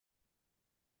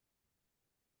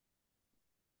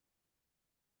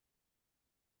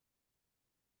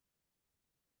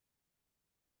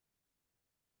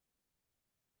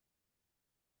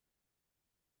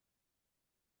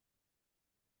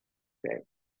Okay.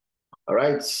 All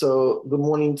right. So, good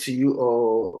morning to you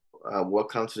all.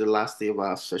 Welcome to the last day of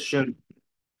our session.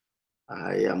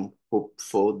 I am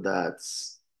hopeful that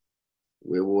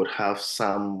we would have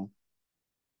some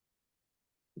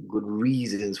good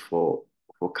reasons for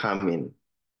coming.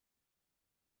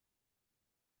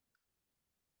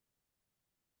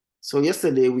 So,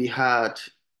 yesterday we had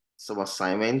some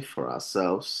assignment for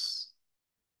ourselves.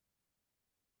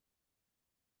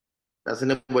 Does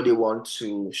anybody want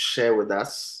to share with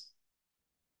us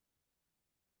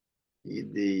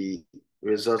the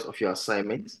results of your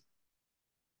assignment?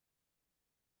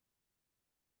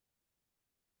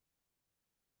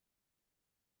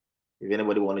 If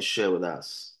anybody want to share with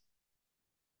us.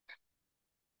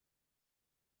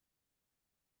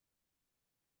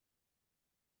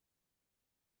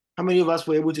 How many of us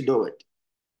were able to do it?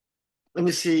 Let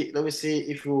me see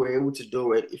if you were able to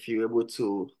do it, if you were able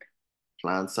to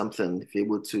plan something, if you're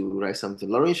able to write something.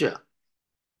 Laurentia,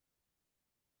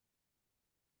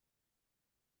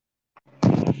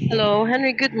 Hello,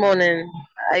 Henry. Good morning.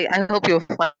 I hope you're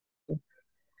fine.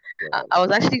 I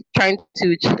was actually trying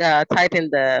to type in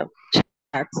the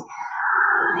chat.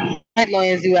 As long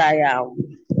as you I am,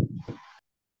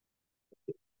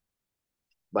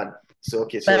 but so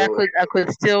okay, but so I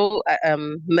could still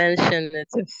mention it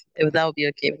if that would be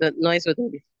okay. The noise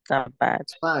wouldn't be that bad.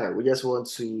 it's fine. We just want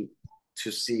to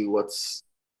see what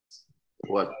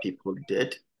people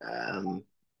did.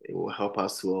 It will help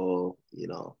us to all,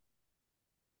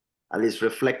 at least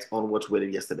reflect on what we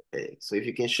did yesterday. So if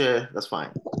you can share, that's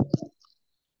fine.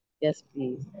 Yes,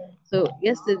 please. So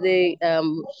yesterday,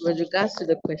 with regards to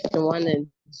the question 1 and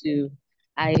 2,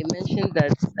 I mentioned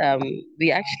that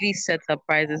we actually set our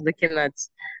prices looking at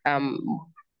um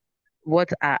what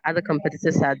our other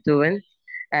competitors are doing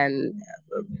and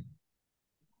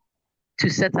to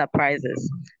set our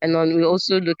prices. And then we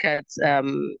also look at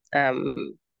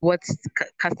what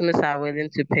customers are willing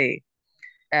to pay.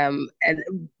 And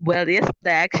well, yes, I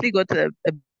actually got a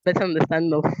better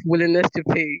understanding of willingness to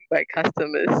pay by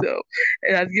customers. So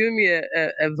it has given me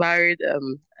a varied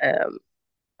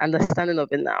understanding of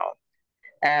it now.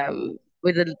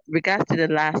 With regards to the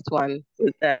last one,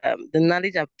 with the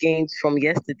knowledge I've gained from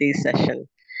yesterday's session,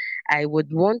 I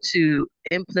would want to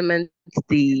implement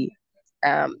the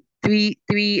three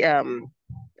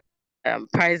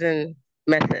pricing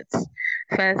methods.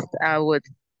 First, I would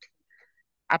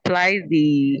apply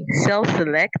the self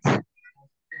select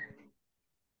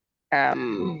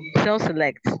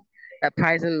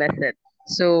pricing method.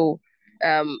 So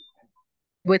um,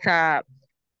 with our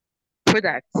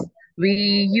products,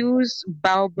 we use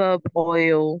baobab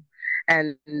oil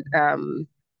and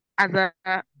other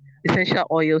essential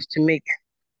oils to make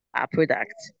our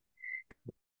products.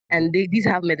 And these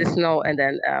have medicinal and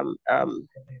then uh,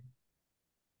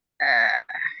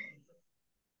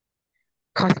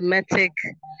 cosmetic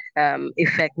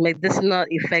effect, medicinal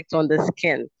effect on the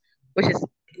skin, which is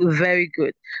very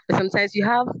good. But sometimes you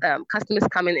have customers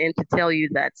coming in to tell you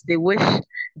that they wish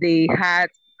they had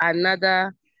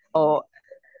another or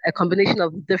a combination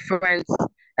of different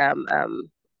um, um,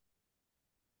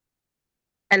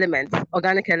 elements,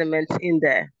 organic elements in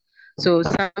there. So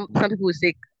some people will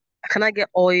say, can I get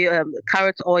oil,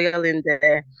 carrot oil in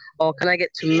there, or can I get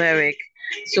turmeric?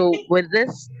 So with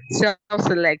this self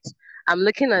select, I'm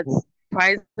looking at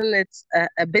pricing it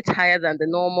a bit higher than the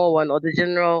normal one or the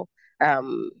general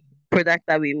um, product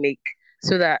that we make,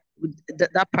 so that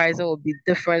that pricing will be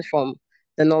different from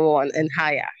the normal one and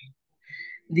higher.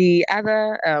 The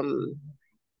other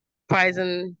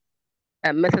pricing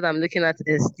method I'm looking at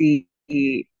is the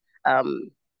um,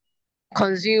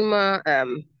 consumer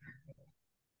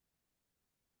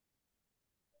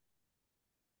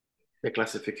The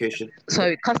classification.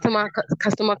 sorry customer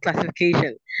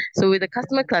classification. So with the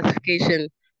customer classification,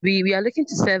 we are looking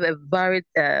to serve a varied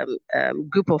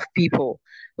group of people.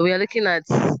 We are looking at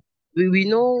we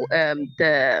know uh,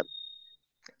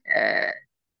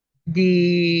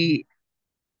 the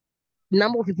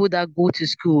number of people that go to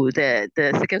school, the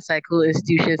second cycle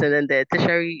institutions and then the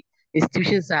tertiary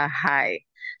institutions are high.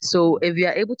 So if we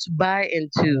are able to buy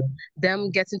into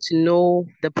them getting to know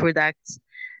the product,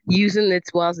 using it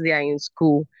whilst they are in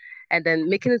school, and then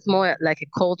making it more like a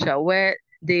culture where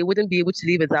they wouldn't be able to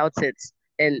live without it,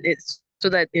 and it's so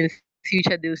that in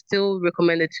future they'll still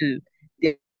recommend it to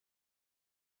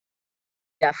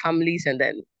their families, and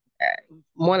then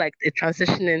more like a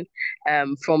transitioning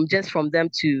from them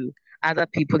to other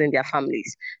people in their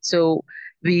families. So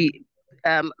we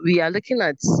we are looking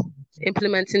at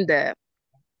implementing the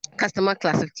customer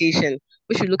classification,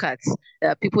 which will look at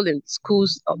people in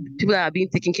schools, people that are being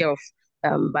taken care of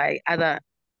by other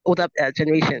older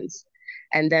generations.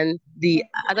 And then the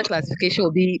other classification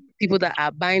will be people that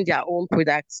are buying their own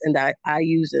products and that are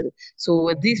using. So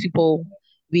with these people,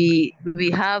 we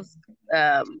have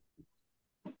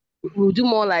we'll do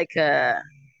more like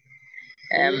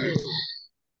um,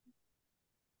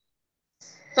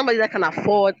 somebody that can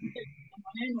afford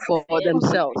for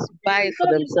themselves, buy it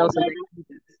for themselves, and then use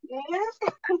it.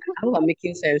 I hope I'm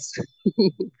making sense.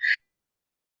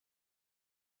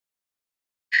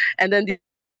 And then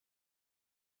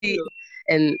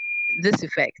and this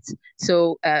effect.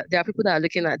 So there are people that are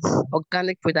looking at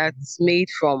organic products made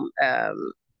from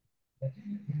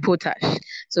potash.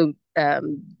 So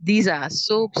these are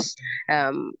soaps,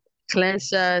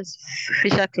 cleansers,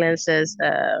 facial cleansers,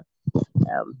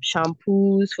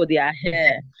 shampoos for their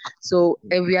hair. So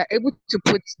if we are able to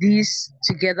put these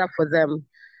together for them,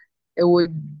 it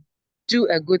would do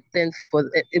a good thing for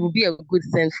it will be a good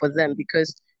thing for them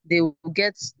because they will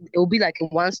get it will be like a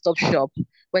one-stop shop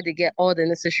where they get all the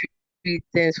necessary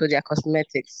things for their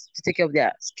cosmetics to take care of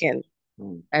their skin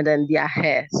and then their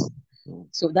hairs.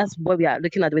 So that's what we are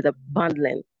looking at with the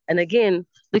bundling. And again,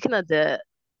 looking at the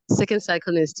second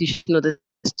cycle institution of the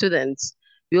students,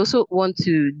 we also want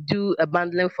to do a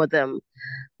bundling for them.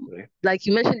 Like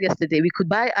you mentioned yesterday, we could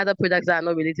buy other products that are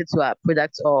not related to our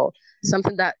products or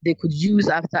something that they could use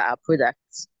after our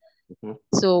products.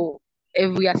 So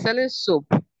if we are selling soap,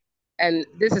 and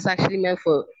this is actually meant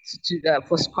for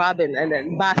scrubbing and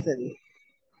then bathing,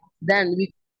 then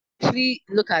we actually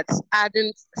look at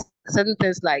adding certain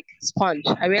things like sponge.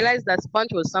 I realized that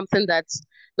sponge was something that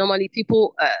normally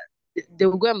people they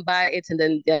will go and buy it and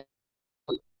then they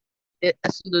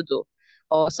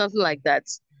or something like that.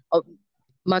 Or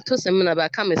Mato Semina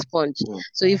become a sponge.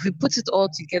 So if we put it all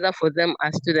together for them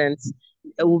as students,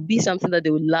 it will be something that they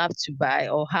would love to buy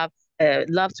or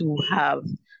love to have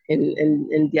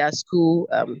in their school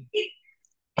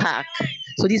pack.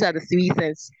 So these are the three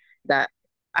things that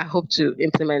I hope to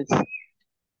implement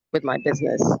with my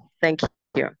business. Thank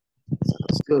you.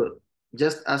 Sounds good.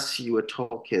 Just as you were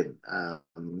talking,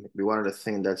 maybe one of the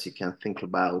things that you can think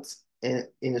about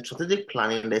in strategic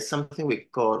planning, there's something we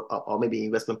call, or maybe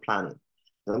investment planning,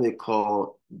 something we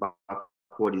call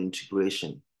backward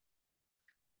integration.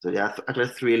 So there are actually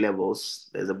three levels.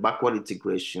 There's a backward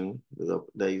integration,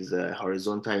 there is a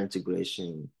horizontal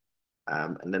integration,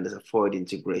 and then there's a forward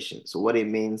integration. So what it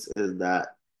means is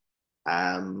that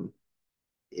um,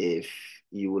 if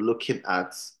you were looking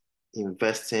at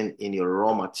investing in your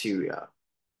raw material,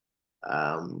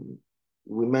 um,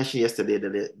 we mentioned yesterday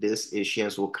that these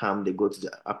Asians will come, they go to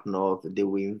the up north, they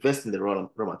will invest in the raw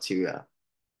material.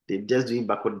 They're just doing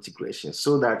backward integration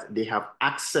so that they have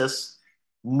access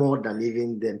more than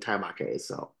even the entire market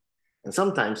itself. And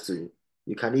sometimes too,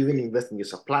 you can even invest in your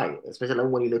supply, especially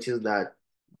when you notice that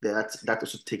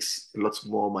also takes lots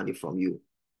more money from you.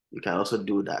 You can also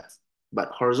do that. But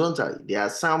horizontally, there are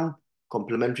some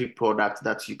complementary products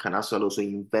that you can also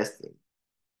invest in.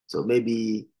 So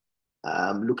maybe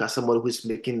look at someone who's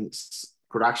making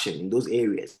production in those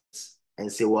areas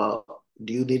and say, well,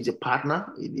 do you need a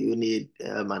partner? Do you need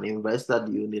an investor?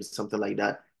 Do you need something like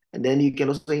that? And then you can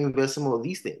also invest some of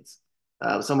these things,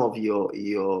 some of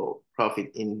your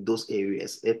profit in those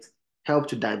areas. It helps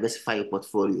to diversify your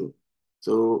portfolio.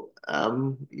 So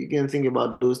you can think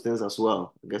about those things as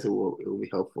well. I guess it will be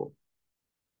helpful.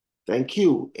 Thank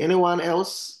you. Anyone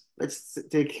else? Let's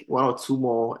take one or two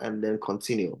more and then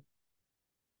continue.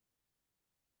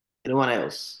 Anyone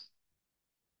else?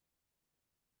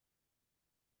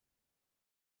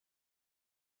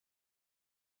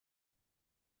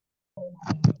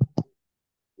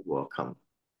 Welcome.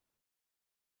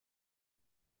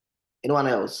 Anyone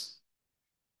else?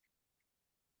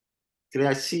 Today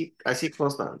I see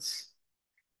Constance.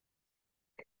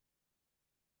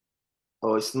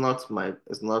 Oh, it's not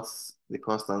the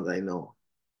Constance I know.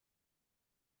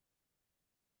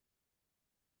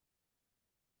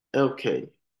 Okay.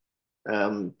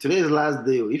 Today is the last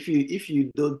day. If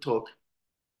you don't talk,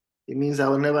 it means I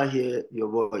will never hear your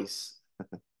voice.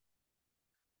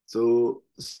 So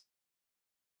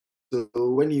so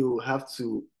when you have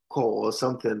to call or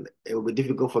something, it will be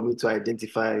difficult for me to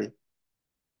identify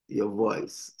your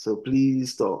voice. So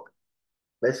please talk.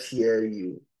 Let's hear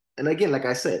you. And again, like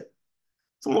I said,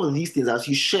 some of these things as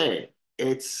you share,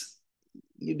 it's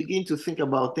you begin to think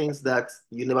about things that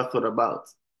you never thought about.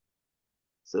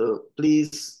 So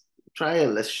please try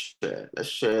and let's share. Let's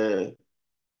share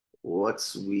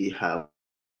what we have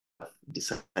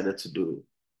decided to do.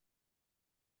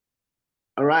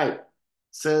 All right.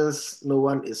 Since no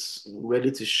one is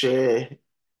ready to share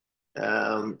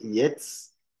yet,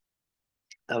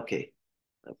 okay,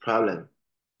 no problem.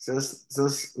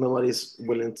 since nobody's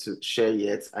willing to share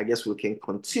yet, I guess we can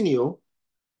continue.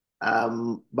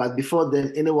 But before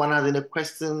then, anyone has any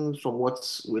questions from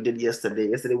what we did yesterday?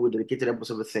 Yesterday we dedicated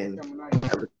almost everything,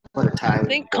 for the I time.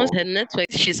 think because her network,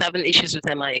 she's having issues with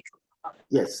her mic.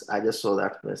 Yes, I just saw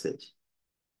that message.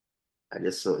 I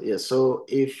just saw, yeah. So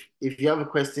if you have a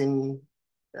question,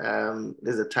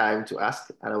 there's a time to ask.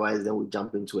 Otherwise, then we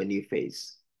jump into a new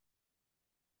phase.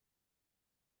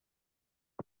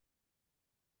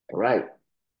 All right.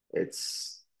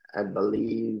 It's, I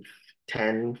believe,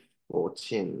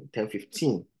 10:14,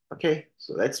 10:15. Okay,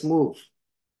 so let's move.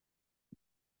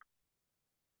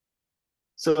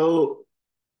 So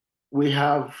we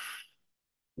have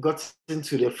got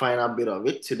into the final bit of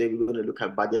it. Today we're going to look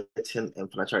at budgeting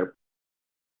and financial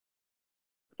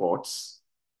reports.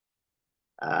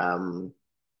 And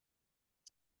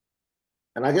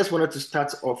I just wanted to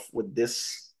start off with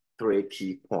these three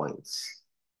key points.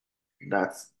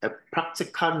 That a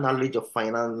practical knowledge of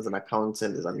finance and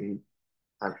accounting is an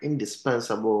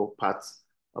indispensable part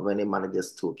of any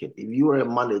manager's toolkit. If you are a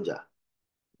manager,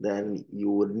 then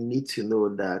you would need to know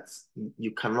that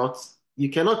you cannot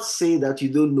say that you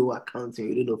don't know accounting,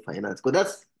 you don't know finance,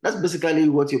 because that's basically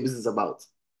what your business is about.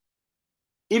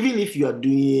 Even if you are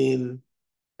doing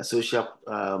a social,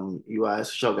 you are a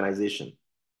social organization,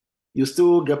 you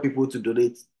still get people to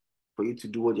donate for you to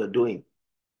do what you're doing.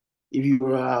 If you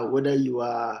are, whether you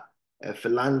are a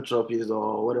philanthropist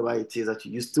or whatever it is that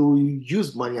you still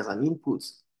use money as an input,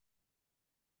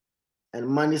 and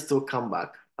money still come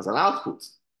back as an output.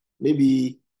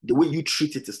 Maybe the way you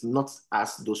treat it is not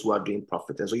as those who are doing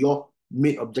profit. And so your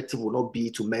main objective will not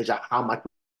be to measure how much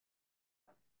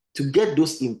to get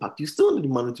those impacts. You still need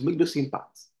money to make those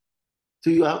impacts. So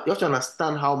you have to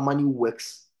understand how money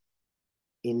works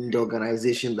in the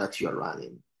organization that you are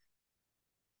running.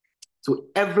 So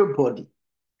everybody,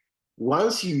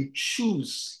 once you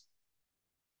choose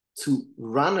to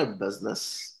run a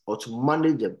business or to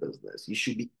manage a business, you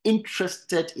should be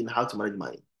interested in how to manage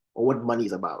money or what money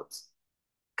is about.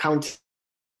 Counting,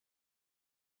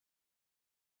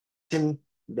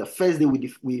 the first day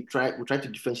we try to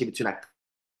differentiate between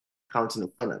accounting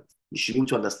and finance. You should be able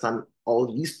to understand all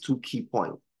these two key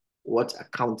points: what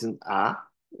accounting are,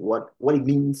 what it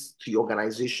means to your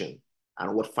organization,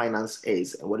 and what finance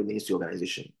is and what it means to your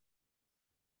organization.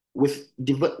 With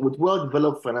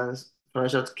well-developed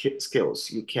financial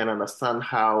skills, you can understand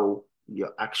how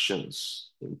your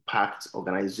actions impact your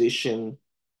organization,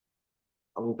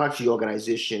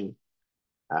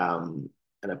 um,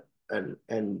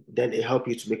 and then it help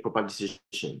you to make proper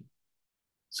decisions.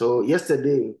 So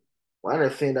yesterday, one of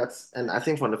the things and I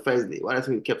think from the first day, one of the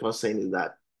things we kept on saying is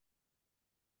that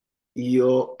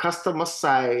your customer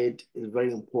side is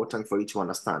very important for you to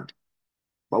understand.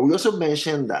 But we also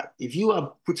mentioned that if you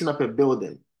are putting up a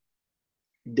building,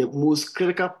 the most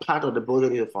critical part of the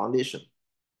building is the foundation.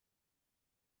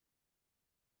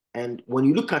 And when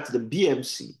you look at the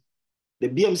BMC,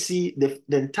 the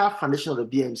entire foundation of the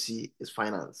BMC is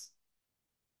finance.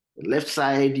 The left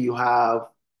side, you have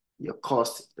your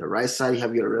cost. The right side, you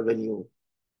have your revenue.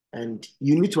 And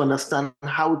you need to understand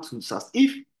how to sustain.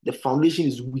 If the foundation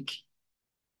is weak,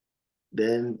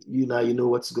 then you know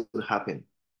what's going to happen.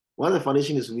 Once the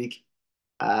foundation is weak,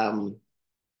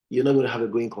 you're not going to have a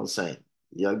going concern.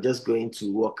 You're just going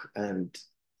to work, and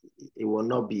it will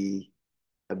not be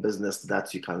a business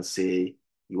that you can say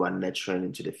you are nurturing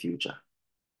into the future.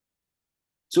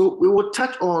 So we will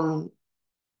touch on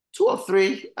two or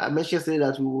three. I mentioned yesterday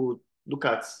that we will look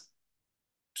at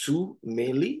two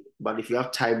mainly, but if you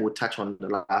have time, we'll touch on the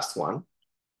last one.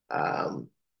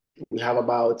 We have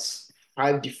about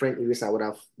 5 different areas I would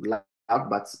have loved,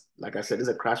 but like I said, it's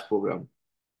a crash program.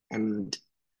 And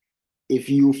if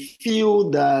you feel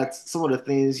that some of the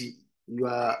things you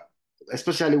are,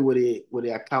 especially with the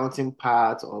accounting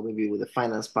part or maybe with the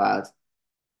finance part,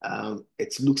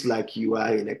 it looks like you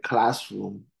are in a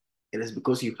classroom, it is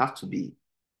because you have to be.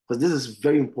 Because this is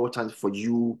very important for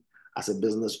you as a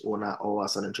business owner or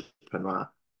as an entrepreneur,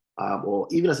 or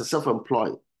even as a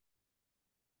self-employed.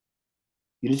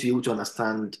 You need to be able to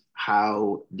understand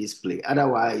how this play.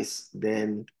 Otherwise,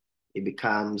 then it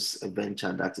becomes a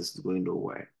venture that is going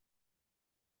nowhere.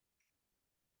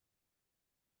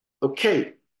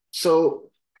 Okay,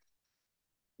 so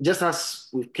just as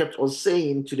we've kept on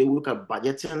saying, today we look at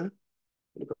budgeting,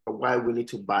 we look at why we need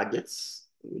to budget,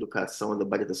 we look at some of the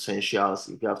budget essentials.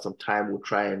 If you have some time, we'll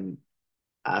try and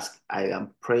ask. I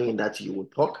am praying that you will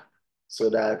talk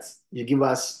so that you give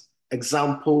us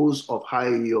examples of how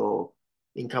your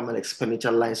income and expenditure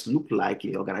lines look like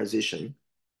in your organization.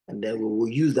 And then we will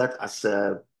use that as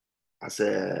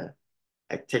a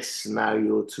text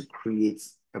scenario to create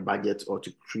a budget or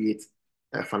to create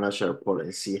a financial report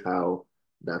and see how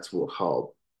that will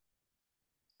help.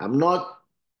 I'm not,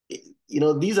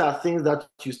 these are things that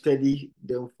you study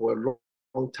them for a long,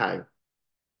 long time.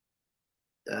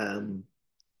 Um,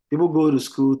 People go to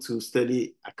school to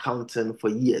study accounting for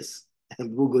years, and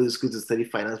people go to school to study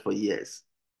finance for years.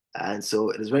 And so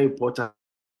it is very important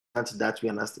that we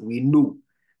understand, we know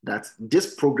that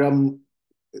this program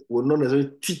will not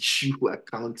necessarily teach you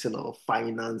accounting or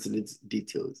finance in its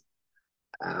details.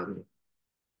 Um,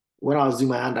 when I was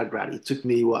doing my undergrad, it took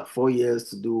me 4 years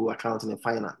to do accounting and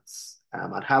finance.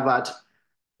 At Harvard,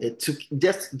 it took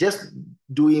just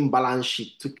doing balance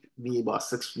sheet took me about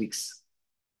 6 weeks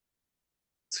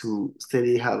to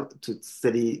study how to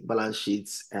study balance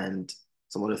sheets and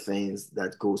some of the things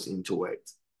that goes into it.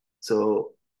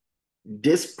 So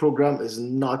this program is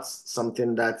not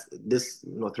something that this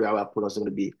 3-hour program is going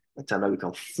to be a time that we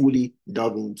can fully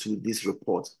delve into this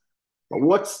report. But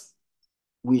what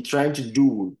we're trying to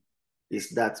do is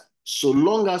that so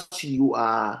long as you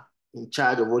are in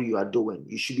charge of what you are doing,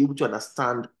 you should be able to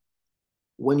understand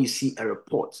when you see a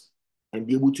report and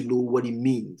be able to know what it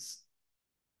means.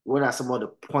 What are some of the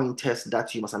pointers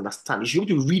that you must understand? You should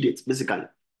be able to read it, basically.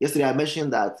 Yesterday, I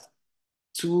mentioned that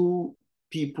two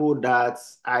people that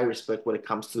I respect when it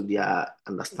comes to their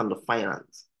understanding of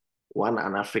finance, one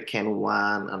an African,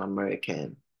 one an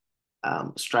American,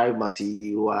 Strive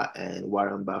CEO and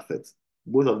Warren Buffett.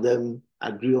 Both of them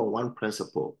agree on one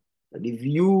principle, that if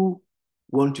you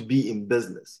want to be in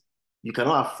business, you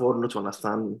cannot afford not to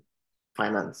understand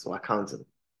finance or accounting.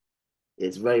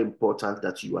 It's very important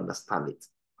that you understand it,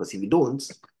 because if you don't,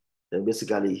 then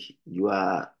basically you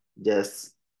are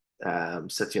just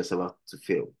setting yourself up to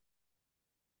fail.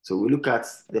 So we look at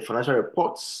the financial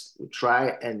reports, we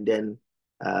try, and then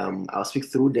I'll speak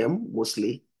through them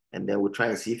mostly, and then we'll try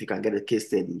and see if you can get a case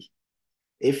study.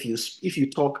 If you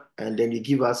talk and then you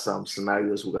give us some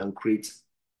scenarios, we can create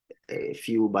a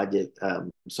few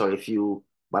a few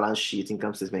balance sheet,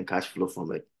 income statement, cash flow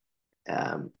from it,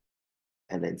 and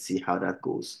then see how that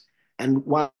goes. And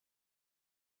one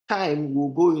time we'll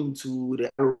go into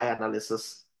the ROI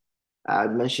analysis. I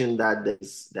mentioned that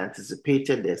there's the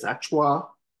anticipated, there's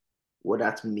actual, what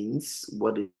that means,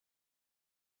 what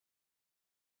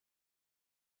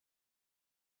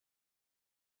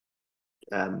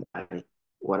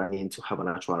I mean to have an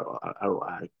actual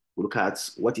ROI. We look at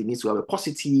what it means to have a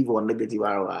positive or negative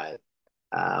ROI.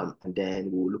 And then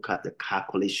we'll look at the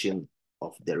calculation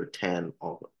of the return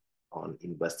on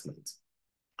investment.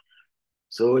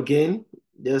 So again,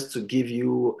 just to give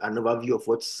you an overview of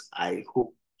what I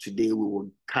hope today we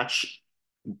will catch: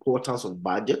 importance of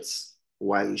budgets,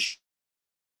 why you should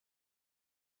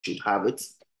have it,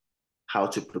 how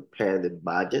to prepare the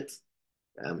budget,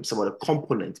 some of the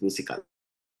components basically.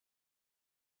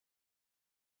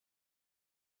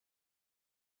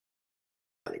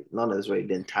 Not necessarily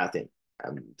the entire thing.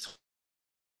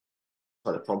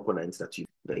 For the components the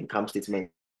income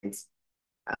statement.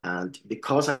 And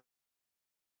because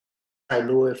I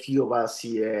know a few of us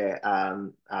here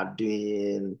are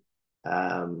doing,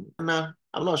 I'm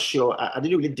not sure. I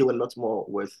didn't really deal a lot more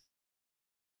with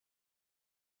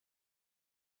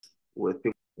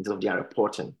people in terms of their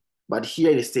reporting. But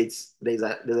here in the States, there's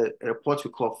a report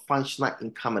we call functional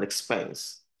income and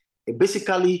expense. It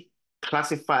basically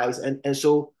classifies, and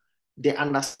so the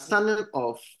understanding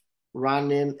of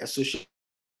running a social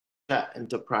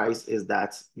enterprise is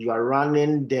that you are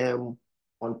running them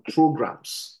on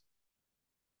programs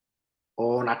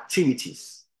or on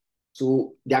activities.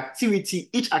 So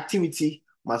each activity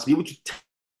must be able to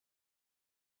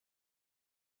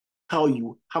tell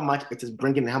you how much it is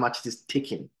bringing and how much it is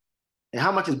taking. And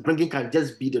how much it's bringing can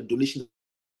just be the donation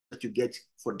that you get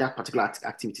for that particular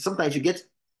activity. Sometimes you get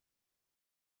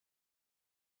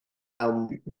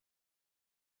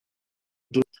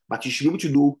but you should be able to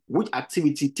know which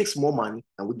activity takes more money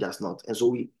and which does not. And so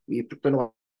we prepare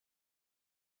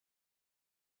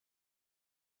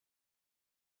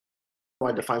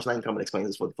the functional income and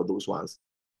expenses for those ones.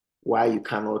 Why you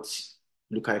cannot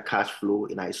look at cash flow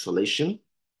in isolation.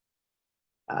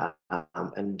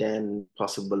 And then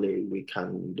possibly we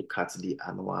can look at the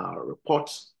annual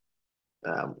report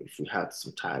if we had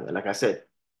some time. And like I said,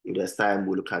 if there's time,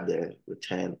 we'll look at the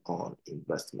return on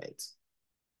investment.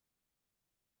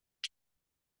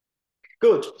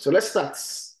 Good. So let's start.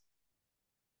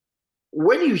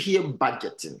 When you hear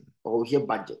budgeting or hear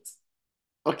budget,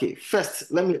 okay,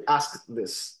 first, let me ask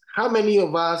this. How many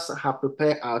of us have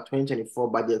prepared our 2024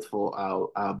 budget for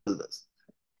our builders?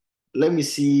 Let me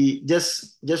see,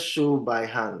 just show by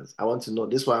hands. I want to know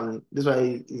this one. This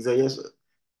one is a yes.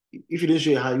 If you didn't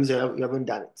show your hand, you say you haven't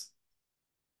done it.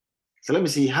 So let me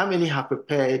see, how many have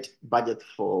prepared budget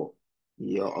for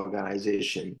your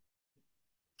organization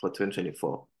for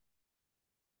 2024?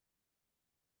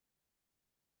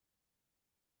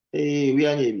 Hey, we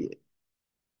are maybe.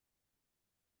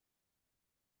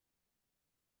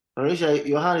 Marisha,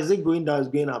 your hand, is it going down? Is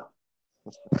going up?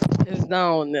 It's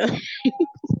down.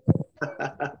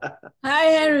 Hi,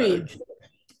 Henry.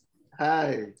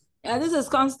 Hi. Yeah, this is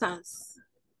Constance.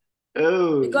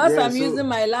 Oh, Because yeah. I'm using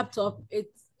my laptop,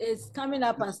 it's coming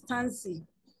up as Tansy.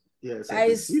 Yes, I But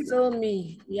can it's see that. still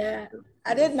me. Yeah.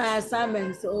 I did my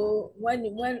assignment. So when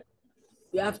you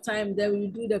have time, then we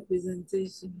do the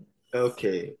presentation.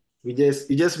 Okay. You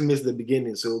just missed the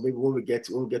beginning, so maybe when we get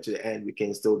to the end, we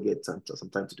can still get some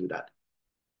time to do that.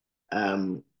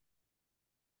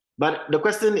 But the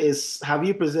question is, have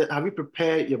you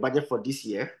prepared your budget for this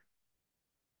year?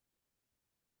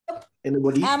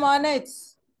 Anybody? I'm on it.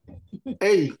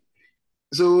 Hey,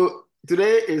 so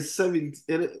today is 17th,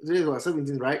 today is what,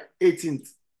 17th, right?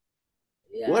 18th.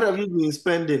 What Yeah. have you been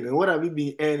spending and what have you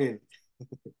been earning?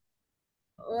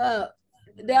 Well,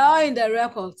 they're all in the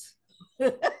records.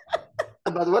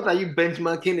 But what are you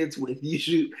benchmarking it with?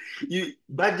 You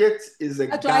budget is a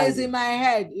That's why guide. it's in my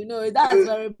head. That's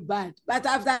very bad. But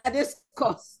after this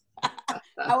course,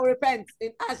 I will repent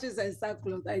in ashes and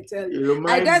sackcloth, I tell you.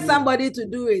 I get somebody to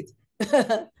do it.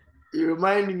 You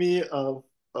remind me of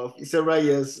several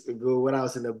years ago when I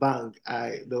was in the bank.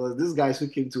 There was this guys who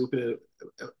came to open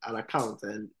an account,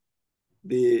 and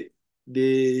they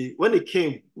when they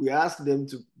came, we asked them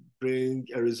to bring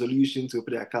a resolution to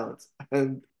open the account,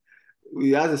 and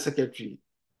we asked the secretary.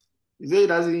 He said he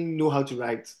doesn't even know how to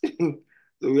write. So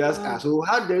we asked, so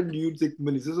how then do you take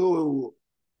money? He says, oh,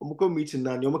 I'm going meeting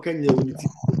now. They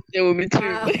will meet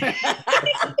you.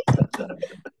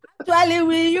 Actually,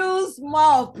 we use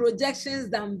more of projections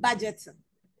than budgeting.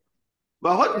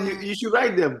 But what you should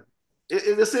write them.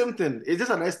 It's the same thing. It's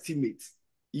just an estimate.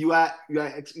 You are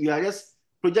just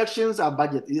projections are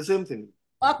budget. It's the same thing.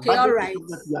 Okay, budget all right.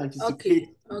 Is what you anticipate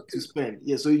to spend.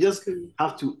 Yeah, so you just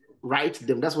have to write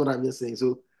them. That's what I'm just saying.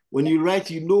 So when you write,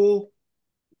 you know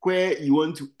where you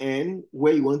want to earn,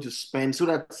 where you want to spend, so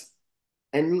that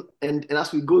and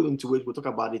as we go into it, we'll talk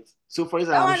about it. So for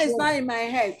example, that one is not in my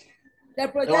head. The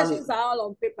projections are all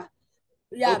on paper.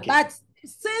 Yeah, okay. But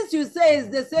since you say it's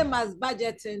the same as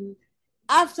budgeting,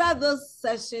 after this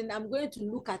session, I'm going to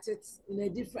look at it in a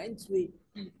different way.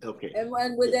 Okay. And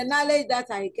with the knowledge that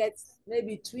I get,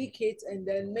 maybe tweak it and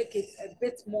then make it a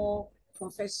bit more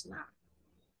professional.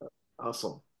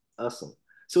 Awesome.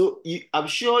 So I'm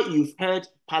sure you've heard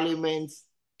Parliament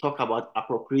talk about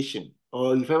appropriation,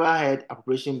 or you've ever heard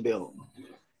appropriation bill.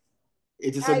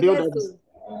 It is a bill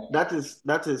that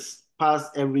is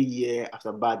passed every year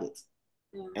after budget.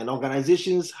 Yeah. And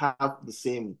organizations have the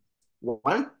same.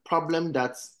 One problem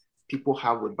that people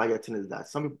have with budgeting is that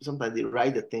sometimes they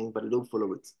write the thing, but they don't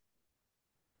follow it.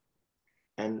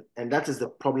 And that is the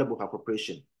problem with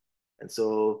appropriation. And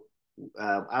so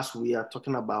as we are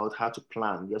talking about how to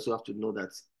plan, we also have to know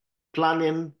that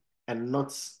planning and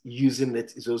not using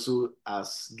it is also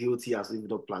as guilty as if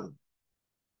not planning.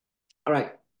 All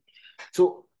right.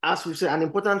 So as we said, an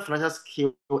important financial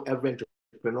skill every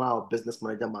entrepreneur or business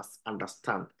manager must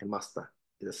understand and master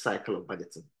is the cycle of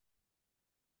budgeting.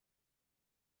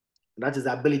 And that is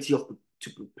the ability to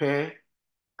prepare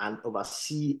and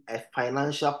oversee a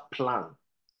financial plan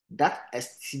that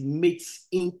estimates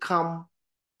income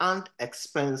and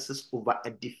expenses over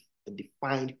a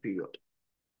defined period.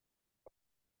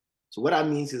 So what that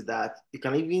means is that you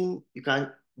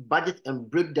can budget and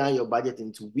break down your budget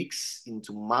into weeks,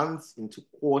 into months, into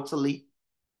quarterly,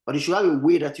 but you should have a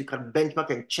way that you can benchmark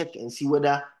and check and see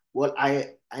whether, well,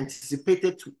 I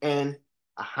anticipated to earn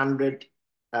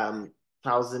 100,000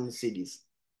 cedis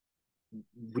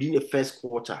within the first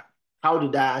quarter. How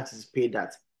did I anticipate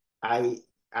that? I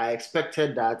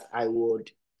expected that I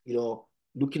would,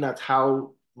 looking at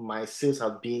how my sales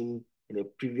have been in the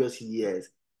previous years,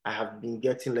 I have been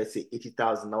getting, let's say,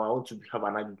 80,000. Now I want to have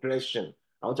an aggression.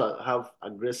 I want to have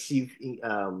aggressive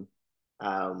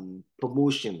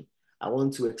promotion. I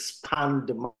want to expand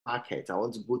the market. I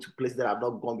want to go to places that I've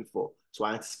not gone before. So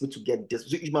I anticipate to get this.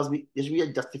 So there should be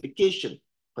a justification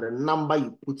for the number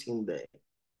you put in there.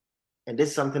 And this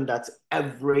is something that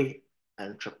every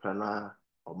entrepreneur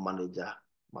or manager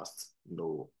must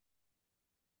know.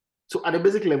 So at the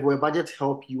basic level, a budget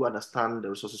helps you understand the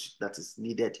resources that is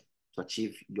needed to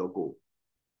achieve your goal.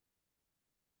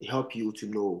 It helps you to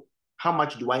know how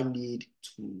much do I need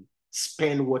to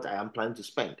spend what I am planning to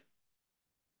spend.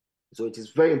 So it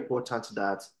is very important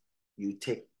that you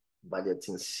take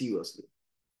budgeting seriously.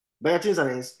 Budgeting is an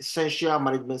essential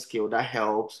management skill that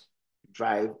helps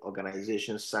drive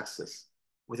organization success.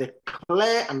 With a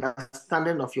clear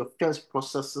understanding of your firm's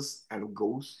processes and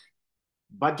goals,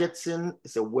 budgeting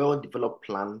is a well-developed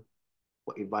plan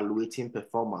for evaluating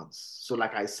performance. So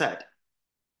like I said,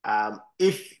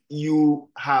 if you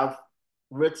have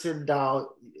written down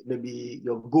maybe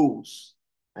your goals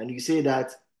and you say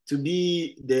that to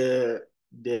be the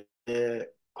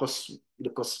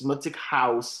cosmetic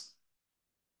house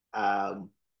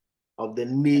of the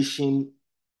nation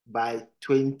by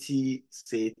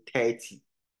 2030,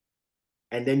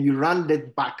 and then you run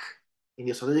that back in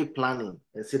your strategic planning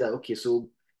and say that, okay, so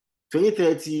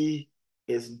 2030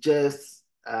 is just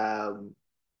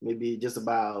maybe just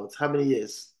about how many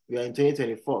years? We are in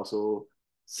 2024, so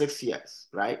 6 years,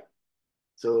 right?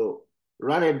 So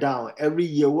run it down. Every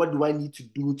year, what do I need to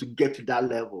do to get to that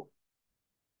level?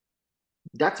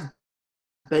 That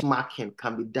benchmarking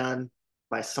can be done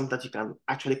by something that you can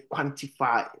actually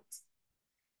quantify it.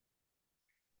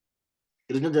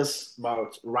 It is not just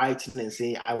about writing and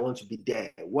saying, I want to be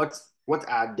there. What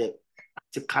are the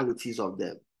practicalities of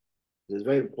them? It's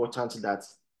very important that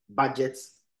budget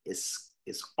is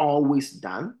always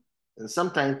done. And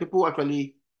sometimes people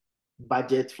actually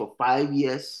budget for 5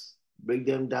 years, break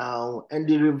them down, and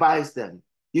they revise them.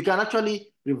 You can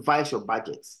actually revise your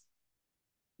budgets.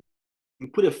 You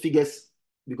put the figures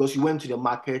because you went to the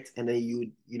market and then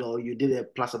you did a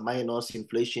plus or minus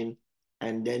inflation,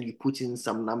 and then you put in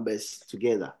some numbers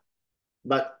together.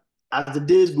 But as the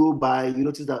days go by, you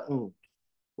notice that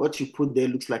what you put there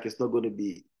looks like it's not going to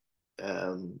be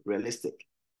realistic.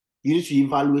 You need to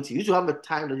evaluate it. You need to have a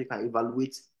time that you can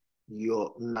evaluate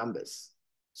your numbers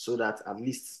so that at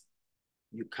least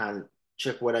you can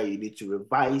check whether you need to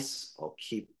revise or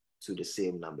keep to the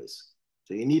same numbers.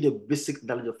 So you need a basic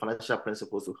knowledge of financial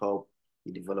principles to help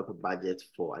you develop a budget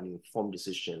for an informed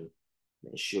decision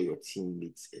and ensure your team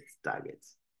meets its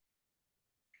targets.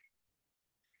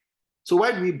 So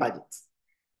why do we budget?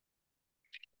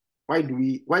 Why do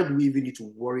we even need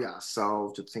to worry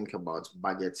ourselves to think about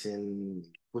budgeting,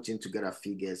 putting together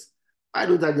figures? Why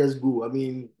don't I just go? I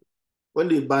mean, when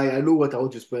they buy, I know what I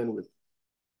want to spend with.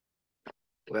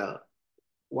 Well,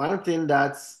 one thing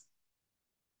that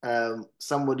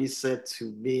somebody said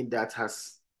to me that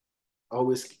has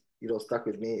always stuck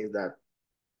with me is that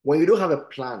when you don't have a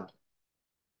plan,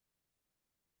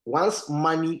 once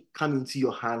money comes into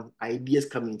your hand, ideas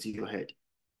come into your head.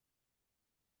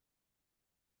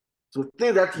 So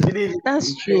think that you didn't.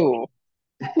 That's true.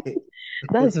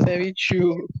 That's very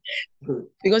true.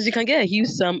 Because you can get a huge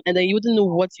sum and then you wouldn't know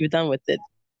what you've done with it.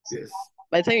 Yes.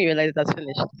 By the time you realize that's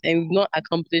finished and you've not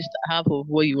accomplished half of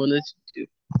what you wanted to do.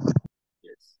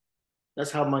 Yes.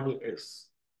 That's how money is.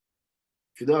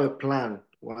 If you don't have a plan,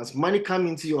 once money comes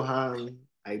into your hand,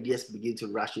 ideas begin to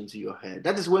rush into your head.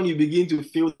 That is when you begin to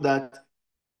feel that,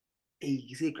 hey,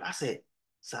 you say, I said,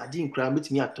 sardine crab, meet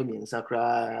me at Tommy and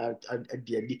Sakra at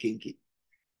the DKK.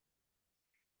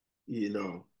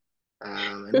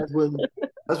 And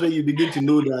that's when you begin to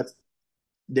know that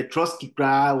the trust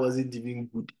cry wasn't even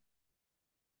good.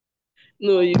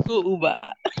 No, you go Uber.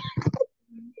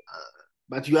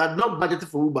 But you had not budgeted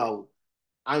for Uber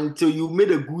until you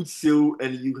made a good sale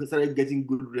and you started getting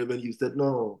good revenue. You said,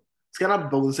 no, it's kind of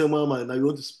bouncing mama, now you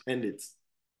want to spend it.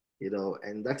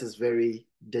 And that is very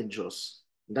dangerous.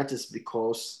 That is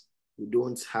because when we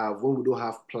don't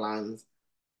have plans,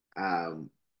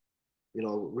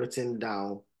 written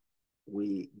down,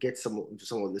 we get into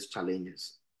some of these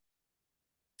challenges.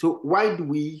 So why do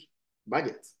we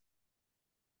budget?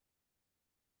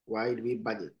 Why do we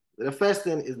budget? The first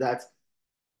thing is that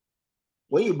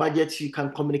when you budget, you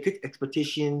can communicate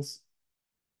expectations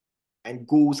and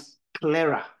goals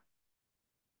clearer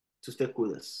to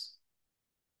stakeholders.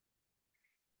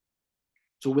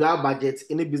 So without budget,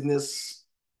 any business,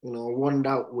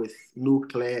 wander with no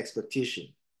clear expectation.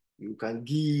 You can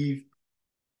give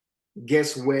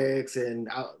guessworks and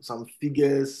some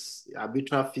figures,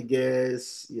 arbitrary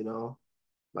figures,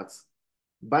 but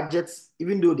budgets,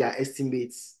 even though they are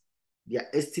estimates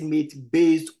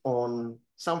based on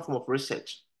some form of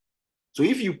research. So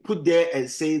if you put there and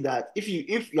say that if you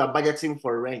are budgeting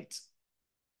for rent,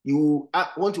 you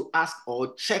want to ask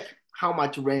or check how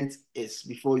much rent is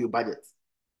before you budget.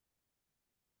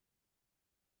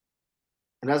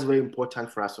 And that's very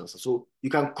important for us also. So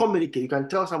you can communicate, you can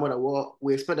tell someone that, well,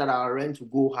 we expect that our rent will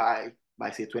go high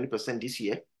by say 20% this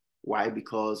year. Why?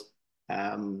 Because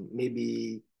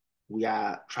maybe we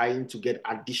are trying to get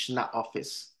additional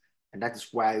office, and that is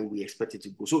why we expect it to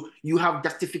go. So you have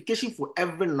justification for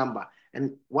every number.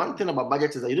 And one thing about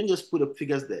budget is that you don't just put the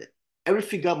figures there. Every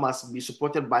figure must be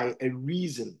supported by a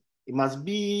reason. It must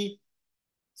be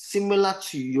similar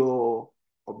to your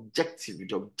objective,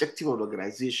 the objective of the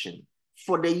organization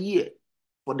for the year,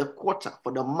 for the quarter,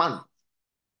 for the month.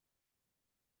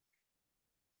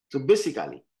 So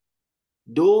basically,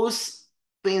 those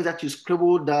things that you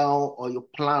scribble down or you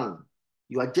plan,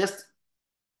 you are just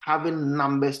having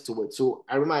numbers to it. So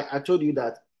I remember I told you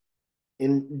that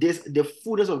in this, the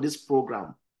fullness of this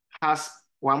program has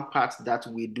one part that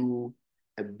we do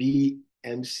a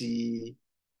BMC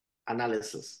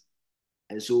analysis.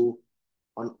 And so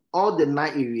on all the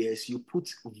 9 areas, you put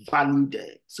value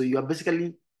there. So you are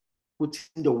basically putting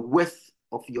the worth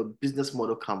of your business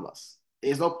model canvas.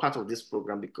 It's not part of this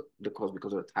program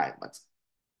because of the time, but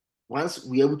once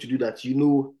we're able to do that, you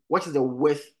know what is the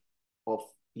worth of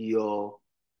your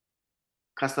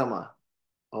customer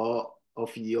or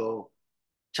of your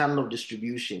channel of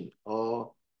distribution,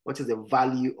 or what is the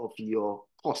value of your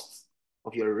costs,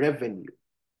 of your revenue,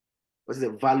 what is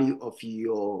the value of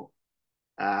your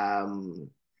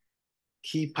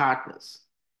key partners.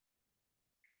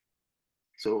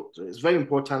 So it's very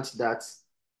important that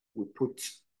we put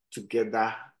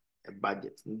together a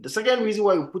budget. The second reason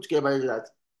why we put together a budget is that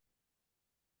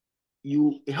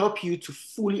it help you to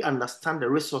fully understand the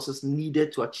resources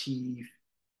needed to achieve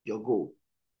your goal.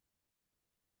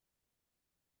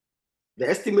 The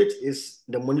estimate is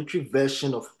the monetary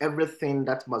version of everything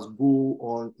that must go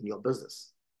on in your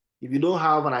business. If you don't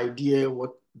have an idea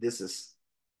what this is,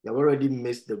 you've already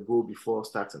missed the goal before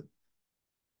starting.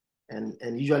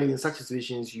 And usually in such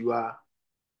situations, you are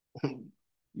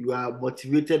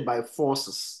motivated by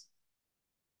forces.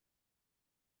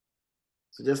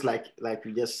 So just like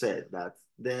we just said, that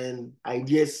then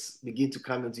ideas begin to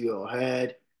come into your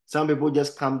head. Some people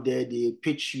just come there, they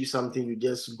pitch you something, you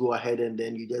just go ahead and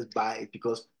then you just buy it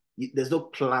because there's no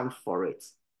plan for it.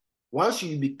 Once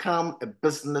you become a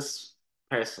business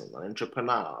person, an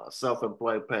entrepreneur, a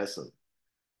self-employed person,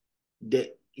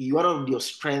 one of your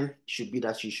strengths should be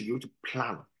that you should be able to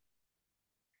plan.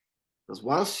 Because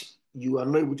once you are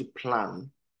not able to plan,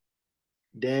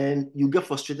 then you get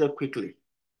frustrated quickly.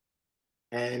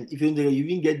 And if you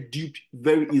even get duped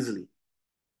very easily.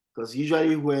 Because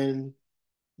usually when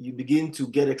you begin to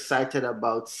get excited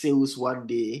about sales one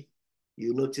day,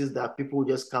 you notice that people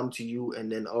just come to you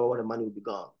and then all the money will be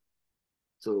gone.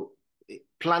 So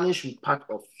planning should be part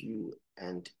of you,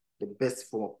 and the best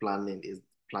form of planning is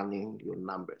planning your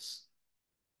numbers.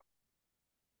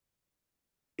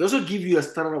 It also gives you a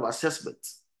standard of assessment.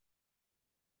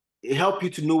 It helps you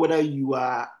to know whether you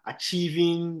are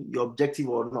achieving your objective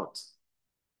or not.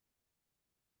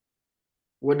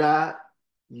 Whether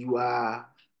you are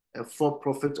a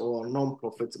for-profit or a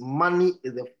non-profit, money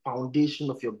is the foundation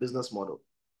of your business model.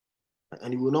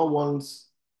 And you will not want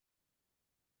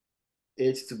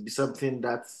it to be something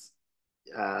that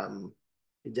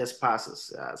it just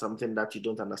passes, something that you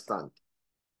don't understand.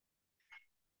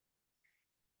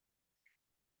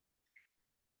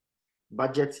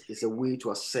 Budget is a way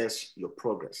to assess your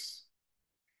progress.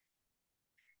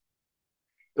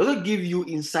 It also gives you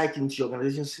insight into your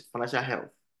organization's financial health.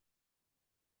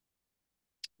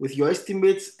 With your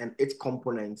estimates and its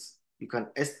components, you can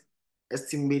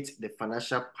estimate the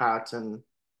financial pattern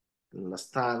and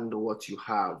understand what you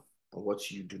have and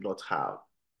what you do not have.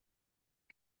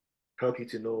 Help you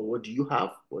to know what do you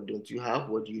have, what don't you have,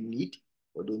 what do you need,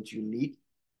 what don't you need,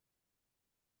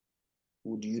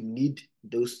 who do you need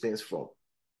those things from.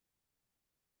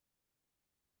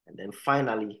 And then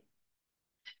finally,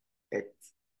 it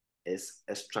is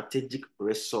a strategic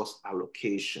resource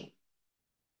allocation.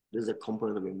 This is a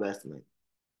component of investment.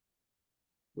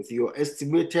 With your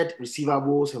estimated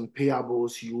receivables and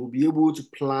payables, you will be able to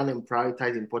plan and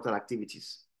prioritize important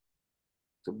activities.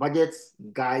 So budgets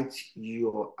guide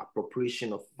your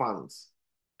appropriation of funds,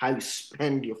 how you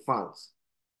spend your funds,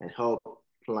 and help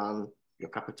plan your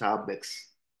capital base.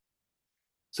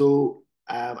 So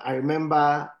I remember,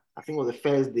 I think it was the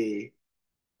first day,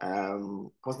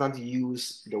 Constantly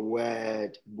used the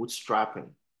word bootstrapping.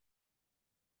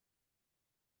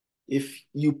 If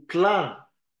you plan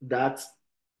that,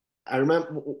 I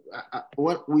remember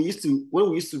when we used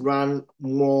to run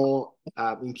more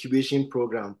incubation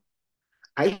program,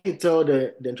 I used to tell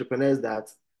the entrepreneurs that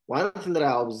one thing that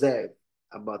I observe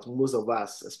about most of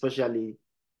us, especially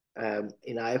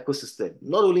in our ecosystem,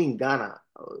 not only in Ghana,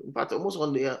 in fact, almost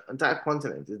on the entire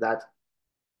continent, is that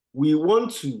we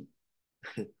want to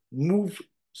move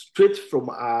straight from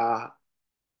our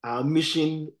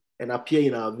mission and appear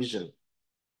in our vision.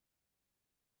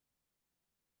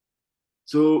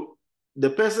 So the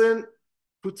person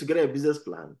put together a business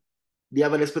plan. They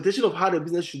have an expectation of how the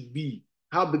business should be,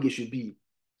 how big it should be.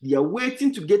 They are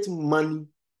waiting to get money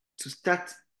to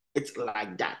start it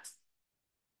like that.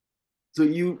 So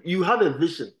you have a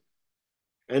vision,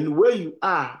 and where you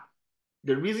are,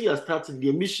 the reason you're starting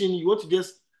the mission, you want to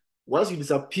just once you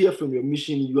disappear from your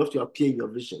mission, you have to appear in your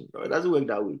vision. No, it doesn't work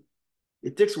that way.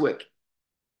 It takes work.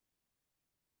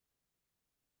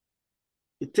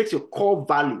 It takes your core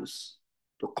values.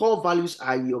 The core values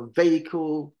are your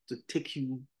vehicle to take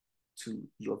you to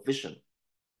your vision.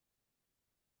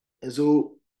 And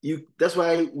so that's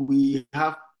why we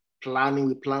have planning.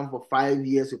 We plan for 5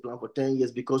 years, we plan for 10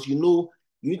 years, because you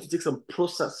need to take some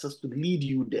processes to lead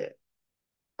you there.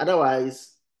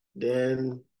 Otherwise,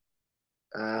 then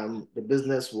the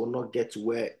business will not get to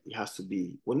where it has to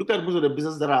be. When you look at most of the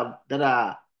businesses that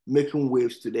are making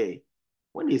waves today,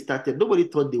 when they started, nobody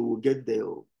thought they would get there.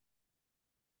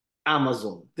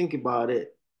 Amazon, think about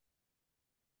it.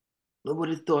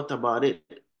 Nobody thought about it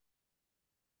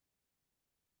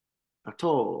at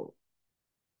all.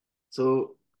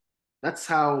 So that's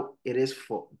how it is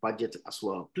for budget as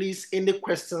well. Please, any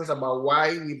questions about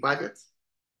why we budget?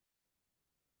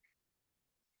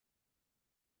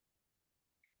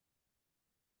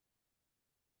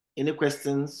 Any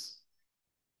questions?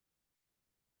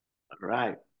 All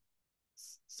right.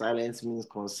 Silence means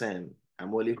concern.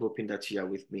 I'm only hoping that you are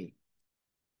with me.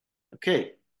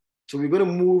 Okay. So we're going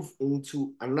to move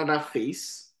into another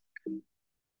phase. We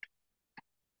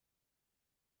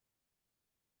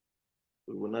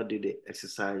will not do the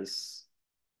exercise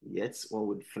yet. When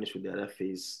we finish with the other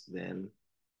phase, then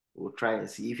we'll try and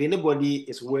see. If anybody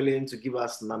is willing to give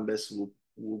us numbers,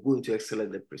 we'll go into Excel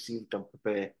and proceed and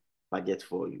prepare budget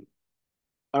for you.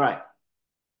 All right.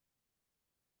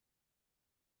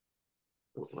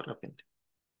 What happened?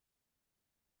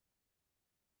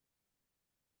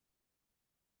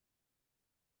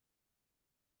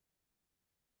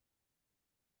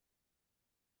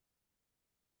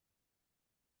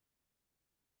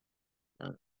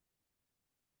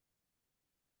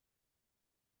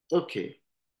 Okay.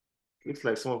 Looks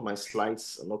like some of my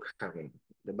slides are not coming.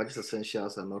 The budget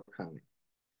essentials are not coming.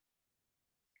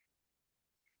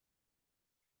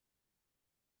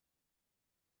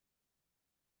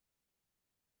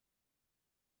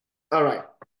 All right.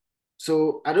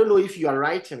 So I don't know if you are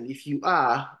writing. If you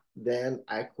are, then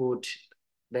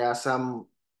there are some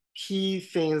key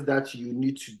things that you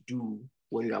need to do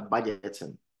when you are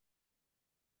budgeting.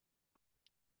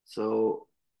 So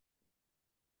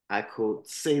I could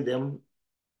say them,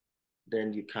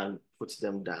 then you can put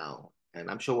them down. And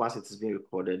I'm sure once it is being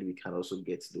recorded, we can also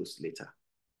get those later.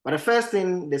 But the first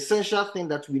thing, the essential thing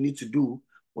that we need to do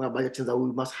when we're budgeting is that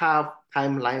we must have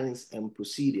timelines and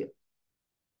procedure.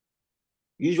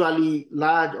 Usually,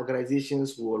 large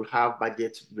organizations will have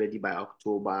budgets ready by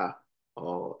October,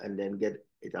 and then get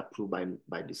it approved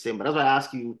by December. That's why I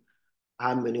ask you,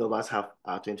 how many of us have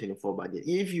our 2024 budget?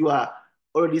 If you are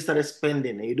already started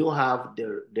spending and you don't have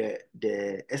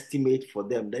the estimate for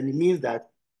them, then it means that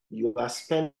you are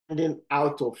spending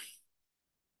out of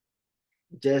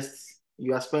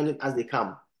you are spending as they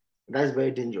come. That's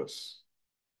very dangerous.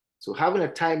 So having a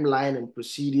timeline and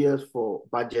procedures for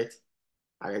budget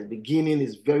at the beginning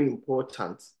is very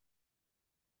important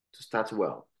to start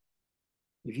well.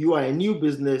 If you are a new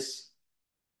business,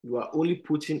 you are only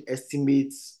putting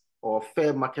estimates or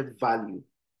fair market value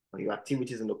on your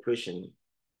activities and operation.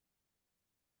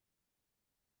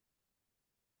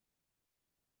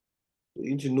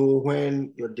 You need to know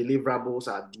when your deliverables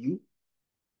are due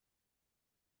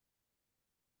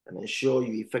and ensure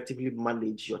you effectively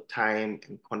manage your time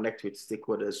and connect with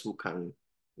stakeholders who can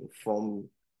inform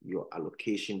your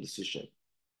allocation decision.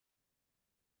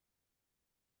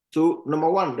 So number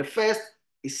one, the first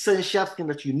essential thing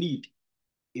that you need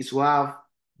is to have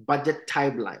budget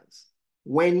timelines.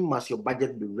 When must your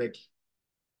budget be ready?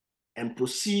 And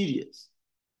procedures.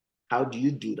 How do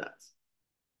you do that?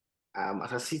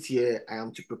 As I sit here, I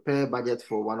am to prepare budget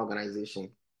for one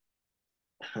organization.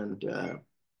 And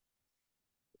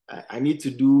I need to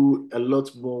do a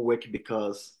lot more work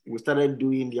because we started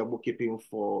doing their bookkeeping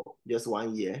for just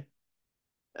 1 year.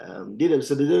 So they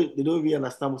don't really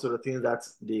understand most of the things that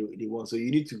they want. So you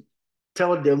need to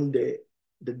tell them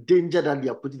the danger that they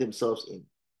are putting themselves in.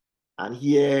 And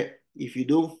here, if you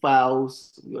don't file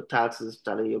your taxes,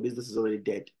 your business is already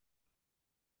dead.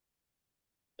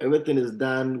 Everything is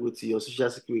done with your social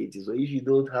security. So if you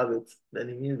don't have it, then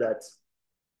it means that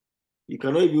you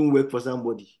cannot even work for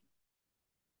somebody.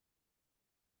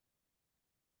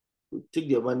 We'll take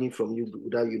their money from you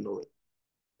without you knowing.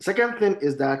 Second thing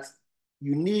is that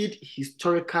you need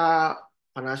historical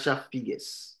financial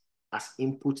figures as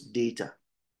input data.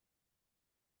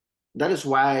 That is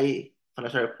why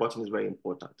financial reporting is very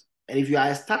important. And if you are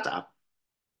a startup,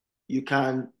 you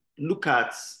can look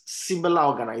at similar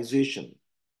organizations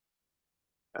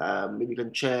maybe you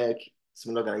can check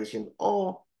similar organization,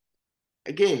 or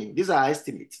again, these are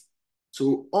estimates.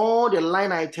 So all the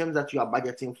line items that you are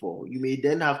budgeting for, you may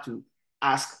then have to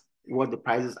ask what the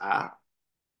prices are.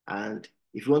 And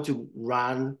if you want to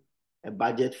run a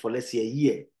budget for, let's say, a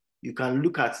year, you can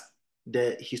look at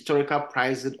the historical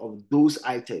pricing of those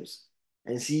items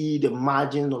and see the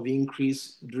margin of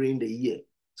increase during the year.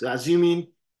 So assuming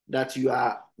that you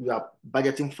are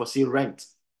budgeting for, say, rent,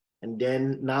 and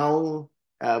then now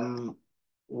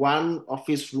one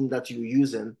office room that you're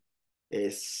using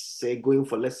is, say, going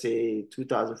for, let's say,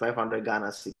 2,500 Ghana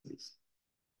cedis.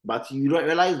 But you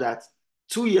realize that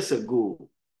 2 years ago,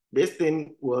 this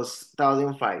thing was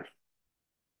 1,005.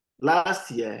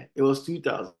 Last year, it was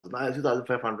 2,000, now it's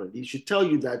 2,500. It should tell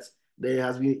you that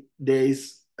there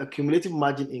is a cumulative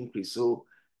margin increase. So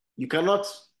you cannot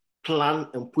plan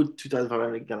and put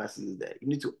 2,500 Ghana cedis there. You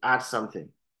need to add something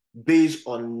based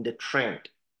on the trend.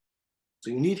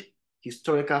 So you need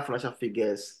historical financial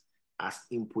figures as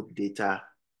input data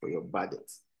for your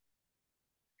budget.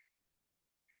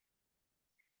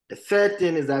 The third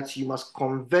thing is that you must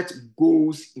convert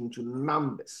goals into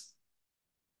numbers.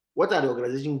 What are the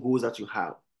organization goals that you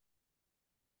have?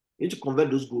 You need to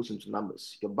convert those goals into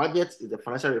numbers. Your budget is the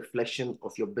financial reflection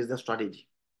of your business strategy.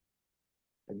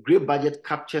 A great budget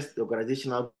captures the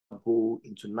organizational goal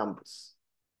into numbers.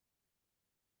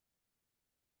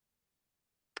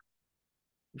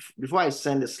 Before I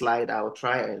send the slide, I'll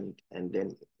try and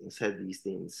then insert these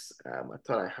things. I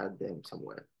thought I had them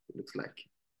somewhere. It looks like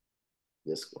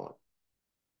just gone.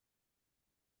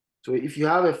 So if you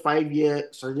have a 5-year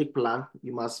strategic plan,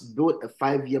 you must build a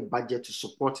 5-year budget to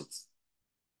support it.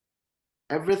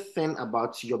 Everything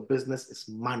about your business is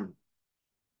money.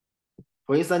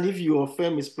 For instance, if your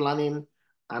firm is planning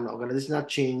an organizational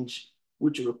change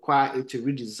which will require it to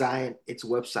redesign its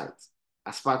website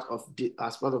as part of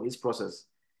this process,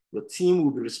 your team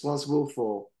will be responsible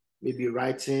for maybe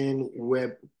writing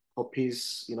web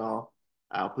copies,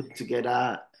 putting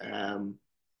together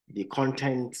the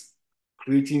content,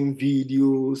 creating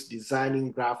videos,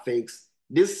 designing graphics.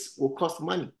 This will cost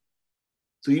money.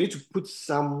 So you need to put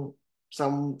some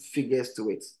figures to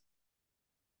it.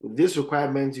 With these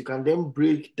requirements, you can then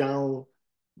break down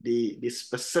the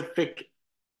specific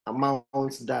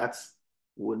amounts that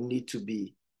will need to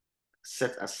be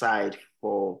set aside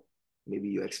for maybe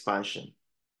your expansion.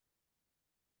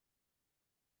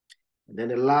 And then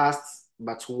the last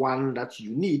but one that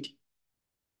you need,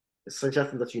 essential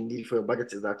thing that you need for your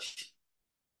budget is that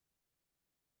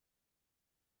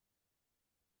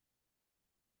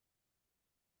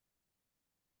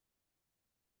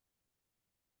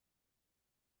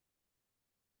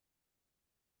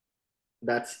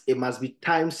it must be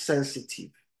time sensitive.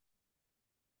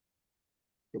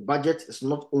 Your budget is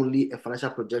not only a financial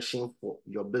projection for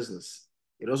your business,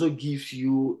 it also gives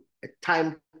you a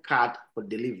time card for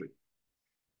delivery.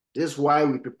 This is why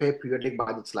we prepare periodic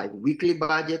budgets like weekly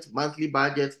budget, monthly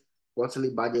budget, quarterly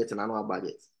budget, and annual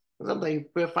budget. Sometimes you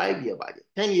prepare 5-year budget,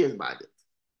 10 years budget.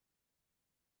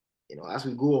 As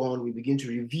we go on, we begin to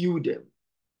review them.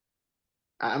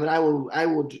 I mean, I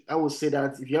would say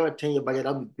that if you have a 10-year budget,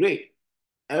 that would be great.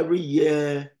 Every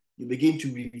year you begin to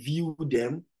review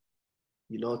them,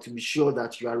 to be sure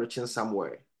that you are reaching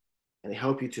somewhere, and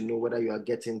help you to know whether you are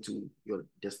getting to your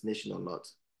destination or not.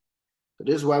 So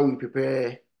this is why we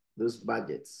prepare those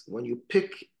budgets. When you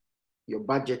pick your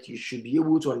budget, you should be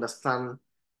able to understand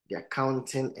the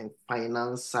accounting and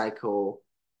finance cycle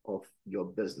of your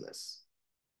business.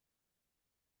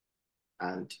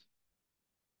 And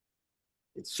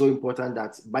it's so important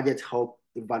that budget help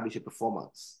evaluate your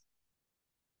performance.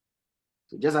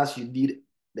 So just as you did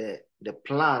the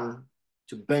plan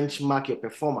to benchmark your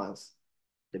performance,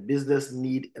 the business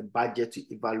need a budget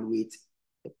to evaluate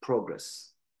the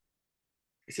progress.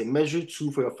 It's a measuring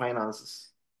tool for your finances.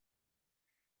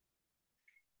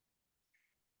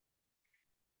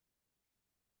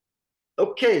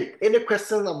 Okay, any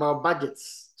questions about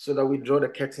budgets so that we draw the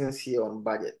curtains here on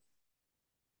budget?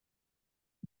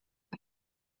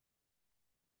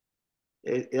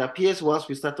 It appears once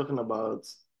we start talking about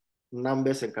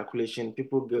numbers and calculation,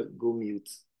 people go mute.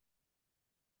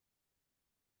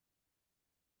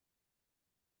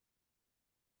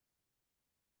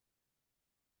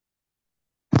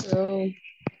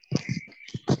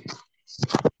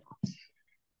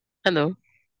 Hello.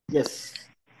 Yes.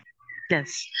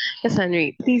 Yes,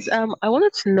 Henry. Please, I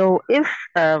wanted to know if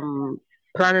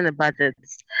planning a budget,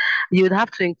 you would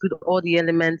have to include all the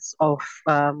elements of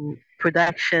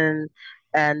production,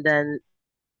 and then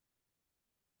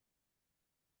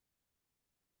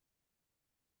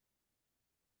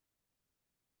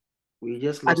We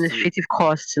just lost you. Administrative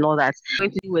costs and all that.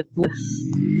 Going to do with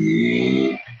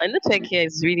this. My network here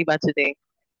is really bad today.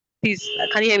 Please,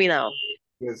 can you hear me now?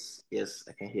 Yes, yes,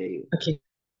 I can hear you. Okay.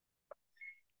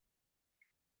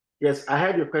 Yes, I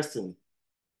heard your question.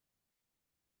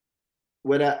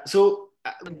 Whether so,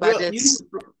 well, you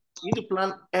need to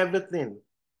plan everything,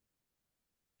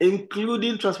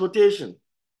 including transportation.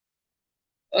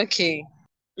 Okay.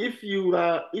 If you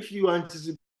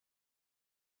anticipate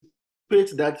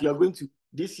that you are going to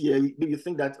this year, you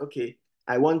think that okay,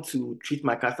 I want to treat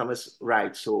my customers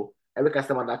right. So every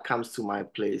customer that comes to my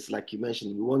place, like you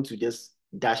mentioned, we want to just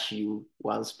dash you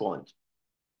one sponge.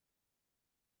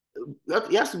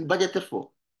 It has to be budgeted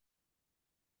for.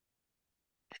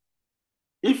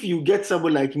 If you get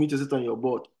someone like me to sit on your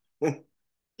board, if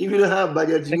you don't have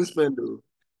budget, you spend though.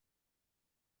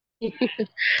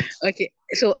 Okay,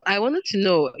 so I wanted to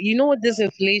know, this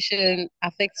inflation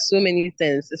affects so many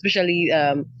things, especially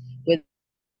with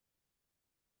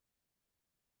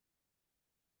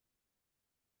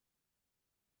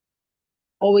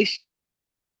always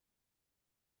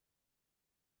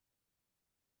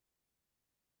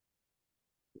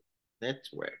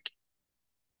Network.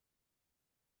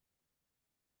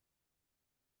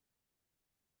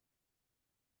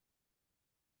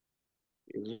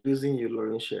 You're using your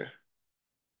Lauren share.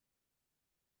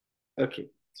 Okay,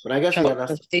 but I guess we understand.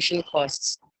 Transportation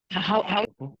costs. How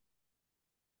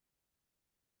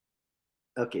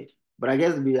Okay, but I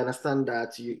guess we understand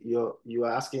that you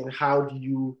are asking how do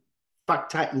you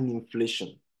factor in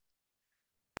inflation?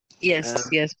 Yes,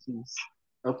 yes, please.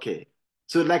 Okay,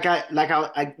 so like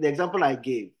the example I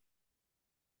gave,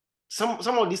 some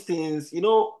of these things,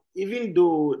 even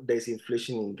though there's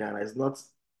inflation in Ghana, it's not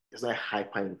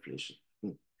hyperinflation.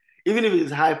 Even if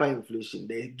it's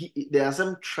hyperinflation, there are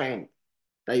some trend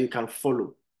that you can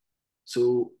follow.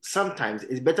 So sometimes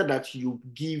it's better that you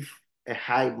give a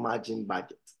high margin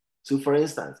budget. So for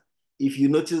instance, if you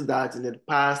notice that in the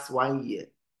past 1 year,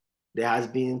 there has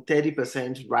been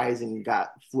 30% rise in gas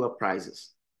fuel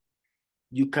prices,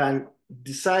 you can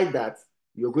decide that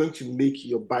you're going to make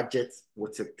your budget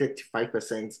with a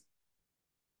 35%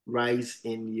 rise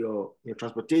in your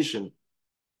transportation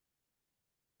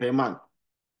per month.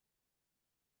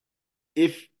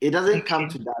 If it doesn't come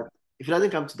to that,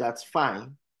 it's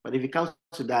fine. But if it comes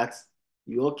to that,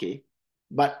 you're okay.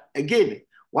 But again,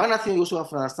 one other thing you also have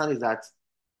to understand is that,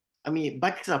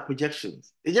 budgets are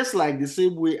projections. It's just like the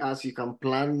same way as you can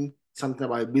plan something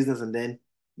about a business and then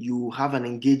you have an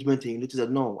engagement and you notice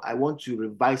that, no, I want to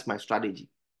revise my strategy.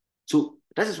 So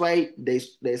that is why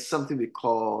there's something we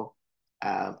call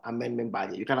amendment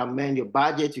budget. You can amend your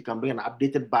budget. You can bring an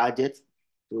updated budget.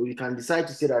 So you can decide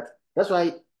to say that. That's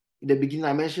why in the beginning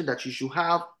I mentioned that you should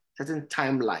have certain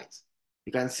timelines.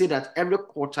 You can say that every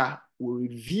quarter we'll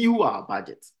review our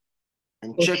budget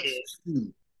and check to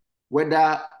see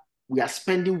whether we are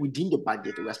spending within the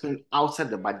budget or we are spending outside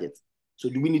the budget. So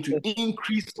do we need to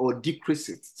increase or decrease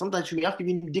it? Sometimes we have to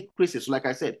even decrease it. So like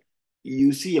I said,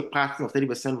 you see a pattern of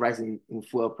 30% rise in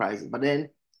fuel prices, but then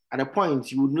at a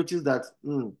point you would notice that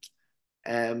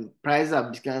prices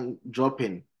have begun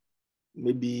dropping.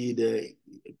 Maybe the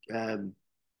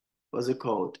what's it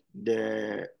called?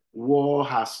 The war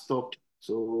has stopped.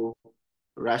 So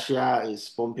Russia is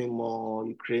pumping more,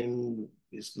 Ukraine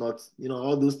is not,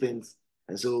 all those things.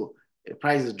 And so the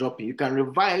price is dropping. You can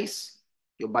revise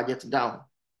your budget down.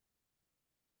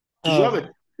 So you have a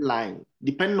line,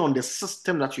 depending on the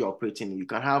system that you're operating in, you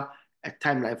can have a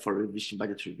timeline for revision,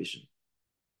 budget revision.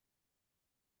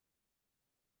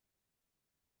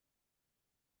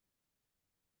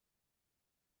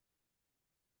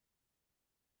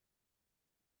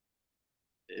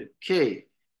 Okay.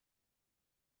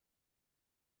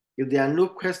 If there are no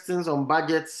questions on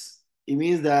budgets, it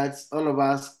means that all of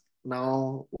us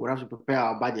now will have to prepare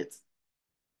our budget.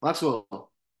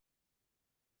 Maxwell.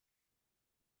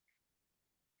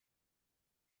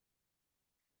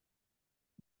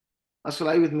 Maxwell,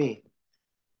 are you with me?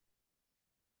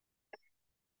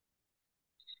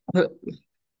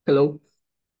 Hello?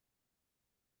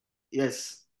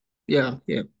 Yes. Yeah.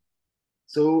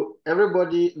 So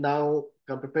everybody now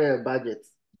can prepare a budget.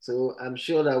 So I'm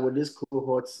sure that with this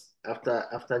cohort,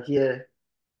 after here,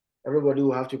 everybody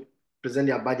will have to present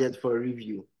their budget for a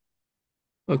review.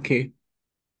 Okay.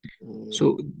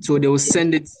 So they will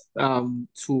send it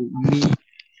to me,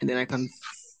 and then I can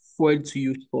forward to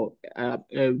you for a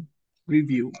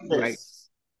review, Yes. right?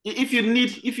 If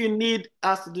you need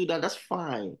us to do that, that's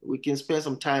fine. We can spare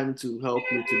some time to help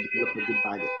you to develop a good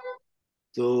budget.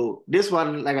 So this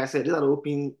one, like I said, this is an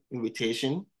open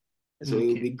invitation. So it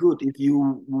will be good if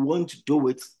you want to do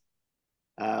it.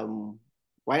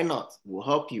 Why not? We'll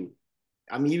help you.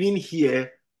 I mean, even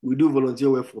here, we do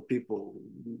volunteer work for people.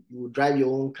 You drive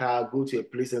your own car, go to a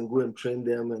place and go and train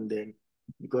them. And then,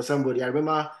 because somebody, I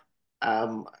remember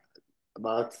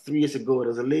about 3 years ago, there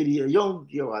was a lady, a young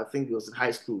girl, I think it was in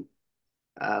high school.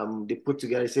 They put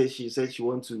together, she said she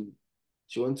want to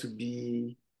go into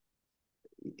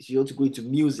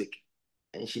music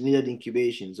and she needed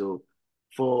incubation. So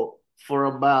for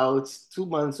about 2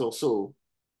 months or so,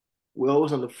 we're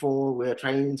always on the phone. We're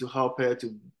trying to help her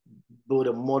to build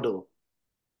a model.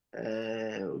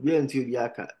 Right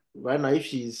now, if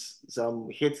she's some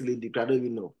hate lady, I don't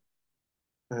even know.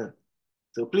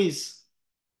 So please,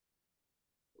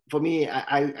 for me,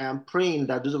 I am praying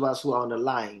that those of us who are on the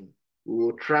line, we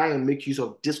will try and make use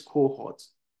of this cohort.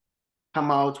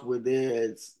 Come out with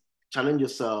it, challenge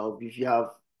yourself. If you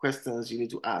have questions you need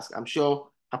to ask, I'm sure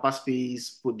Papa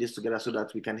Space put this together so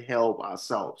that we can help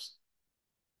ourselves.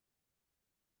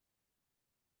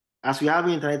 As we have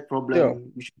an internet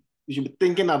problem, we should be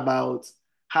thinking about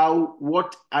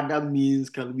what other means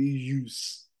can we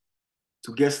use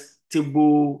to get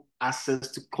stable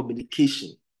access to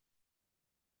communication.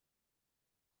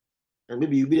 And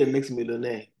maybe you'll be the next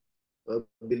millionaire or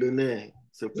billionaire.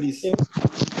 So please.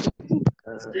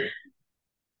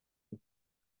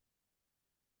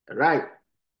 Right.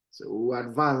 So we'll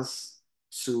advance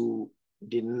to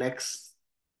the next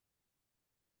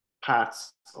part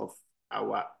of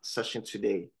our session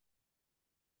today,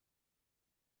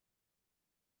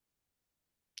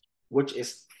 which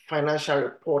is financial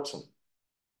reporting.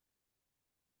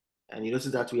 And you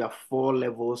notice that we have 4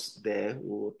 levels there.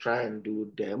 We'll try and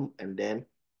do them. And then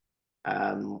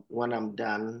when I'm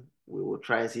done, we will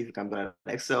try and see if we can build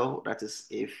an Excel. That is,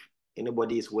 if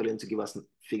anybody is willing to give us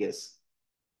figures.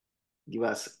 Give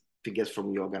us figures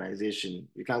from your organization.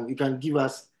 You can give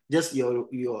us just your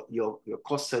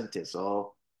cost centers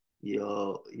or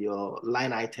your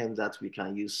line items that we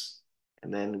can use,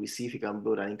 and then we see if we can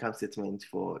build an income statement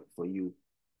for you,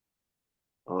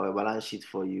 or a balance sheet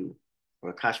for you,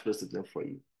 or a cash flow statement for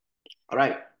you. All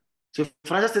right. So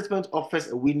financial statement offers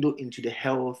a window into the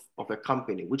health of a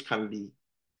company, which can be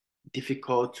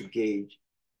difficult to gauge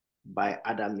by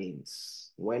other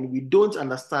means. When we don't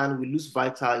understand, we lose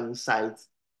vital insights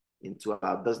into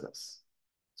our business.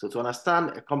 So to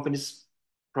understand a company's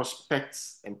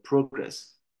prospects and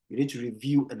progress, you need to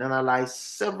review and analyze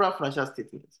several financial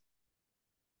statements,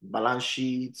 balance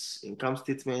sheets, income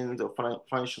statements of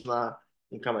functional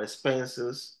income and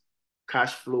expenses,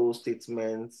 cash flow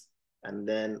statements, and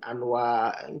then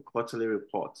annual and quarterly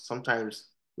reports. Sometimes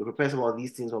we prepare some of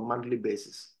these things on a monthly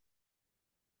basis.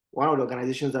 One of the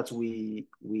organizations that we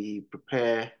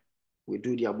prepare, we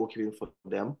do their bookkeeping for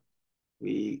them.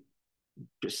 We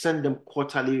send them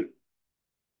quarterly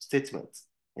statements.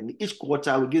 And each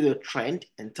quarter, we give them a trend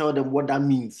and tell them what that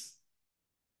means.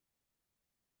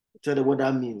 Tell them what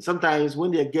that means. Sometimes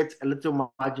when they get a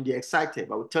little margin, they're excited,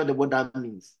 but we tell them what that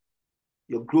means.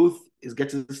 Your growth is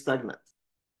getting stagnant.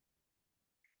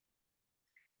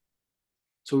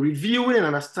 So reviewing and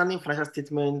understanding financial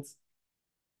statements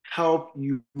help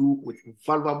you with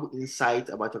valuable insight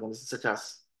about organizations, such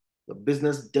as the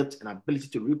business debt and ability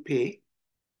to repay,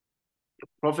 the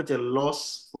profit and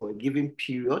loss for a given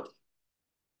period,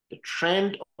 the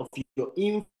trend of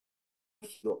your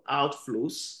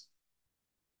outflows,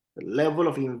 the level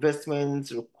of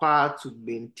investments required to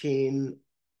maintain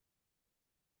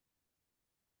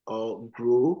or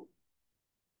grow.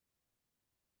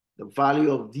 The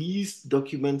value of these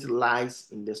documents lies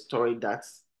in the story that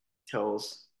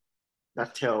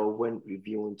tell when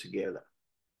reviewing together.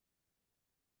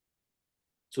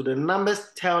 So the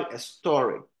numbers tell a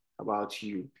story about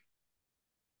you.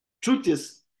 Truth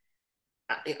is,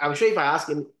 I'm sure if I ask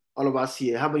all of us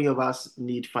here, how many of us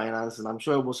need finance? And I'm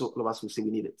sure most all of us will say we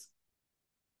need it.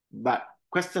 But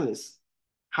question is,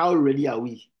 how ready are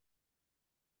we?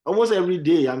 Almost every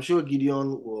day, I'm sure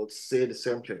Gideon will say the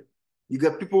same thing. You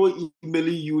get people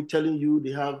emailing you, telling you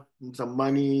they have some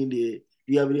money,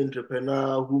 they have an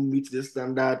entrepreneur who meets the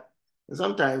standard. And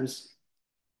sometimes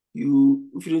if you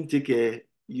don't take care,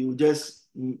 you just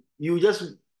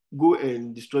go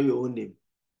and destroy your own name.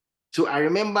 So I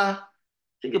remember,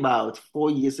 think about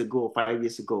 4 years ago, 5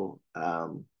 years ago,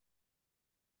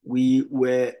 we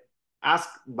were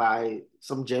asked by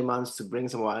some Germans to bring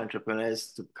some of our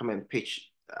entrepreneurs to come and pitch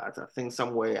at, I think,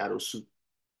 somewhere at Osu.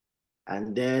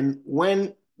 And then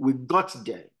when we got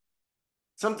there,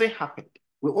 something happened.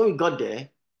 When we got there,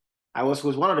 I was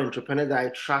with one of the entrepreneurs that I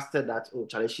trusted that, oh,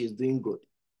 Charlie, she's doing good.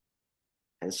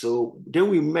 And so then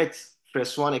we met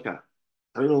Freswanica.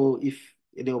 I don't know if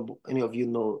any of you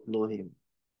know him.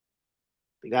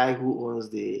 The guy who owns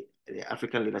the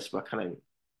African Leadership Academy.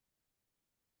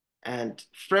 And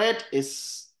Fred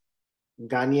is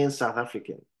Ghanaian South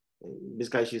African. This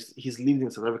guy, he's lived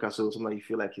in South Africa, so sometimes you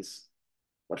feel like he's.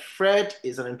 But Fred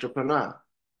is an entrepreneur.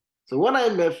 So when I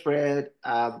met Fred,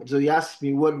 so he asked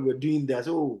me what we were doing there.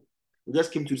 So we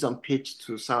just came to some pitch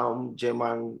to some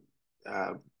German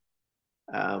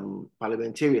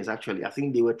parliamentarians. Actually, I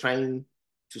think they were trying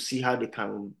to see how they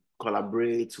can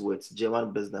collaborate with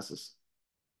German businesses.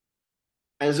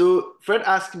 And so Fred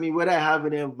asked me whether I have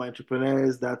any of my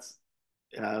entrepreneurs that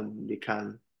they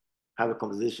can have a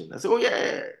conversation. I said, oh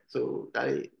yeah. So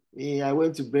I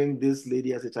went to bring this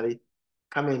lady. I said, Charlie,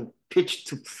 come and pitch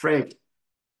to Fred.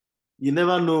 You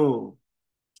never know.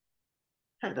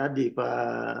 That day,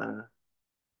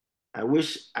 I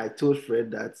wish I told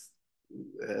Fred that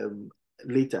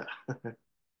later.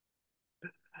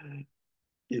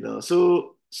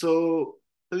 So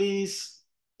please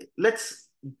let's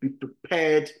be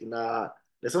prepared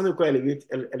there's something called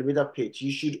elevator pitch.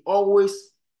 You should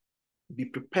always be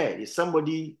prepared.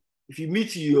 If you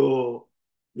meet your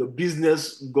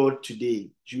business God today,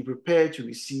 you prepare to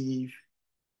receive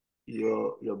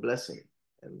your blessing.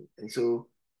 And so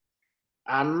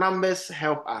our numbers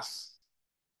help us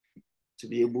to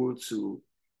be able to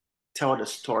tell the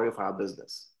story of our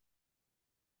business.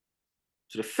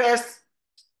 So the first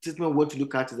statement we want to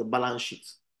look at is the balance sheet.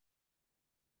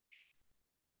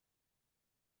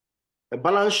 A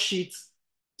balance sheet.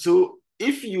 So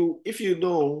if you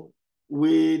know,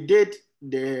 we did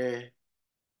the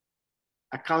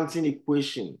accounting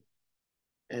equation,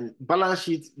 and balance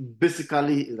sheet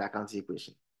basically is the accounting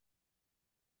equation.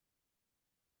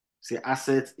 Say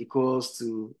asset equals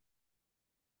to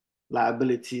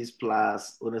liabilities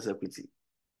plus owner's equity.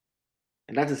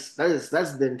 And that's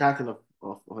the entire thing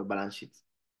of a balance sheet.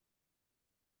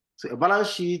 So a balance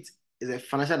sheet is a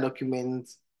financial document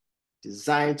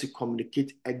designed to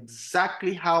communicate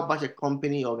exactly how much a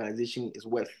company or organization is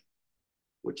worth,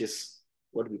 which is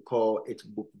what we call its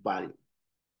book value.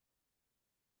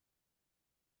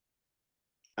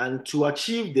 And to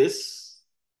achieve this,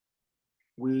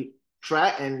 we try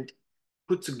and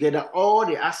put together all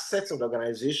the assets of the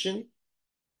organization,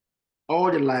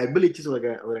 all the liabilities of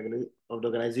the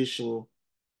organization,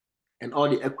 and all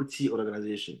the equity of the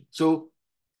organization. So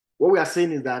what we are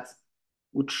saying is that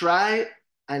we try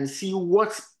and see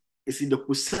what is in the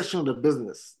possession of the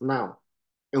business now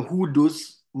and who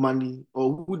those money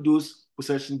or who those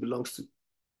possession belongs to.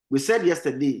 We said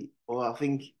yesterday, or I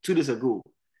think 2 days ago,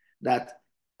 that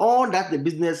all that the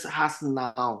business has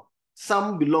now,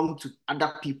 some belong to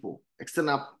other people,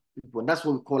 external people, and that's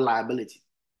what we call liability.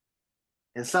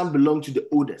 And some belong to the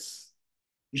owners.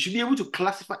 You should be able to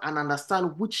classify and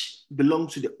understand which belong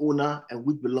to the owner and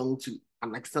which belong to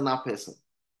an external person.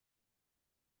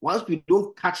 Once we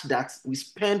don't catch that, we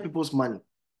spend people's money.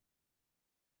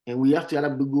 And we have to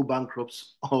either go bankrupt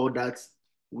or that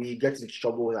we get into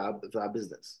trouble with our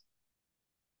business.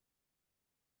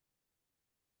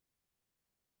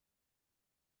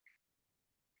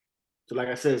 So like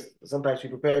I said, sometimes we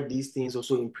prepare these things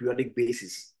also in periodic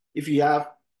basis. If you have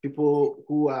people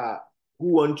who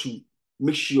want to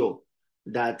make sure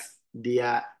that they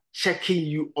are checking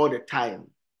you all the time,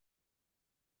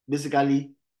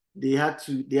 basically they have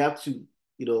to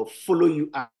follow you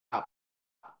up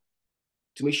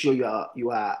to make sure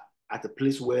you are at a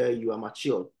place where you are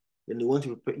mature. Then they want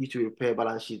you to prepare a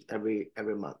balance sheet every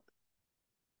month.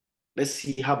 Let's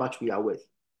see how much we are worth.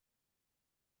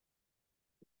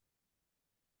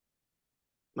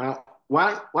 Now,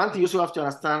 one thing you also have to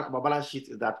understand about balance sheet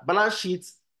is that balance sheet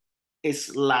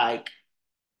is like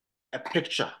a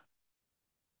picture.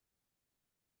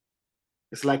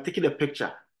 It's like taking a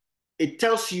picture. It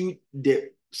tells you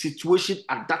the situation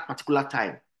at that particular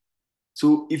time.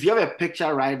 So if you have a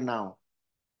picture right now,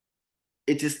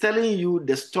 it is telling you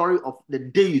the story of the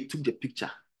day you took the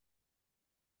picture.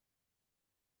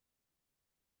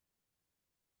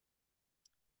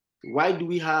 Why do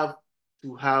we have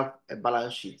to have a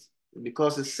balance sheet?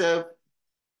 Because it serves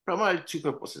primarily 2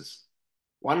 purposes.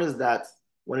 One is that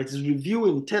when it is reviewed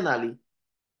internally,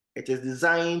 it is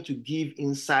designed to give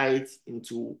insight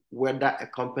into whether a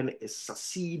company is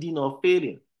succeeding or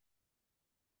failing.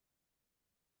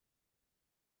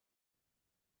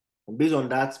 And based on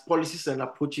that, policies and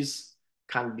approaches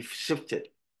can be shifted.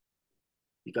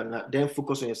 You can then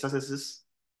focus on your successes,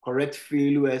 correct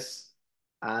failures,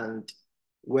 and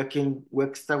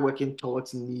start working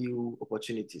towards new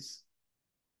opportunities.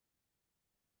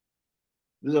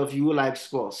 Those of you who like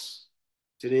sports,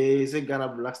 today say Ghana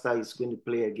Black Star is going to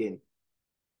play again.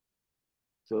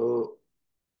 So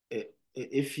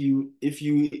if you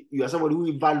are somebody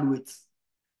who evaluates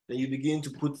then you begin to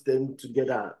put them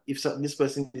together. If this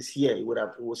person is here, it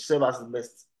will serve as the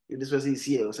best. If this person is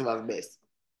here, it will serve as best.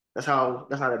 That's how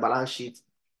the balance sheet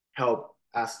help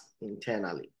us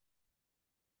internally.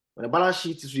 When a balance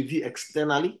sheet is reviewed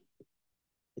externally,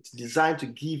 it's designed to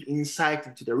give insight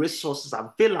into the resources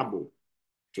available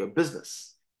to a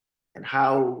business and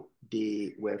how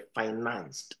they were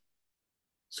financed.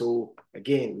 So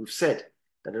again, we've said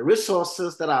that the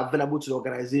resources that are available to the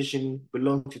organization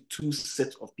belong to two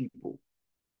sets of people.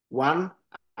 One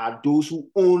are those who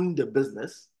own the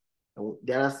business, and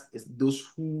the other is those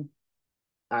who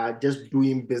are just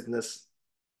doing business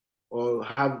or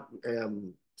have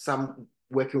some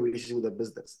working relationship with the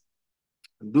business.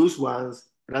 And those ones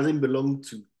doesn't belong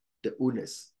to the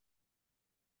owners,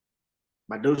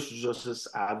 but those resources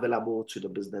are available to the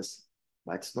business,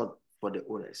 but it's not for the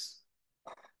owners.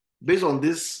 Based on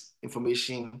this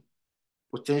information,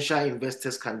 potential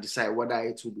investors can decide whether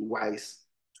it will be wise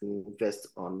to invest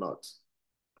or not.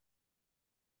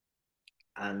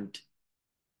 And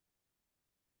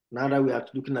now that we are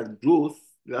looking at growth,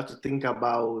 you have to think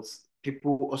about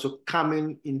people also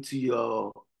coming into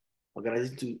your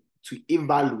organization to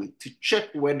evaluate, to check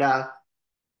whether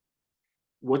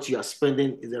what you are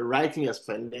spending is the right thing you're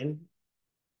spending.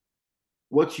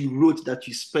 What you wrote that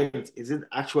you spent, is it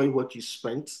actually what you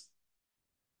spent?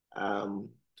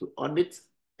 To audit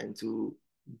and to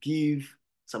give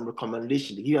some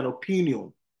recommendation, to give an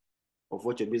opinion of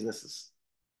what your business is.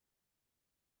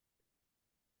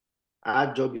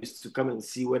 Our job is to come and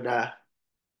see whether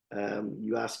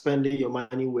you are spending your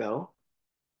money well.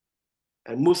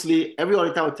 And mostly, every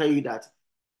auditor will tell you that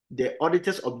the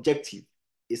auditor's objective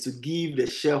is to give the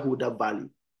shareholder value.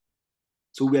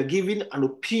 So we are giving an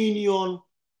opinion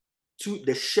to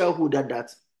the shareholder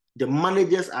that the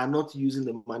managers are not using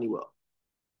the money well.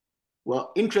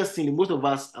 Well, interestingly, most of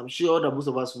us, I'm sure that most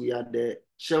of us, we are the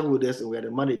shareholders and we are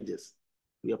the managers.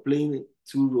 We are playing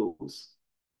two roles.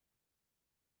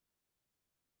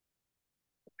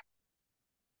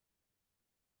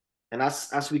 And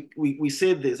as we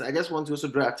say this, I just want to also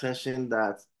draw attention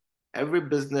that every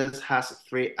business has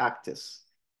three actors.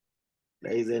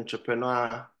 There is the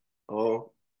entrepreneur,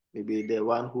 or maybe the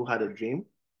one who had a dream.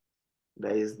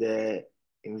 There is the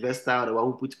investor, the one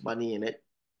who puts money in it.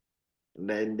 And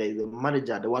then there is the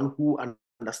manager, the one who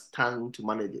understands to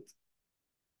manage it.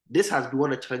 This has been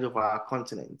one of the challenges of our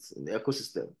continent in the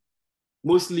ecosystem.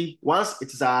 Mostly, once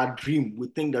it is our dream, we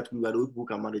think that we are the ones who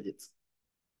can manage it.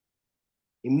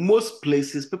 In most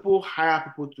places, people hire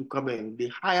people to come in. They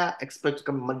hire experts to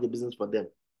come and manage the business for them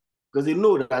because they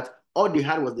know that all they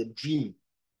had was the dream.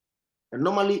 And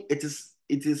normally, it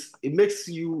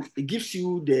gives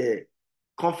you the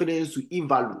confidence to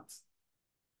evaluate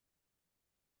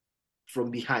from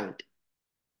behind.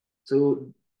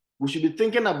 So we should be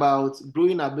thinking about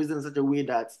growing our business in such a way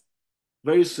that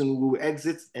very soon we will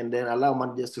exit and then allow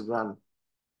managers to run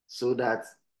so that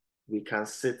we can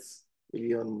sit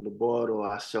maybe on the board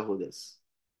or as shareholders.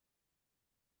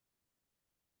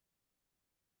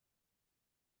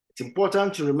 It's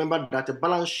important to remember that a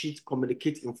balance sheet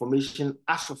communicates information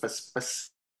as of a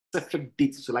specific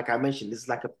date. So like I mentioned, it's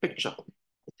like a picture.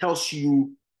 It tells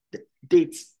you the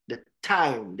date, the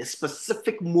time, the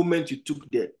specific moment you took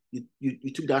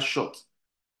you took that shot.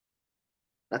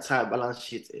 That's how a balance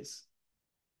sheet is.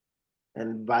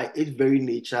 And by its very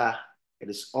nature, it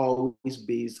is always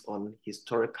based on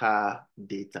historical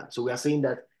data. So we are saying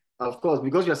that, of course,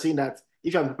 because we are saying that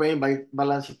if I'm preparing by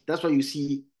balance sheet, that's why you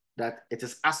see that it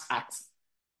is as at.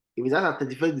 If it's as at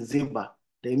 31st December,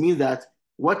 then it means that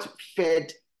what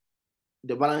fed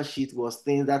the balance sheet was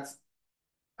things that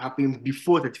happened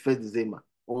before 31st December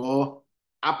or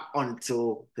up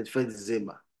until 31st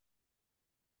December.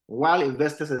 While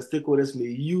investors and stakeholders may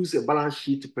use a balance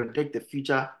sheet to predict the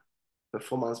future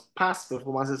performance, past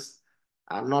performances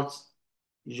are not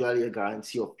usually a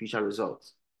guarantee of future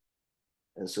results.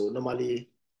 And so normally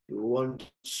you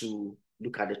want to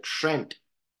look at the trend.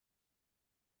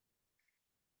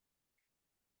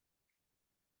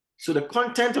 So the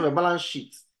content of a balance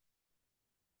sheet.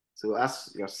 So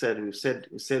as you have said, we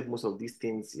said most of these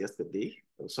things yesterday.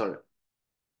 Oh, sorry.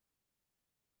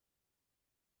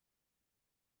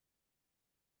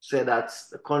 Said that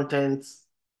the content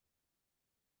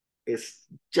is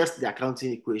just the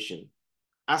accounting equation.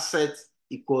 Asset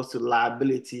equals to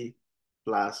liability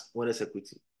plus owner's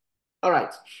equity. All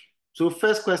right. So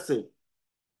first question,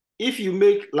 if you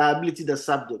make liability the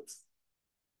subject,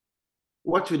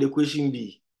 what will the equation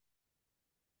be?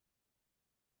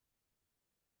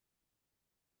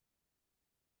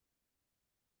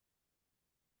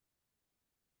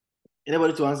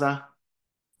 Anybody to answer?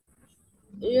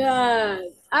 Yeah,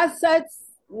 assets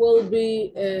will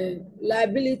be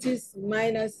liabilities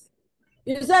minus.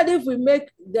 You said if we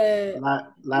make the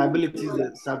liabilities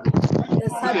the subject.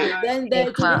 Okay. Then it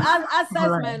will be assets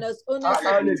minus ownership.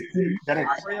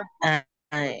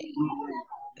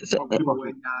 So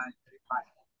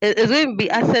it's going to be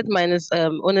asset minus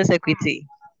owner's equity.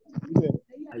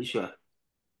 Are you sure?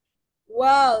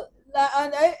 Well,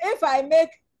 and if I make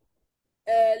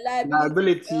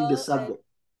liability the subject.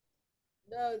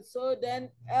 No, so then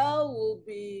L will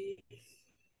be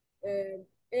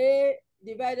A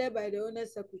divided by the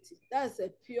owner's equity. That's a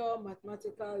pure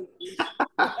mathematical equation.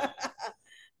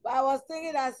 But I was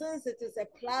thinking that since it is a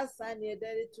plus sign here,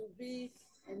 then it will be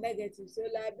a negative. So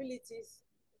liabilities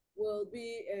will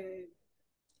be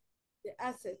the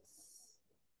assets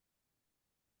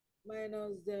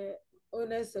minus the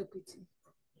owner's equity.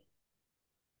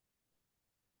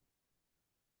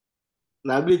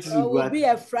 Liabilities will be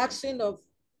a fraction of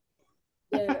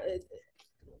the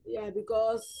yeah,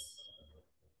 because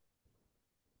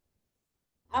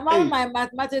among my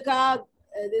mathematical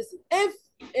this, if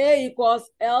A equals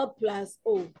L plus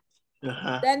O,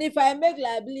 then if I make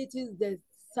liabilities the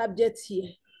subject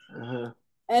here,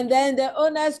 and then the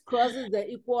owners crosses the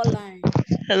equal line.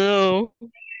 Hello.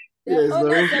 The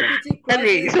owner's equity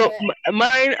crosses. So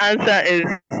my answer is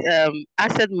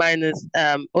asset minus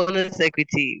owner's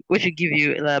equity, which will give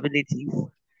you liabilities.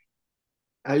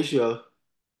 Are you sure?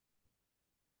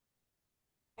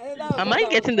 Am I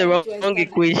getting the wrong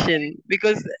equation?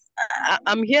 Because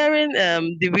I'm hearing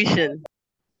division.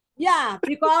 Yeah,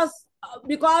 because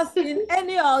in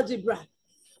any algebra,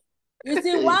 you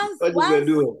see once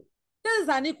this is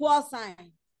an equal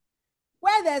sign.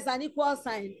 Where there's an equal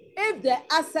sign, if the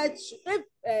asset,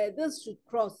 if this should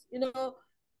cross, you know,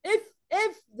 if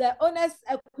the owner's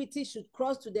equity should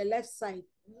cross to the left side,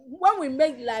 when we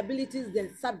make liabilities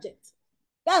the subject,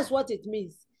 that's what it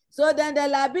means. So then the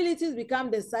liabilities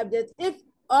become the subject.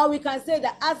 Or we can say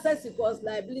the assets equals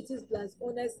liabilities plus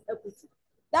owner's equity.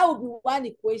 That would be one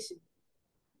equation.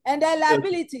 And the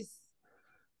liabilities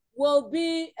will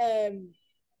be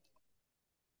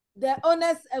the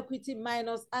owner's equity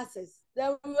minus assets.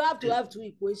 Then we have to have two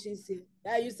equations here.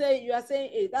 You are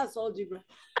saying A, that's algebra.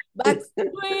 But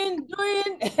doing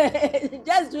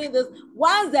just doing this,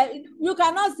 once that you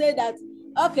cannot say that,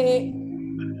 okay,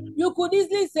 you could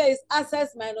easily say it's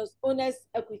assets minus owner's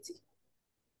equity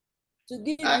to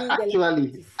give you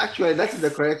actually that is the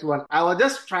correct one. I was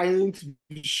just trying to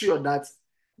be sure that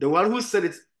the one who said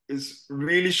it is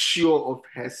really sure of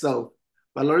herself.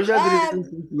 But Larisha didn't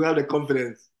seem to have the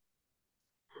confidence.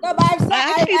 No, but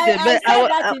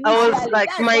I was like,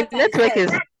 my network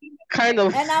is kind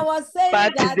of and I was saying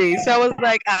bad today. So I was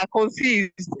like,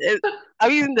 confused.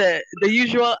 I'm using the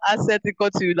usual asset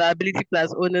equal to liability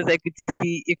plus owner's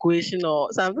equity equation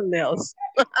or something else.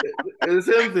 The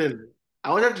same thing.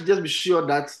 I wanted to just be sure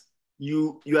that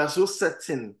you are so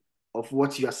certain of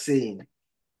what you are saying.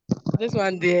 This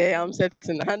one there, I'm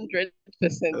certain 100%.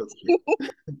 Okay.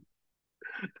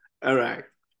 All right.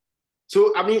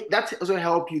 So, I mean, that also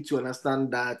help you to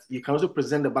understand that you can also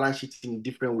present the balance sheet in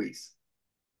different ways.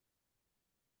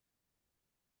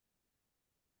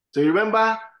 So, you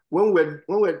remember when we're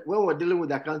dealing with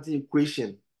the accounting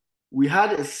equation, we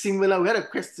had a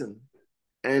question,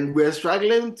 and we're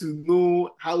struggling to know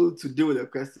how to deal with the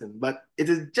question. But it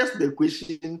is just the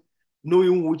equation,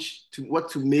 knowing what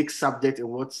to make subject and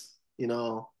what's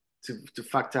to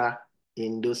factor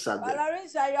in those subjects.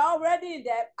 Larisha, you're already in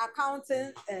the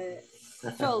accounting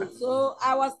field, so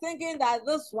I was thinking that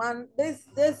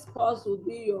this course would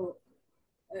be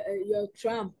your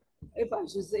trump, if I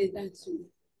should say that to you.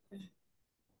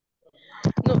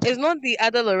 No, it's not the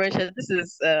other Larisha. This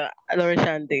is Larisha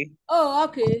Ande. Oh,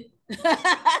 okay.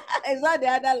 It's not the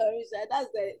other Larisha.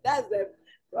 That's the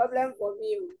problem for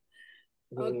me.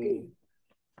 Okay.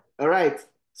 All right.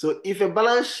 So if a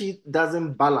balance sheet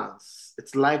doesn't balance,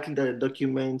 it's likely that the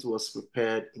document was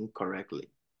prepared incorrectly.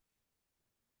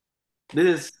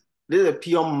 This is a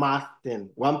pure math thing.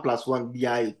 1 + 1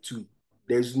 BI 2.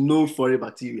 There's no foreign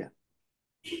material.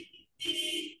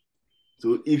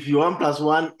 So if your 1 +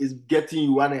 1 is getting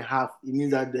you 1.5, it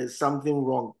means that there's something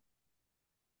wrong.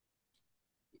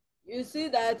 You see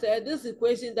that this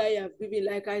equation that you have given,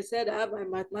 like I said, I have my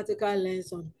mathematical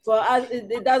lens on. For us,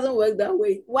 it doesn't work that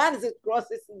way. Once it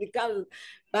crosses, it becomes,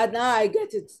 but now I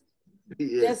get it.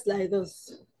 Yes. Just like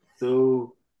this.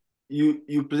 So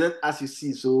you present as you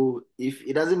see. So if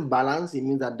it doesn't balance, it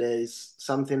means that there is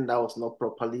something that was not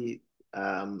properly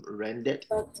rendered.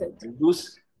 And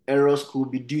those errors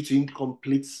could be due to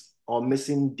incomplete or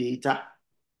missing data,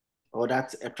 or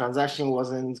that a transaction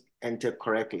wasn't entered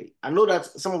correctly. I know that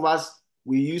some of us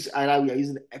we use either we are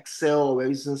using Excel or we're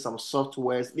using some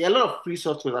softwares. There are a lot of free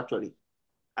software actually.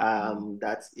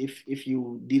 That if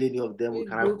you did any of them, we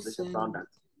can have conversation around that.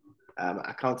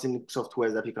 Accounting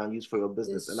softwares that you can use for your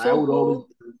business. And I would always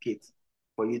advocate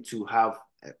for you to have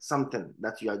something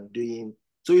that you are doing,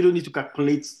 so you don't need to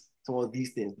calculate some of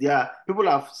these things. There are people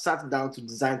have sat down to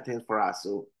design things for us,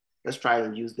 so let's try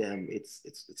and use them.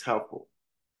 It's helpful.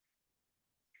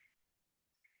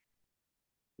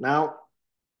 Now,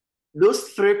 those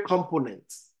three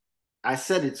components, I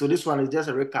said it, so this one is just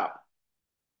a recap.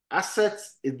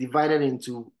 Assets is divided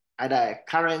into either a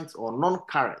current or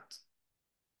non-current.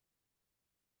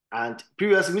 And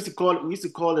previously, we used to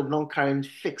call the non-current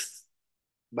fixed,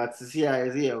 but here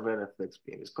is a very fixed.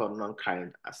 It's called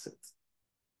non-current assets.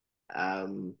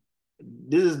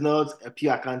 This is not a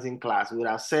pure accounting class. We would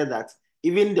have said that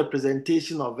even the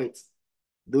presentation of it,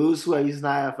 those who are using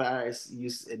IFRS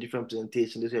use a different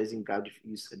presentation. Those who are using GAAP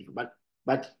use a different.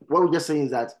 But what we're just saying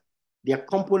is that the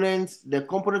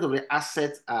component of the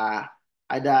asset are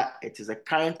either it is a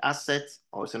current asset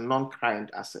or it's a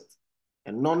non-current asset.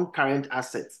 A non-current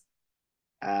assets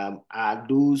are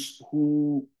those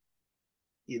who,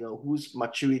 whose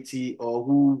maturity or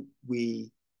who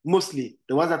we, mostly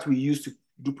the ones that we use to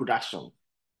do production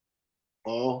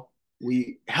or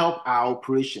we help our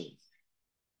operations.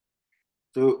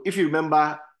 So if you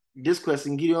remember this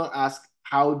question, Gideon asked,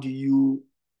 how do you,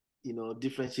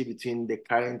 differentiate between the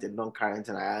current and non-current?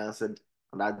 And I answered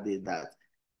on that day that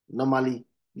normally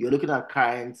you're looking at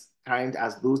current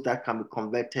as those that can be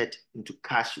converted into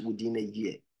cash within a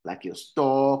year, like your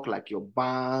stock, like your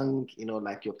bank,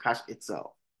 like your cash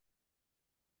itself.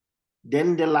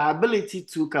 Then the liability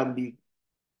too can be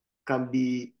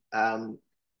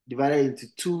divided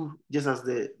into two, just as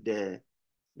the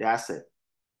asset,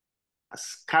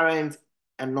 as current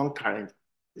and non-current,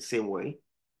 the same way.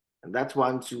 And that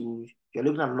one too, you're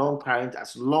looking at non-current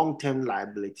as long-term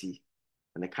liability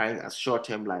and the current as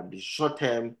short-term liability.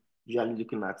 Short-term, usually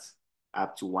looking at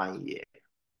up to 1 year.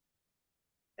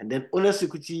 And then owner's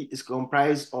equity is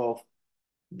comprised of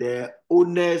the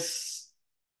owner's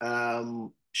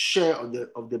share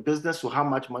of the business, so how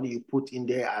much money you put in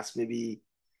there as maybe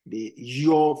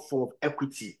your form of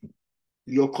equity,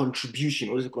 your contribution.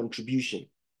 What is a contribution?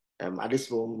 At this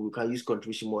moment, we can use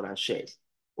contribution more than shares.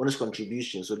 What is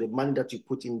contribution? So the money that you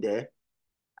put in there,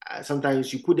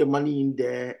 sometimes you put the money in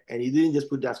there and you didn't just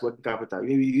put that as working capital.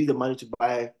 Maybe you use the money to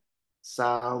buy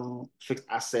some fixed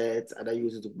assets, and then you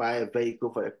use it to buy a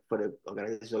vehicle for the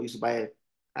organization, or you use to buy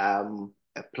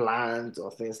a plant or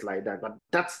things like that. But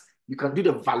that's, you can do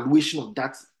the valuation of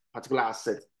that particular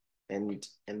asset and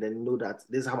then know that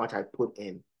this is how much I put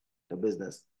in the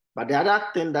business. But the other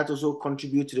thing that also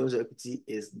contributes to those equity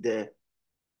is the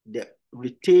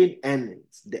retained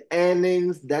earnings, the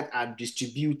earnings that are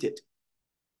distributed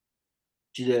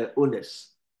to the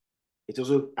owners. It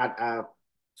also adds up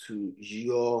to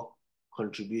your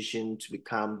contribution to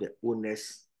become the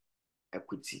owner's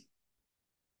equity.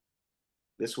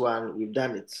 This one, we've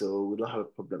done it, so we don't have a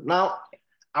problem. Now,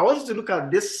 I want you to look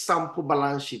at this sample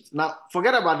balance sheet. Now,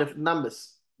 forget about the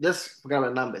numbers. Just forget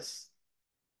about numbers.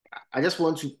 I just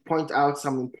want to point out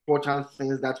some important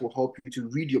things that will help you to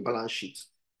read your balance sheet.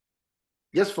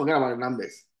 Just forget about the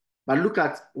numbers, but look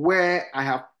at where I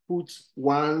have put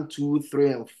 1, 2, 3,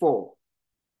 and 4.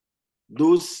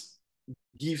 Those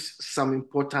gives some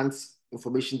important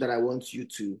information that I want you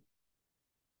to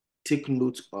take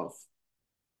note of.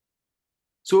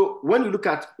 So when you look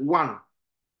at 1,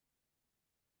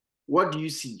 what do you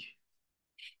see?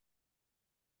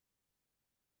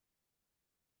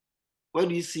 What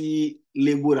do you see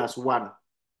labeled as 1?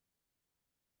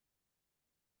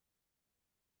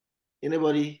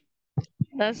 Anybody?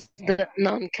 That's the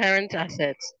non-current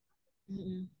assets.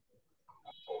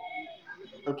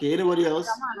 Okay, anybody else?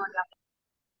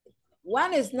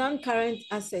 1 is non-current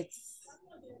assets.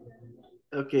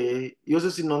 Okay, you also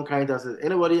see non-current assets.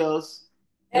 Anybody else?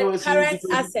 And current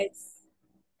assets.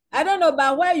 I don't know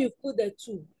about where you put the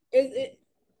 2. Is it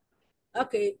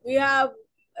okay? We have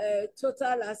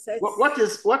total assets.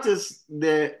 What is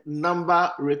the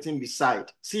number written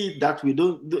beside? See that we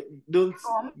don't.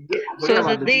 So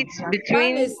the date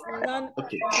between is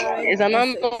non-current. Is an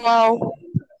annual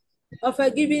of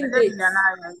a given date.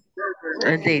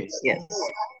 A date, yes.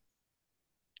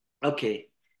 Okay,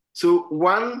 so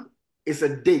 1 is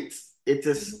a date. It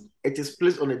is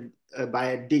placed on by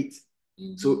a date.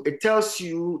 So it tells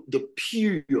you the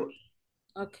period.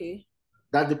 Okay.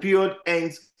 That the period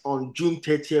ends on June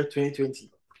 30th,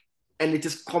 2020. And it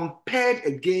is compared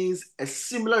against a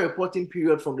similar reporting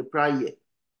period from the prior year.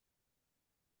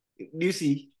 Do you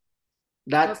see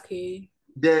that? Okay.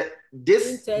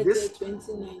 this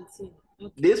 2019.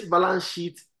 Okay. This balance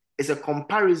sheet is a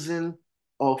comparison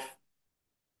of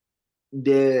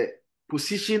the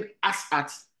position as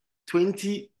at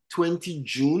 2020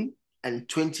 June and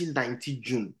 2019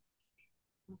 June.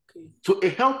 Okay. So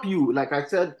it helps you, like I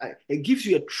said, it gives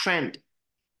you a trend.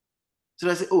 So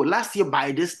I say, oh, last year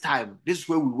by this time, this is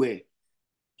where we were.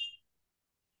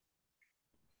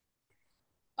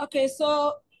 Okay,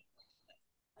 so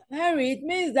Henry, it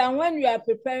means that when you are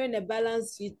preparing a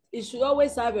balance sheet, it should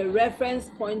always have a reference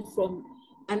point from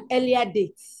an earlier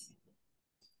date.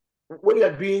 When you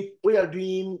are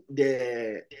doing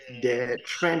the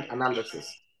trend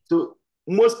analysis, so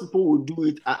most people will do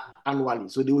it annually.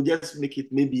 So they will just make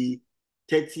it maybe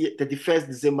 31st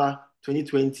December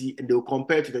 2020, and they will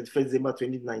compare to 31st December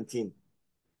 2019.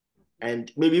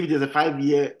 And maybe if there's a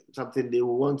 5-year something, they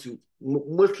will want to,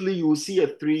 mostly you will see a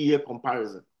 3-year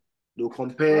comparison. They'll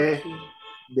compare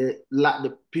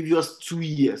the previous 2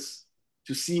 years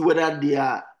to see whether they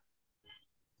are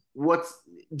so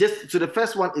the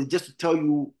first one is just to tell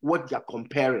you what you're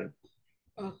comparing.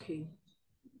 Okay.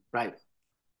 Right.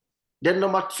 Then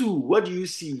number 2, what do you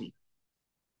see?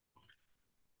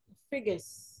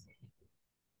 Figures.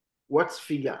 What's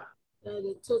figure?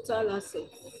 The total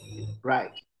assets.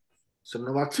 Right. So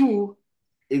number 2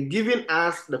 is giving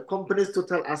us the company's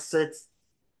total assets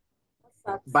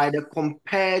by the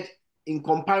in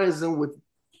comparison with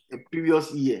the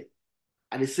previous year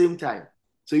at the same time.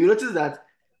 So you notice that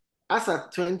as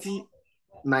at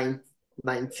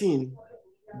 2019,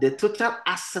 the total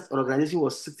asset organization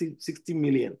was 60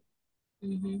 million.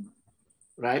 Mm-hmm.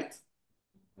 Right?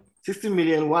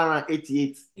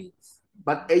 60,188.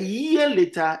 But a year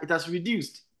later, it has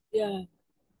reduced. Yeah.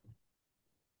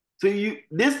 So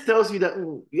this tells you that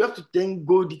you have to then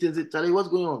go details and tell you what's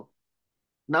going on.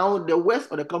 Now the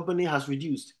worth of the company has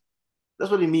reduced.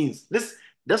 That's what it means.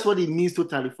 That's what it means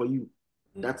totally for you.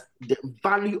 That the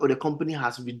value of the company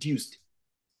has reduced.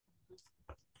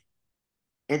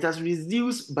 It has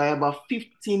reduced by about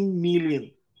 15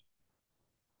 million.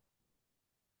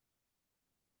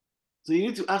 So you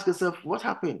need to ask yourself, what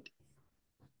happened?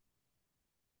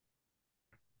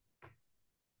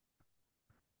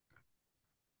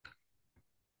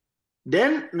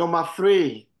 Then number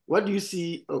 3, what do you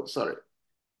see? Oh, sorry.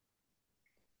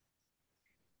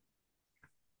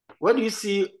 What do you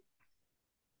see?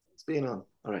 What's going on?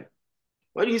 All right.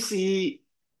 What do you see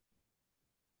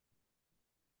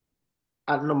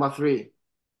at number 3?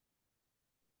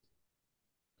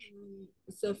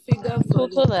 It's a figure for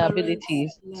total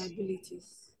liabilities.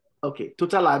 Okay,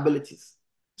 total liabilities.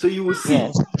 So you will see,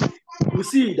 you will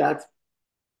see that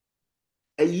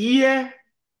a year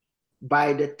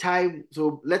by the time,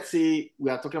 so let's say we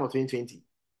are talking about 2020,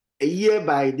 a year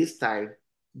by this time,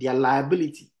 their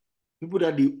liability, people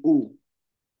that they owe,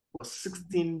 was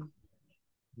 16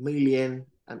 million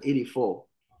and 84.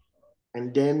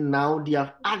 And then now they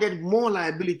have added more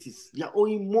liabilities. They are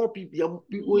owing more people, they are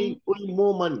owing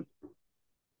more money.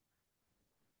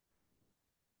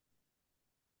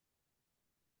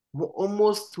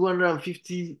 Almost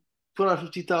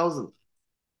 250,000.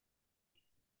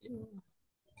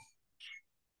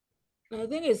 I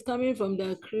think it's coming from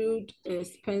the accrued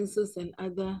expenses and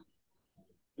other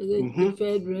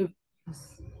deferred revenues.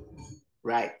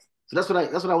 Right. So that's what I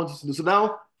want you to do. So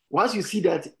now, once you see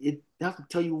that, it have to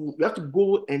tell you have to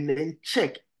go and then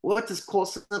check what is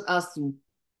causing us to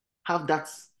have that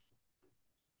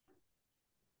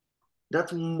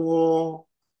more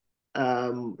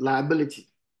liability.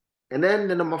 And then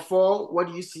the number 4, what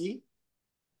do you see?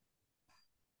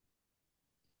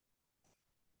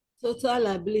 Total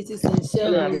liabilities and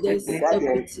shareholders'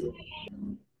 equity.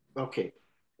 Okay.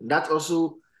 That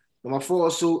also, number 4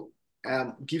 also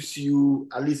gives you,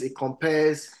 at least it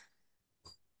compares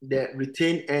the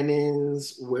retained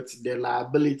earnings with the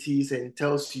liabilities and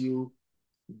tells you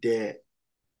the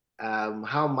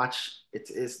how much it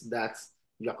is that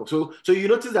you are. So you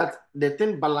notice that the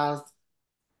thing balanced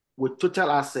with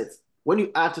total assets. When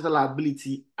you add total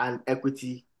liability and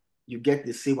equity, you get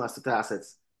the same as total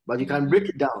assets. But you can break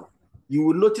it down. You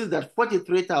will notice that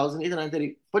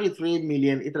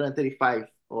 43,835,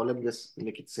 or let me just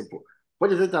make it simple.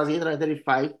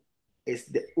 43,835 is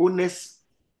the owner's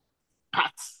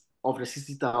part of the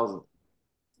 60,000.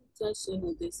 Total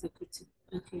shareholders' equity.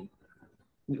 Okay.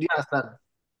 Do you understand?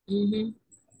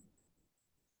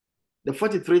 The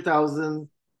 43,000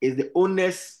 is the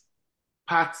owner's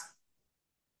part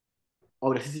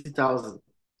of the 60,000.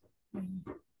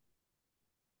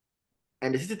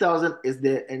 And the 60,000 is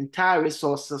the entire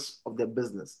resources of the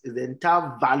business, is the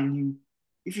entire value.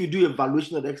 If you do a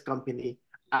valuation of the X company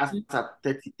as at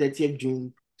 30th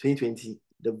June 2020,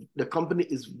 the company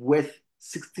is worth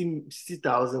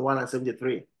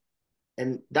 60,173.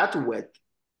 And that worth,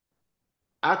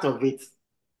 out of it,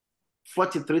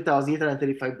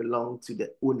 43,835 belong to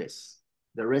the owners.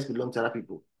 The rest belong to other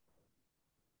people.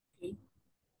 Okay.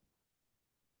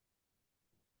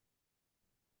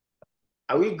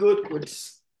 Are we good with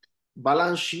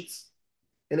balance sheets?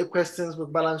 Any questions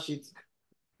with balance sheets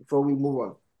before we move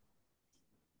on?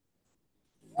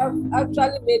 I've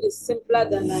actually made it simpler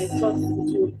than I thought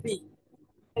it would be.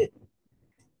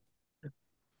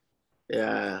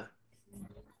 Yeah.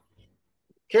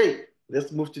 Okay,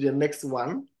 let's move to the next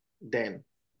one then.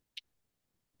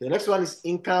 The next one is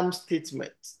income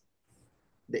statement.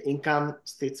 The income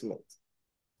statement.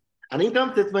 An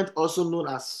income statement, also known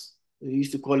as, we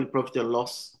used to call it profit and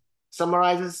loss,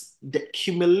 summarizes the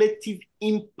cumulative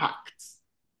impact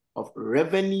of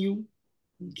revenue,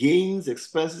 gains,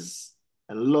 expenses,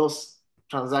 and loss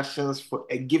transactions for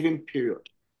a given period.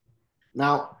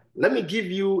 Now, let me give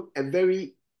you a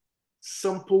very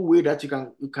simple way that you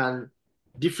can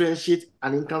differentiate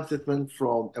an income statement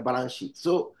from a balance sheet.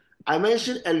 So I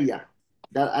mentioned earlier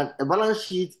that a balance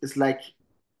sheet is like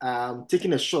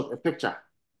taking a shot, a picture,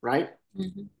 right?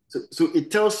 Mm-hmm. So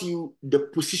it tells you the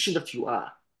position that you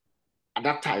are at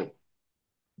that time.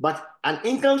 But an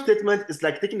income statement is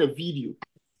like taking a video.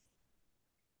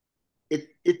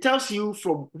 It tells you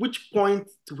from which point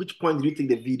to which point do you take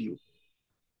the video.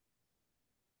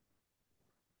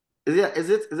 Is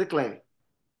it clear?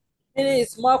 It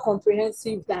is more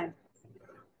comprehensive than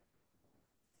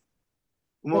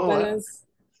the balance.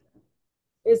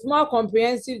 It's more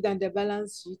comprehensive than the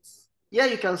balance sheet. Yeah,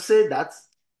 you can say that.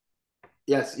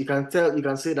 Yes, you can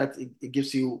say that it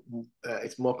gives you,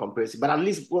 it's more comprehensive. But at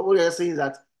least what you're saying is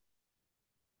that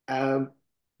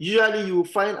usually you will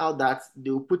find out that they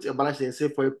will put a balance sheet and say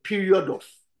for a period of.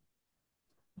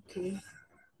 Okay.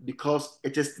 Because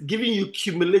it is giving you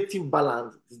cumulative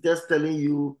balance. It's just telling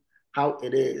you how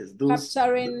it is.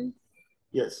 Capturing.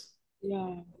 Yes.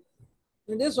 Yeah.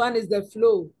 And this one is the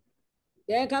flow.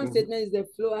 The income statement is the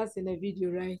flow as in a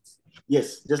video, right?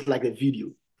 Yes, just like a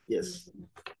video. Yes.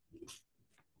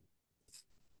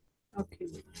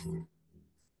 Okay.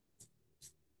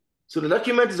 So the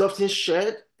document is often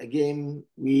shared. Again,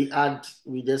 we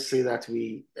just say that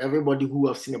everybody who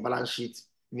has seen a balance sheet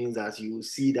means that you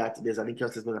see that there's an income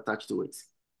statement attached to it.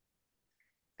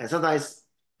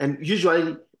 And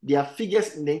usually there are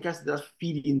figures in the income statement that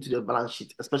feed into the balance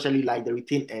sheet, especially like the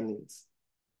retained earnings.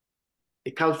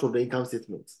 It comes from the income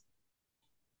statement.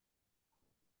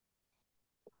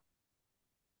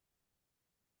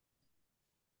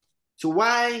 So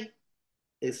why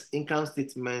is income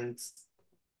statement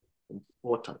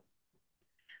important?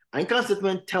 An income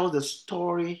statement tells the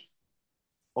story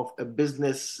of a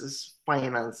business's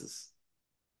finances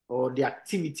or the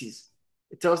activities.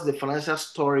 It tells the financial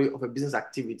story of a business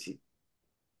activity.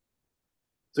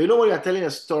 So when you're telling a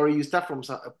story, you start from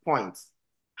a point,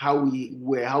 how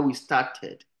we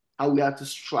started, how we had to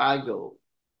struggle.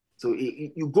 So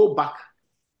you go back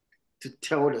to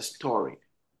tell the story.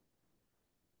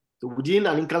 So within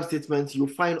an income statement, you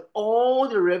find all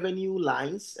the revenue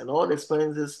lines and all the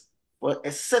expenses for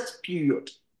a set period.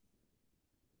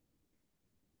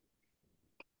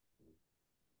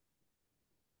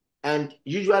 And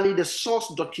usually the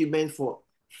source document for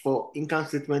income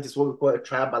statement is what we call a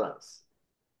trial balance.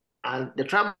 And the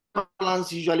trial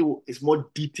balance usually is more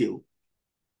detailed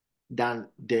than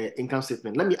the income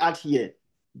statement. Let me add here,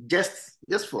 just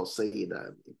for saying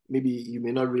that maybe you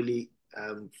may not really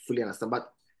fully understand,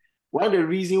 but one of the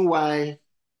reasons why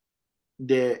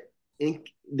the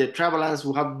trial balance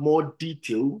will have more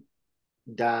detail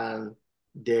than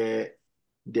the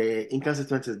income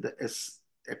statement is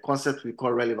a concept we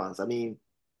call relevance. I mean,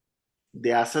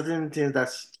 there are certain things that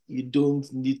you don't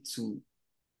need to,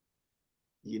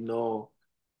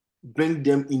 bring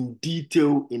them in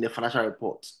detail in the financial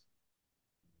report.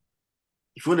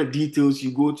 If you want the details,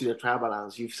 you go to the trial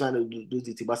balance, you find those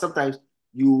details, but sometimes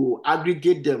you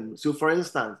aggregate them. So for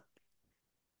instance,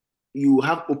 you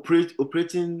have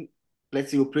operating,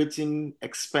 let's say operating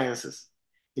expenses.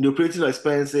 In the operating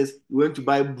expenses, you went to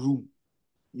buy broom,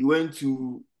 you went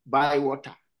to buy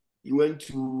water, you went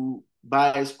to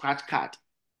buy a scratch card.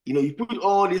 You put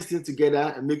all these things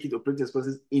together and make it operating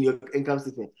expenses in your income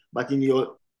statement. But in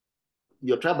your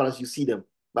trial balance, you see them.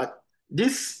 But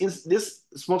this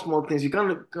small things, you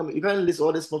can't list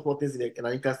all these small things in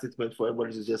an income statement for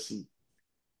everybody to just see.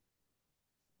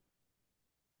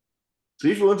 So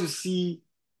if you want to see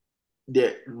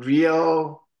the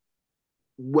real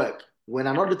work, when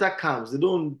an auditor comes, they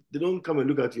don't come and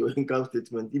look at your income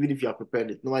statement, even if you have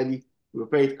prepared it. Normally, you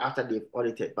prepare it after they've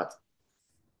audited. But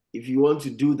if you want to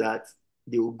do that,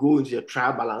 they will go into your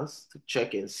trial balance to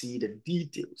check and see the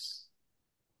details.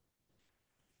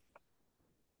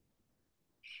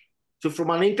 So from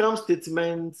an income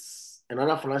statement and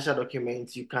other financial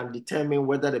documents, you can determine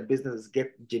whether the business is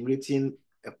generating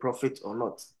a profit or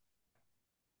not.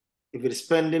 If it's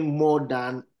spending more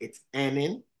than it's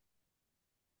earning,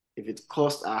 if its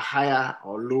costs are higher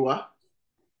or lower,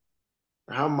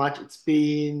 how much it's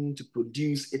paying to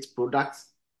produce its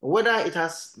products, or whether it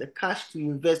has the cash to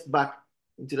invest back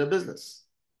into the business.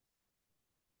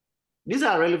 These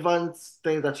are relevant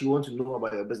things that you want to know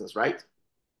about your business, right?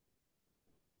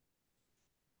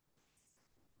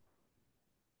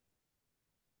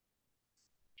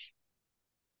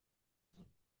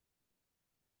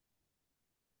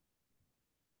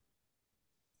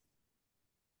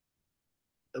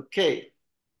 Okay.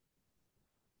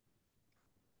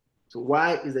 So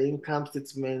why is the income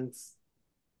statement?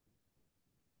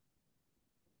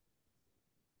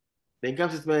 The income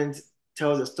statement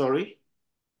tells a story.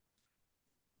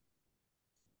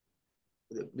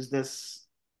 The business,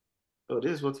 oh,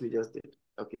 this is what we just did.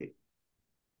 Okay.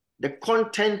 The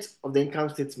content of the income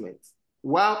statement.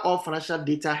 While all financial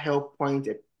data help paint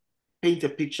a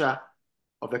picture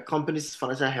of a company's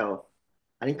financial health,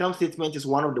 an income statement is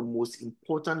one of the most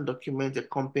important documents a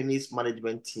company's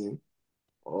management team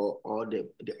or the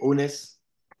owners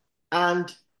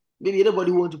and maybe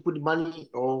anybody who wants to put money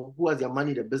or who has their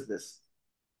money in the business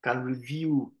can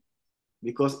review,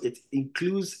 because it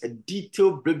includes a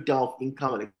detailed breakdown of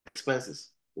income and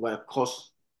expenses over the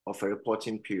course of a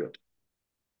reporting period.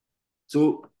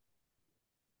 So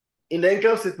in the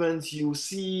income statement, you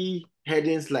see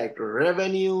headings like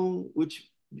revenue, which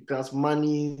becomes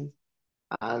money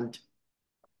and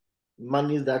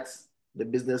money that the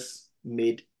business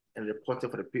made and reported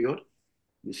for the period.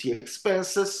 You see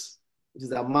expenses, which is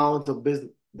the amount of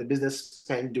the business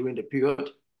spent during the period.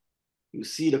 You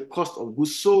see the cost of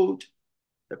goods sold,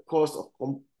 the cost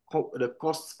of the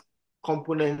cost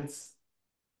components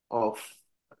of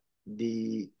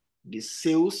the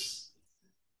sales,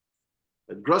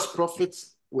 the gross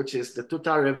profits, which is the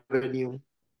total revenue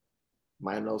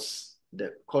minus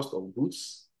the cost of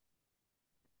goods.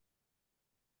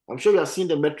 I'm sure you have seen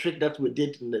the metric that we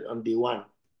did on day one.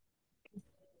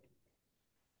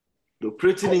 The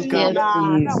operating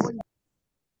income.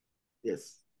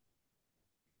 Yes.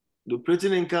 The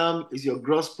operating income is your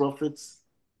gross profits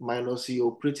minus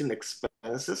your operating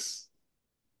expenses.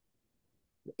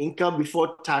 The income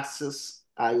before taxes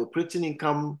are your operating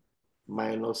income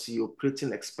minus your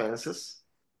operating expenses.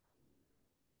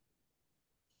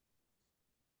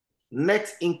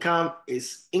 Net income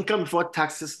is income before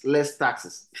taxes less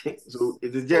taxes. So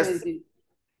it is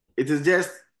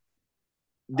just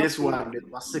this one, that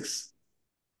was 6.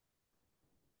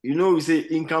 You know, we say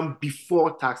income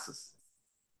before taxes,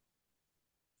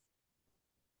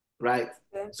 right?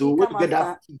 So when you get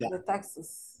that figure, the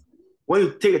taxes, when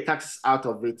you take the taxes out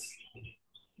of it,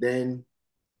 then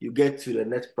you get to the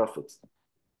net profit.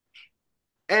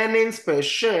 Earnings per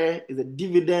share is a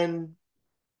dividend,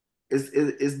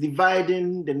 is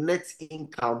dividing the net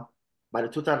income by the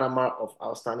total number of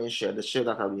outstanding shares, the shares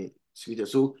that have been distributed.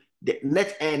 So the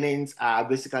net earnings are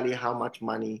basically how much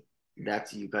money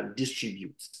that you can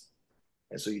distribute.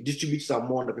 And so you distribute some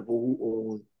among the people who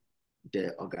own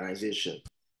the organization.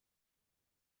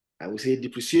 And we say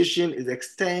depreciation is the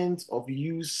extent of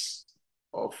use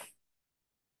of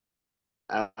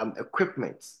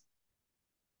equipment.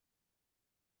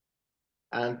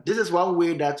 And this is one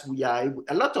way that we are able,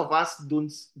 a lot of us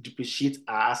don't depreciate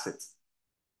our assets.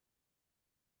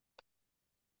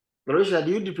 Marisha,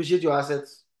 do you depreciate your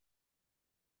assets?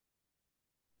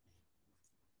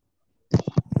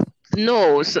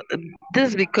 No, so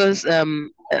this is because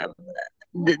the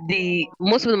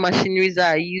most of the machineries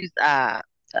that are used are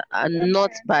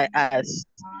not by us,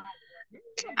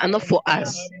 are not for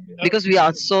us, because we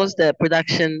outsource the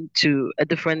production to a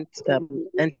different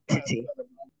entity.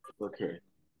 Okay.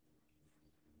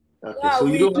 Okay. Yeah, so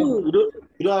you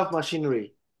don't have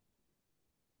machinery.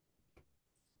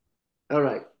 All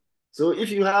right. So if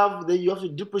you have, then you have to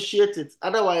depreciate it.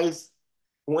 Otherwise,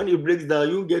 when it breaks down,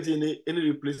 you won't get any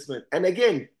replacement. And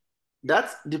again,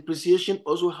 that depreciation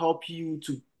also help you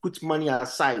to put money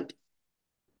aside.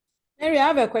 Henry, I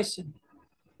have a question.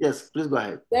 Yes, please go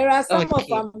ahead. There are some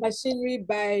of our machinery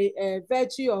by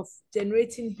virtue of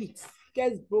generating heat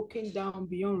gets broken down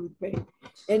beyond repair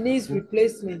and needs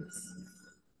replacements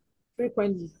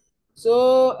frequently.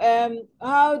 So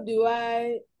how do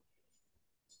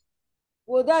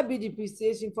will that be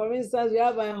depreciation? For instance, we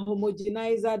have a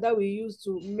homogenizer that we use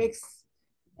to mix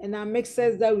and our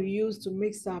mixers that we use to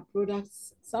mix our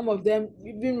products. Some of them,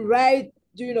 even right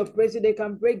during operation, they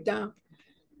can break down,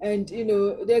 and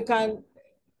they can,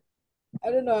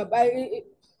 I don't know, but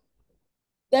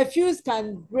the fuse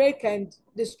can break and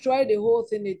destroy the whole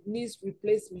thing. It needs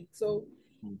replacement. So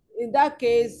in that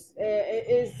case,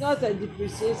 it's not a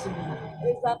depreciation,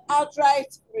 it's an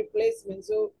outright replacement.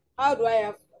 So how do I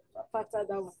have factor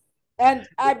that one? And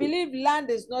I believe land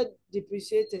is not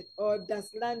depreciated, or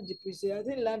does land depreciate? I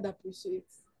think land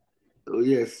appreciates. Oh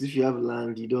yes, if you have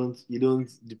land, you don't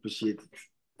depreciate it.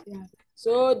 Yeah.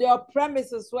 So your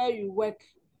premises where you work.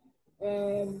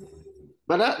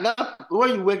 But that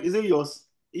where you work, is it yours?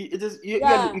 It is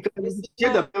Yeah, you can it's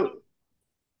depreciate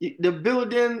the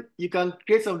building. You can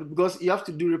create something because you have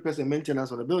to do repairs and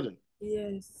maintenance on the building.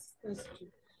 yes, that's true.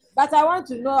 But I want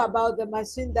to know about the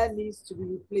machine that needs to be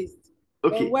replaced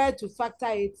and Okay. where to factor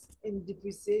it in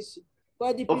depreciation.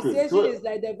 Because Okay. depreciation is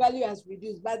like the value has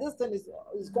reduced, but this thing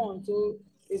is gone, so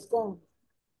it's gone.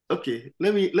 Okay,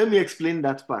 let me explain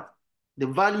that part. The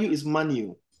value is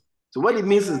money. So what it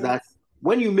means is that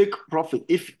when you make profit,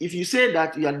 if you say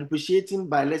that you are depreciating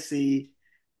by, let's say,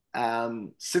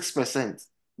 6%,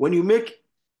 when you make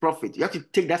profit, you have to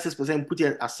take that 6% and put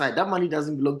it aside. That money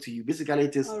doesn't belong to you. Basically,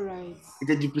 it's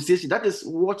a depreciation. That is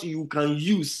what you can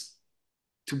use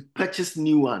to purchase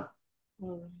new one.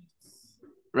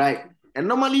 Right? And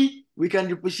normally we can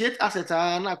depreciate assets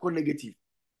and not negative.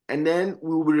 And then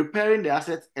we will be repairing the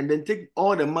assets and then take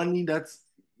all the money that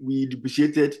we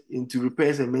depreciated into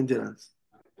repairs and maintenance.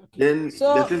 Then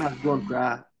the thing has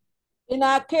gone. In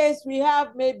our case, we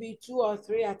have maybe 2 or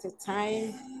 3 at a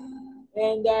time.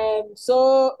 And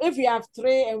so if we have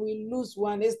 3 and we lose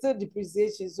one, it's still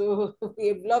depreciation. So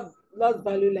we've lost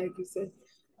value, like you said.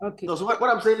 Okay. No, so what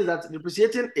I'm saying is that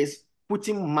depreciating is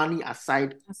putting money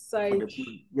aside.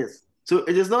 Yes. So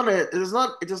it is not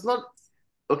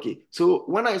okay. So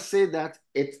when I say that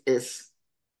it is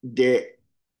the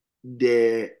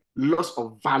loss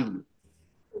of value,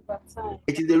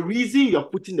 it is the reason you are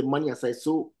putting the money aside.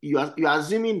 So you are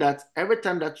assuming that every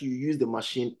time that you use the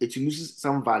machine, it loses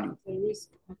some value. Okay.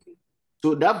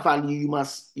 So that value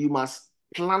you must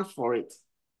plan for it.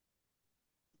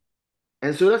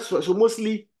 And so so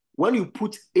mostly when you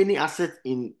put any asset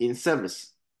in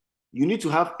service, you need to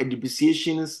have a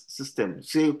depreciation system.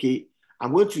 Say, okay,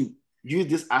 I'm going to use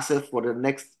this asset for the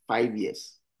next 5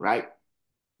 years, right?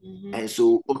 And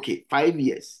so, okay, 5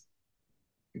 years.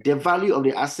 The value of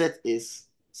the asset is,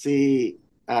 say,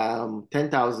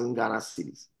 10,000 Ghana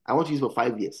cedis. I want to use for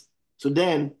 5 years. So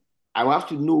then I will have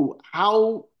to know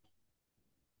how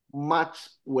much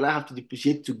will I have to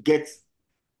depreciate to get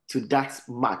to that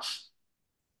much.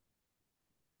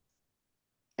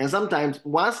 And sometimes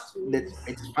once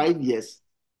it's 5 years,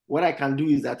 what I can do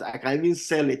is that I can even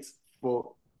sell it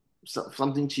for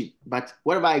something cheap. But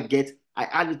whatever I get, I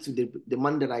add it to the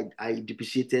money that I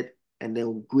depreciated and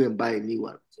then go and buy a new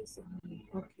one.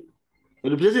 Okay. So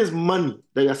depreciation is money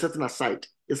that you're setting aside.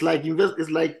 It's like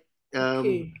saving.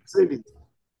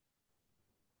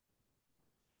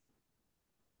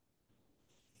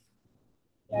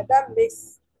 Yeah, that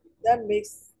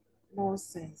makes more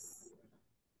sense.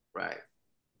 Right.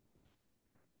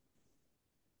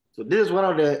 So this is one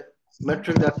of the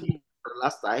metrics that we used for the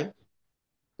last time.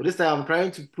 So this time I'm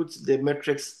trying to put the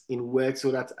metrics in words so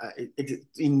that it is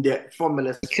in the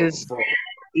formulas. Because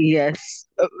yes,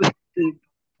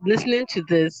 listening to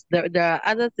this, there are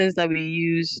other things that we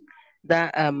use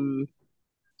that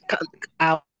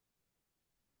our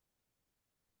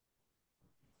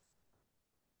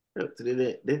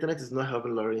today the internet is not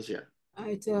helping Laurentia.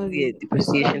 I tell you,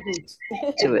 depreciation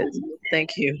to it.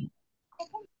 Thank you.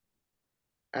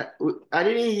 I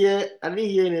didn't hear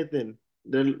anything.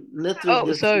 The network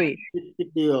just sorry.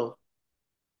 kicked me off.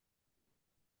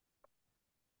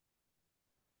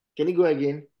 Can you go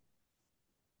again?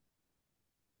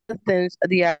 Things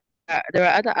there are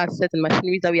other assets and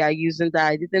machineries that we are using that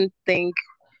I didn't think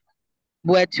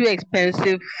were too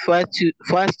expensive for us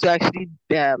to actually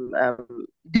do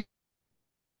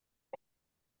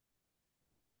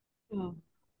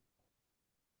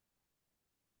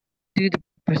the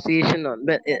depreciation on,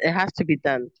 but it has to be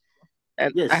done.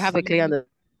 And yes. I have a clear understanding.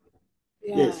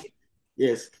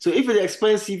 Yes. So if it's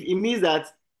expensive, it means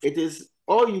that it is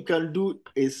all you can do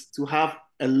is to have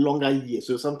a longer year.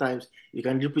 So sometimes you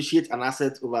can depreciate an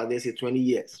asset over, let's say, 20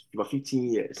 years, over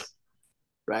 15 years,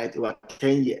 right? Over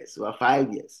 10 years, over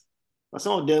 5 years. But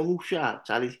some of them,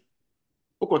 Charlie,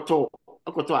 Okoto,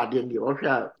 Adem,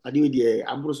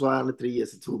 3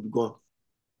 years, it will be gone.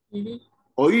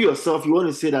 Or you yourself, you want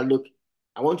to say that, look,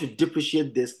 I want to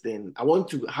depreciate this thing. I want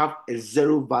to have a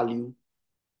zero value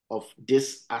of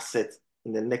this asset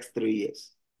in the next 3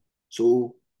 years.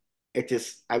 So it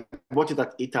is, I bought it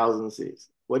at 8,000 sales.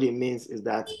 What it means is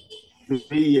that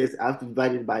 3 years I have to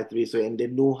divide it by 3. So, and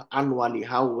then know annually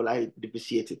how will I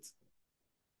depreciate it.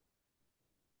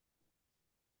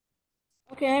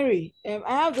 Okay, Henry, I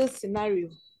have this scenario.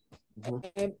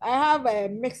 I have a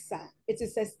mixer. It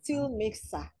is a steel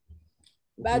mixer,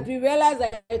 but we realized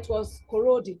that it was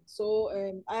corroding. So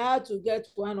I had to get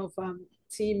one of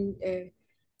team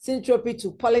Syntropy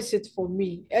to polish it for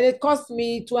me, and it cost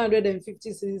me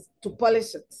 250 cents to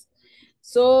polish it.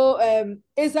 So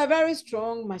it's a very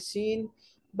strong machine,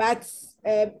 but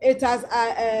it has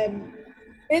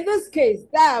in this case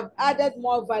that have added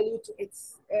more value to it.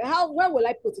 Where will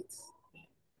I put it?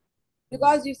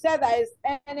 Because you said that it's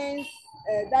earnings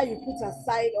that you put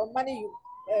aside, or money you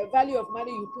value of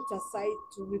money you put aside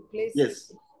to replace it.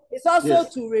 It's also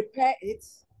to repair it.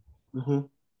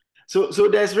 So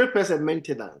there's repairs and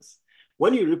maintenance.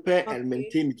 When you repair and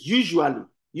maintain it,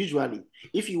 usually,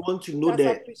 if you want to know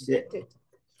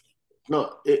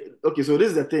okay, so this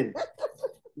is the thing.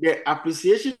 The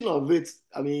appreciation of it,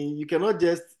 I mean, you cannot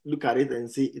just look at it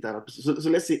and say it has appreciated. So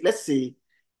let's say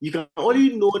you can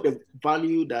only know the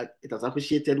value that it has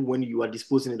appreciated when you are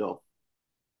disposing it off.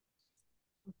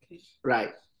 Okay.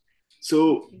 Right.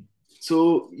 So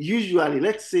usually,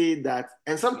 let's say that,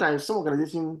 and sometimes some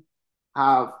organizations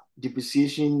have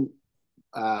depreciation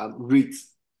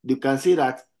rates. They can say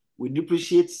that we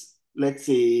depreciate, let's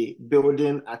say,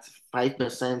 building at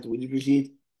 5%. We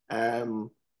depreciate,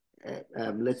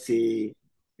 let's say,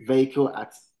 vehicle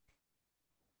at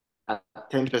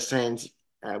 10%.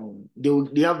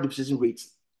 They have depreciation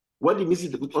rates. What it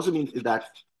means also means is that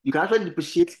you can actually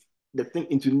depreciate the thing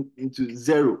into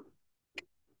zero,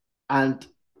 and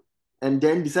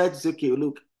then decide to say, okay,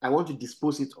 look, I want to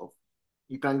dispose it of.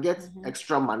 You can get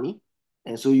extra money,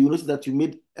 and so you notice that you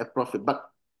made a profit. But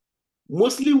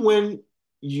mostly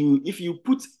if you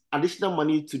put additional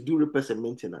money to do repairs and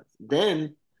maintenance,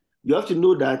 then you have to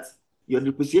know that your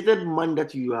depreciated money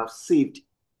that you have saved,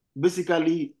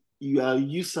 basically you are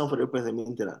used some for repairs and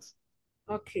maintenance.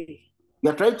 Okay.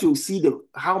 You are trying to see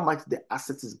how much the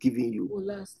asset is giving you. Will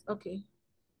last. Okay.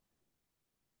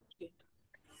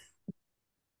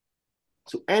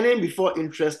 So earning before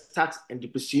interest, tax, and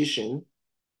depreciation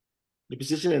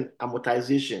and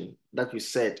amortization that we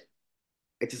said,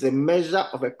 it is a measure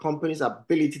of a company's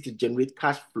ability to generate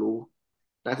cash flow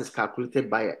that is calculated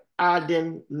by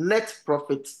adding net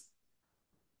profits,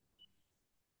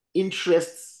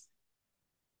 interests,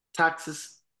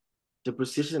 taxes,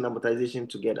 depreciation, and amortization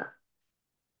together.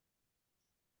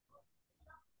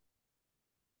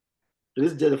 So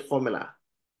this is just a formula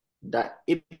that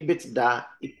EBITDA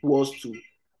equals to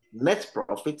net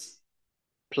profits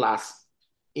plus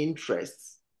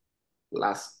interest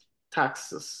plus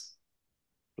taxes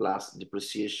plus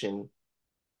depreciation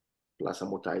plus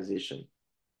amortization.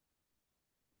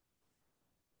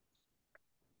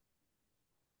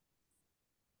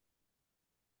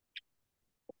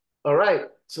 All right,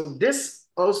 so this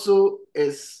also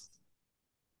is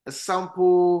a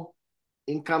sample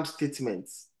income statement.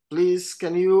 Please,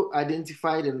 can you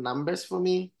identify the numbers for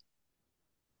me?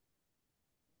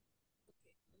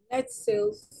 Net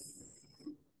sales.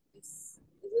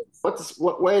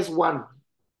 Where is one?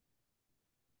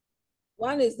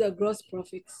 One is the gross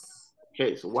profits.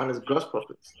 Okay, so one is gross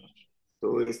profits.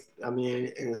 So it's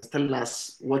telling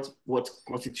us what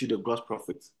constitutes the gross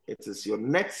profit. It is your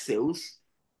net sales.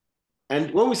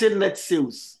 And when we say net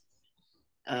sales,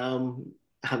 I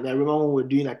remember when we were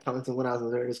doing accounting, when I was in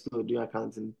secondary school doing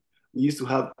accounting, we used to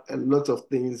have a lot of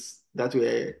things that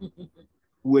we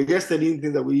were just studying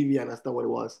things that we didn't even understand what it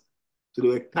was. So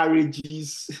there were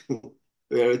carriages,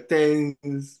 there were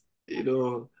returns,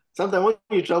 Sometimes when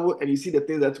you travel and you see the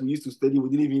things that we used to study, we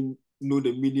didn't even know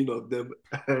the meaning of them.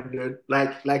 And then,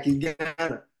 like in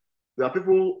Ghana, there are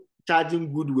people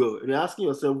charging goodwill, and you're asking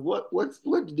yourself,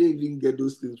 where did they even get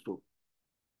those things from?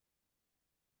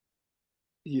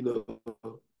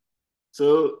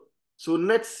 So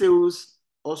net sales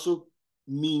also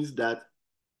means that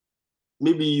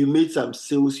maybe you made some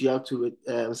sales, you have to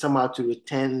somehow to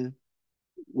return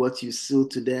what you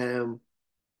sold to them.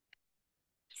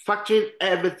 Factoring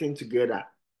everything together,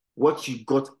 what you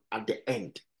got at the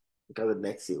end, because of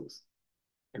net sales.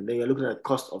 And then you're looking at the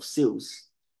cost of sales.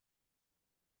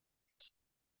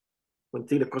 When you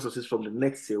take the cost of sales from the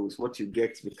net sales, what you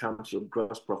get becomes your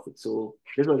gross profit. So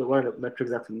this was one of the metrics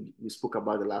that we spoke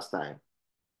about the last time.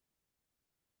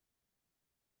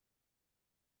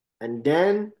 And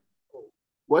then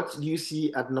what do you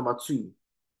see at number 2?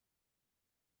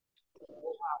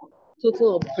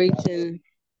 Total operating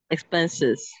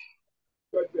expenses.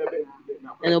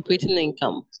 And operating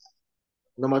income.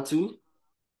 Number two?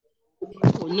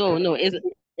 No.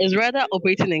 It's rather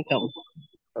operating income.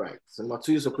 All right. So number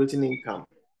two is operating income.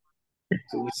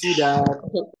 So we see that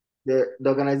the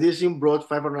organization brought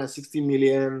 560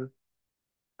 million,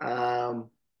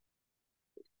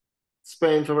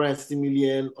 spent 560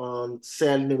 million on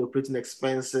selling and operating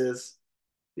expenses.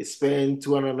 They spent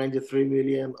 293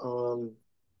 million on,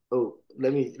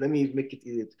 let me make it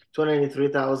easy.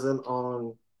 293,000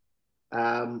 on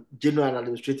general and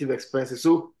administrative expenses.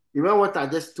 So remember what I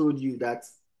just told you, that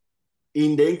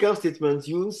in the income statement,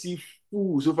 you see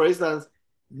full. So for instance,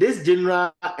 this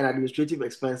general and administrative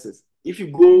expenses, if you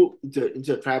go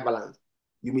into a trial balance,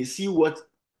 you may see what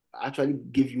actually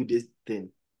give you this thing.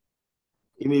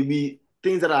 It may be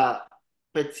things that are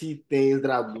petty things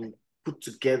that have been put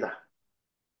together.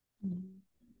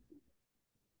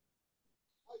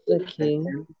 Okay.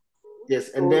 Yes,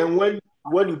 and then when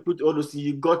you put all those,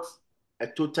 you got a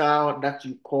total that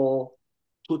you call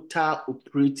total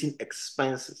operating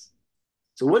expenses.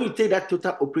 So when you take that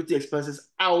total operating expenses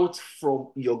out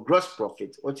from your gross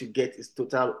profit, what you get is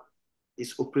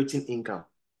operating income.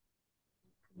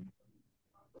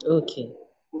 Okay.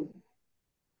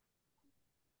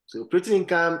 So operating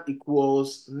income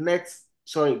equals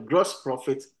gross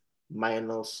profit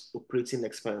minus operating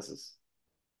expenses.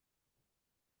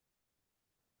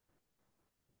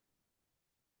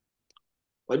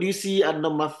 What do you see at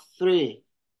number 3?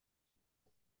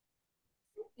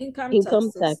 Income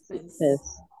tax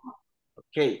expense.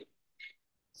 Okay.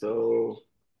 So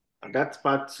that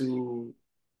part too,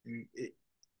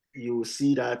 you will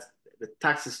see that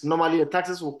normally the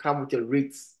taxes will come with a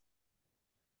rate.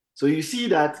 So you see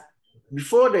that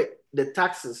before the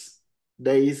taxes,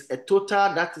 there is a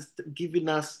total that is giving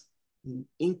us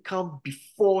income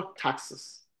before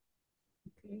taxes.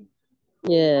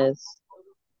 Yes.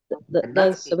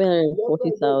 That's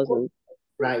 740,000.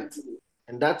 Right.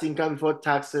 And that income before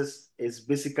taxes is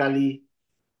basically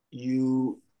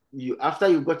you after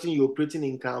you've gotten your operating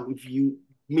income, if you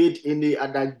made any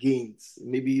other gains,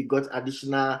 maybe you got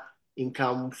additional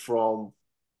income from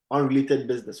unrelated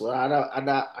business or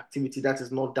other activity that is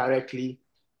not directly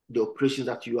the operations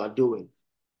that you are doing.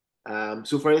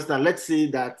 So for instance, let's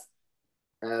say that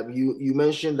you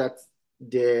mentioned that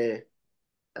the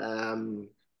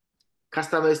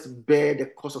customers bear the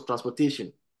cost of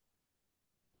transportation.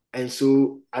 And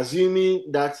so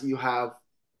assuming that you have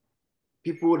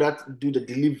people that do the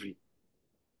delivery,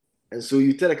 and so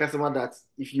you tell the customer that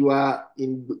if you are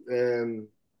in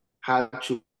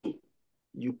Hachu,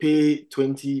 you pay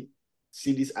 20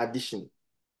 cedis addition,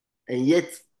 and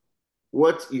yet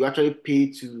what you actually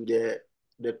pay to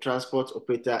the transport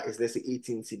operator is, let's say,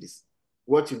 18 cedis.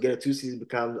 What you get, 2 cedis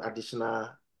becomes additional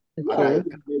other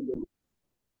income.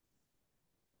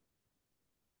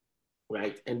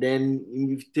 Right? And then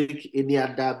if you take any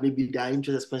other, maybe the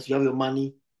interest expense, you have your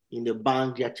money in the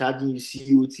bank, they are charging you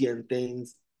COT and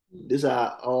things. These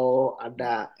are all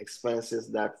other expenses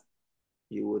that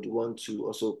you would want to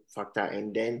also factor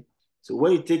in. Then, so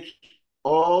when you take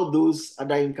all those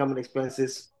other income and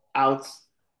expenses out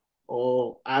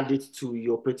or add it to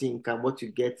your operating income, what you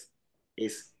get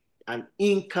is an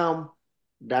income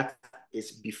that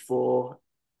is before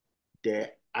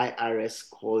the IRS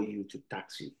call you to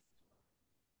tax you.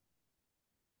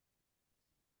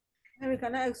 Henry,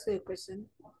 can I ask you a question?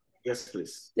 Yes,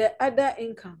 please. The other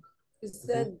income is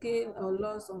that gain or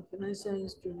loss on financial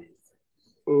instruments.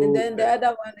 And then the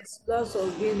other one is loss or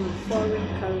gain on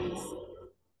foreign currency.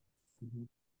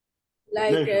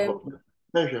 Like,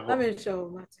 I'm in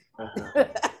sure.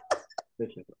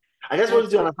 I just want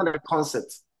you to understand the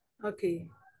concept. Okay.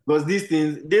 Because these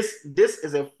things, this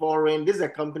is a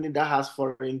company that has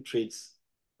foreign trades.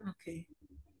 Okay.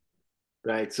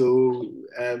 Right. So,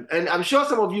 and I'm sure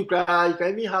some of you can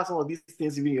even have some of these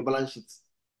things even in your balance sheets.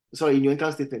 Sorry, in your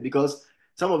income statement, because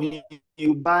some of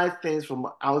you buy things from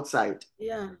outside.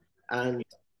 Yeah. And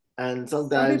sometimes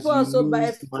some people also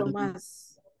buy from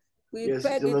us. We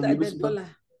credit at the dollar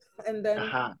and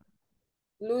then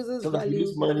loses sometimes value. You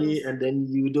lose money and then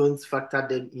you don't factor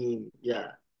them in.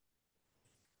 Yeah.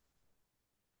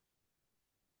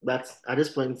 But at this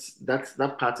point,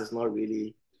 that part is not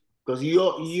really, because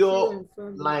your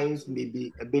lines may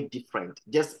be a bit different.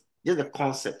 Just the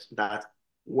concept that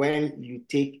when you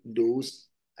take those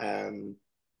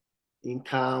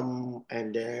income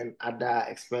and then other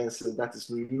expenses that is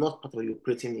not part of your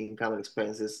operating income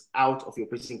expenses out of your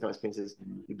operating income expenses,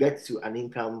 you get to an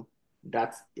income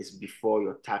that is before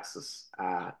your taxes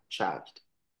are charged.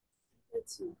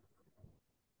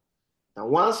 Now,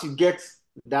 once you get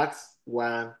that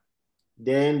one,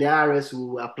 then the IRS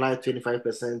will apply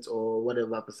 25% or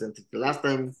whatever percentage. The last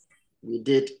time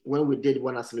when we did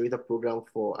one accelerator program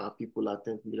for our people at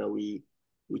Think Media, we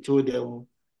told them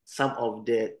some of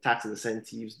the tax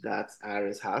incentives that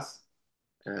IRS has.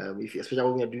 Especially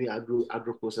when we are doing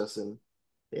agro processing,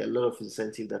 there are a lot of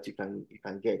incentives that you can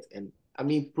get. And I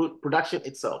mean, production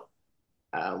itself,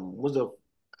 most of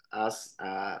us,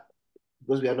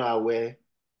 because we are not aware,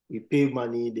 we pay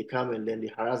money, they come and then they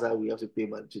harass us, we have to pay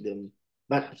money to them.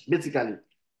 But basically,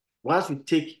 once you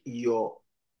take your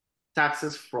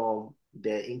taxes from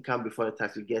the income before the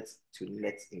tax, you get to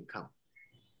net income.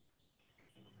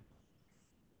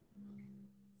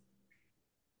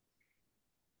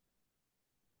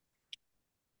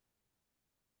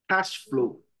 Cash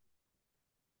flow.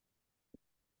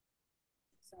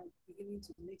 So I'm beginning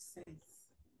to make sense.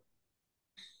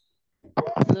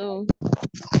 Hello.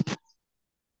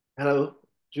 Hello.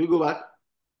 Should we go back?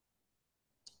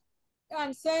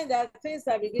 I'm saying that things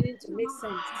are beginning to make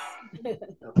sense.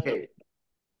 Okay.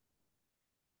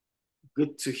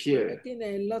 Good to hear. Making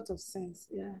a lot of sense.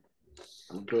 Yeah.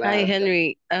 I'm glad. Hi,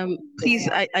 Henry. Please,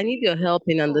 I need your help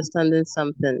in understanding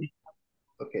something.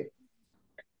 Okay.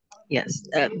 Yes.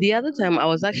 The other time I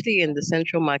was actually in the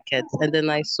central market and then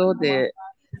I saw the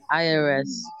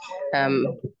IRS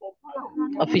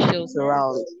officials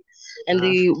around and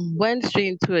they went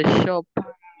straight into a shop.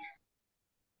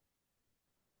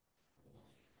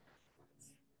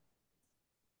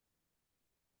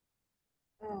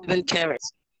 Even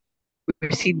carrots,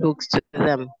 receipt books to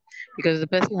them because the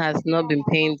person has not been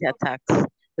paying their tax,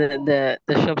 the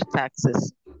shop's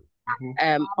taxes.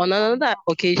 On another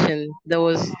occasion, there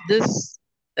was this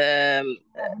they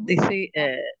say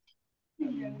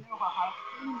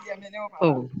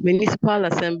municipal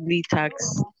assembly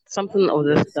tax, something of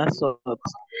that sort,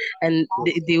 and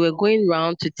they were going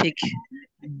round to take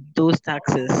those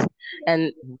taxes,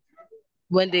 and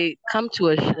when they come to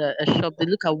a shop, they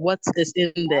look at what is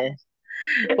in there,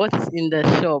 what is in the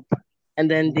shop,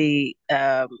 and then they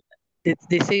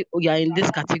say, oh, you're in this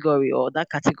category or that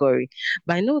category.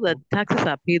 But I know that taxes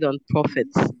are paid on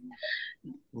profits.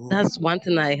 That's one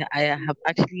thing I have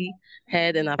actually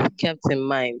heard and I've kept in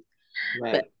mind.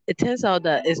 Right. But it turns out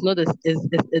that it's not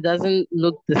it doesn't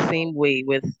look the same way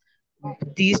with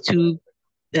these two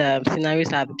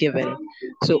scenarios I've given.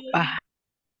 So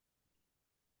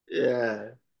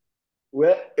yeah.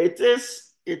 Well, it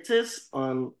is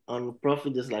on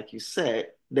profit, just like you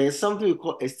said. There's something we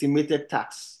call estimated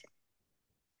tax.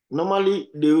 Normally,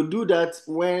 they will do that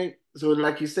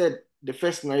like you said, the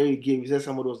first scenario you gave, you said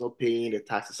somebody was not paying the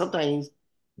taxes. Sometimes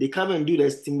they come and do the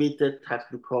estimated tax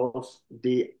because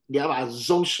they have an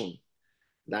assumption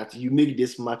that you make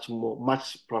this much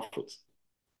profit,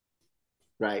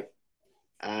 right?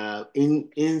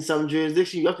 In some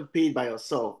jurisdictions, you have to pay it by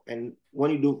yourself, and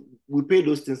when you don't, we pay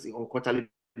those things on quarterly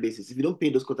basis. If you don't pay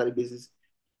those quarterly basis,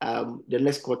 the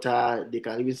next quarter they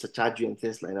can even surcharge you and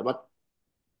things like that. But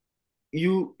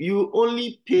you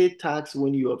only pay tax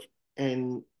when you have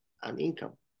earned an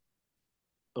income,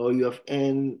 or you've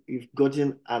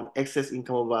gotten an excess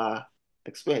income over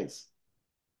expense.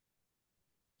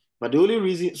 But the only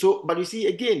reason, but you see,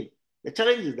 again, the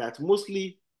challenge is that most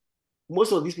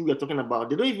of these people we're talking about,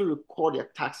 they don't even record their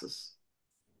taxes.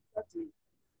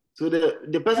 So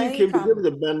the person came to give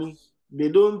the money, they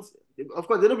don't, of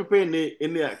course, they don't prepare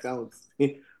any accounts.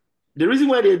 The reason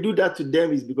why they do that to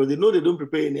them is because they know they don't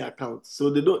prepare any accounts. So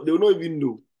they will not even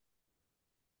know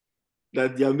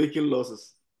that they are making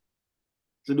losses.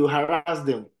 So they'll harass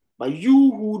them. But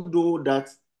you who know that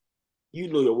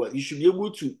you know your worth, you should be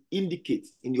able to indicate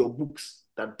in your books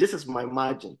that this is my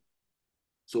margin.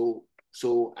 So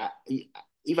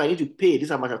if I need to pay, this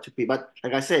is how much I have to pay. But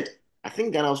like I said, I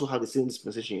think Ghana also have the same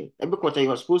dispensation. Every quarter,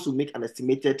 you are supposed to make an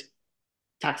estimated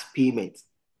tax payment.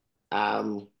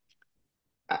 When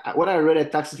I read a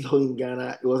tax law in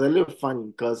Ghana, it was a little funny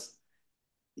because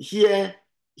here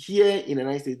in the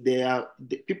United States,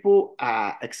 people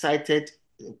are excited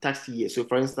in tax year. So,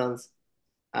 for instance,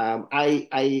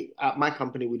 my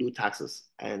company, we do taxes,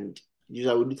 and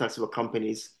usually we do taxes for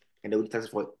companies, and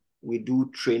we do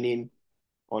training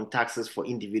on taxes for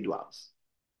individuals.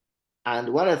 And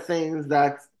one of the things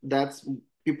that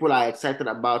people are excited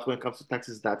about when it comes to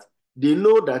taxes is that they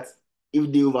know that if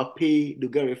they overpay, they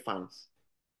get refunds.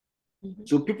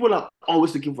 So people are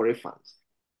always looking for refunds.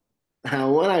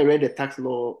 And when I read the tax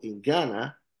law in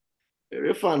Ghana,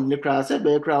 refund, you have to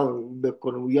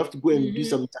go and do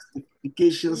some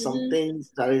justification, some things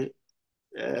that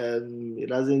it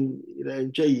doesn't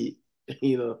enjoy it,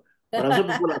 But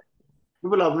I'm sure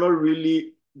people have not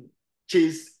really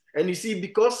chased And you see,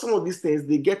 because some of these things,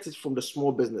 they get it from the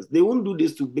small business. They won't do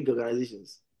this to big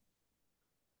organizations.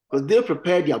 Because they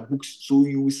prepare their books. So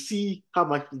you will see how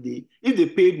much if they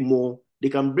paid more, they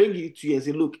can bring it to you and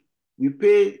say, look, we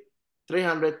pay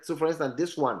 300. So for instance,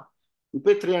 this one, we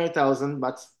pay 300,000,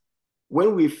 but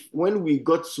when we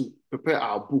got to prepare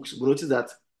our books, we noticed that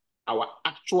our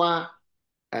actual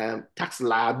tax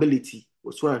liability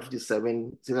was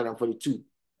 257,642.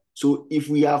 So if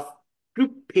we have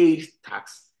prepaid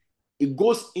tax, it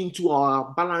goes into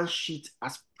our balance sheet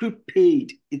as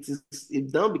prepaid. It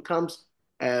now becomes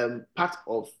part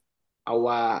of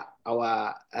our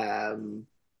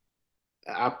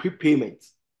prepayment,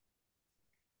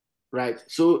 right?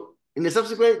 So in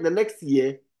the next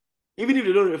year, even if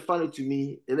they don't refund it to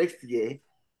me, the next year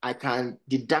I can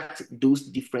deduct those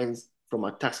difference from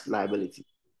a tax liability.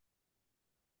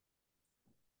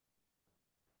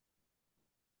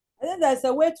 I think there's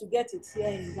a way to get it here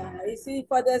in Ghana. You see,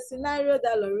 for the scenario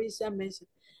that Lauricia mentioned,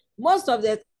 most of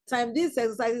the time, these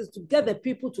exercises to get the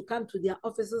people to come to their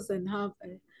offices and have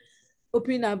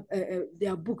open up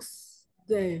their books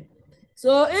there.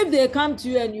 So if they come to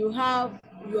you and you have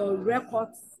your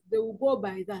records, they will go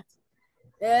by that.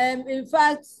 In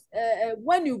fact,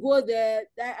 when you go there,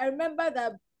 I remember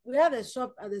that we had a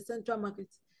shop at the Central Market.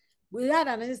 We had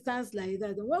an instance like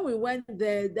that. And when we went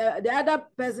there, the other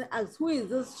person asked, who is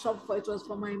this shop for? It was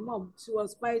for my mom. She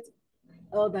was quite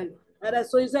elderly. And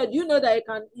so he said, you know that you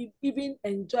can even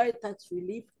enjoy tax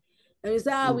relief. And we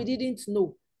said, we didn't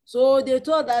know. So they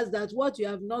told us that what you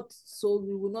have not sold,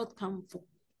 we will not come for.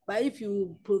 But if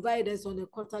you provide us on a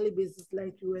quarterly basis,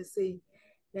 like you were saying,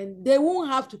 then they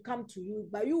won't have to come to you,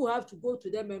 but you will have to go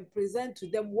to them and present to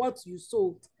them what you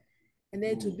sold. And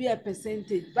then to be a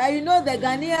percentage. But you know, the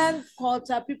Ghanaian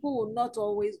culture, people will not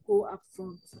always go up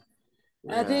front.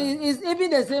 Yeah. I think it's even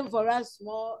the same for us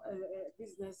small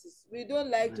businesses. We don't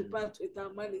like to part with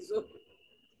our money. So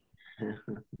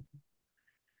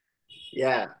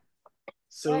yeah.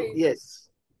 So right. Yes,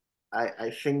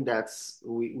 I think that's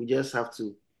we just have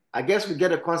to. I guess we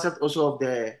get a concept also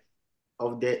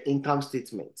of the income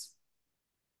statement.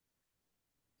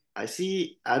 I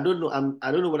see. I don't know.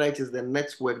 I don't know whether it is the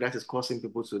network that is causing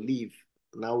people to leave.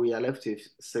 Now we are left with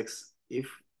 6. If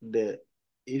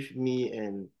me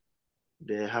and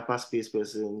the hyperspace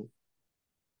person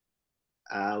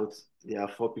out, there are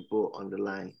 4 people on the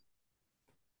line.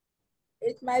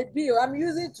 It might be. I'm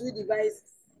using 2 devices.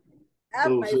 I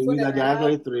have my phone and I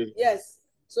have 3. Yes.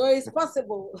 So it's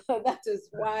possible. That is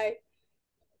why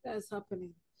that's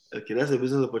happening. Okay, that's a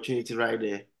business opportunity right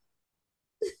there.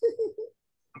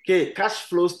 Okay, cash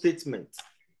flow statement.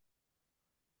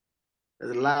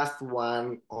 The last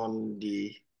one on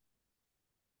the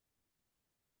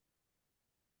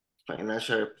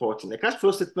financial reporting. The cash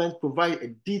flow statement provides a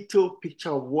detailed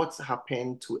picture of what's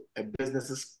happened to a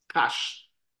business's cash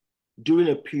during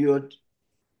a period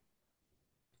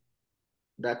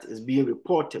that is being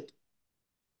reported.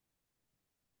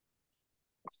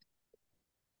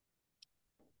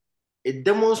 It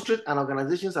demonstrates an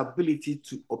organization's ability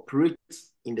to operate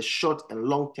in the short and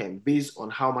long term based on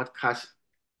how much cash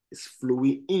is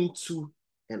flowing into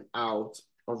and out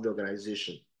of the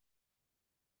organization.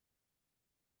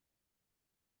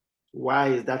 Why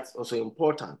is that also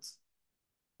important?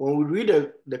 When we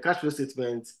read the cash flow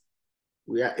statement,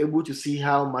 we are able to see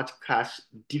how much cash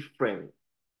the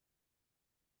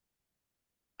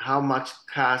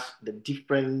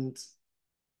different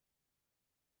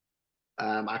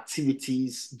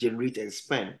activities generate and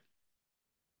spend.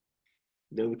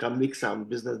 Then we can make some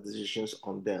business decisions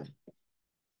on them.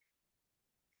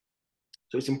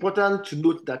 So it's important to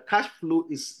note that cash flow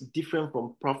is different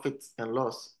from profit and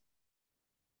loss,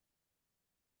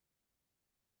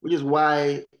 which is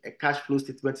why a cash flow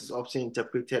statement is often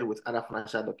interpreted with other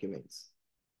financial documents.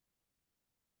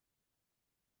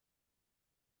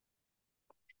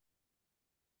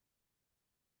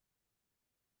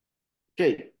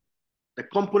 Okay, the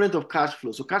component of cash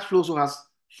flow. So cash flow also has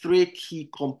 3 key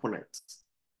components.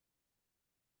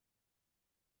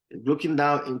 Broken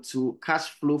down into cash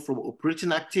flow from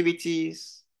operating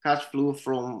activities, cash flow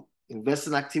from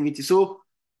investing activities. So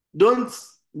don't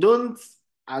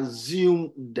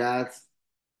assume that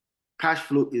cash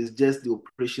flow is just the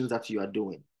operations that you are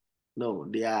doing. No,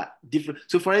 they are different.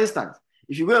 So for instance,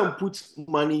 if you go and put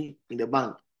money in the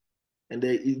bank and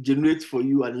it generates for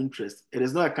you an interest, it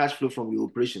is not a cash flow from your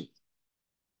operation.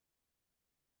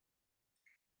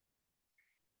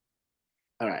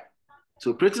 All right.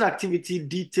 So operating activity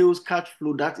details cash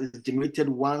flow that is generated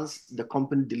once the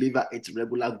company delivers its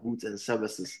regular goods and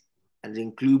services, and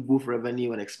include both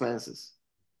revenue and expenses.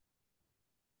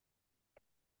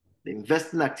 The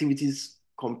investing activities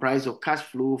comprised of cash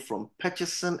flow from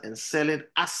purchasing and selling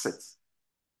assets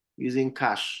using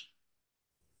cash.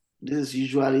 This is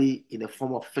usually in the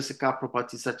form of physical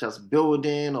property such as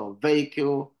building or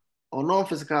vehicle, or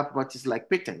non-physical properties like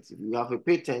patents. If you have a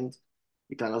patent,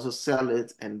 you can also sell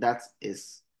it, and that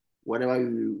is whatever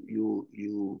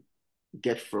you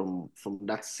get from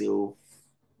that sale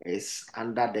is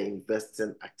under the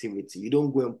investing activity. You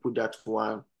don't go and put that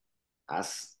one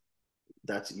as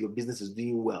that your business is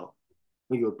doing well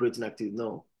when you're operating activity.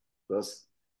 No, because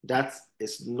that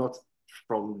is not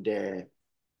from the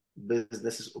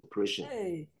business's operation.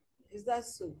 Hey, is that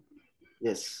so?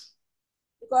 Yes.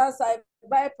 Because I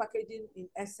buy packaging in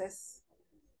excess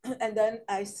and then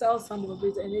I sell some of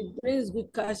it and it brings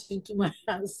good cash into my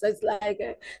hands. It's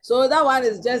like, so that one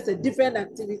is just a different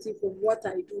activity from what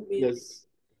I do mainly. Yes,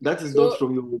 that is not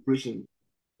from your operation.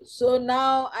 So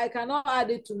now I cannot add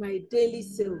it to my daily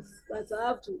sales, but I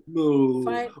have to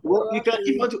find. Well, you can, if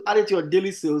you want to add it to your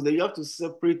daily sales, then you have to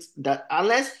separate that.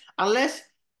 Unless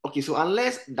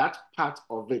that part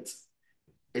of it,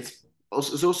 it's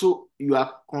also you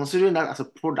are considering that as a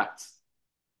product.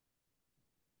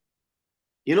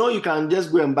 You can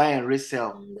just go and buy and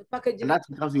resell, the packaging, and that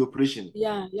becomes the operation.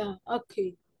 Yeah,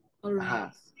 okay, all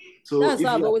right. So that's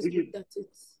how I've always looked at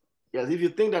it. Yes, if you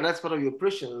think that that's part of your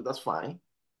operation, that's fine.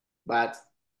 But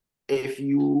if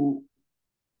you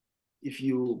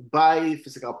buy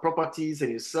physical properties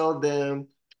and you sell them,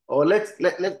 or let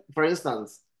for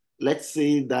instance, let's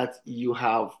say that you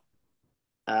have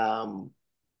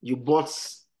you bought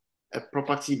a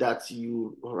property that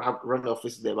you have run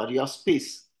office there, but you have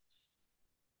space,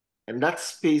 and that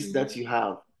space that you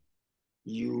have,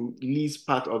 you lease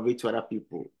part of it to other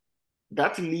people.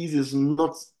 That lease is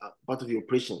not part of the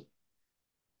operation.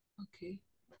 Okay.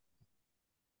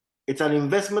 It's an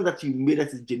investment that you made that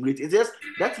is generated. It's just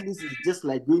that lease is just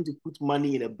like going to put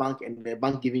money in a bank and the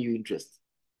bank giving you interest.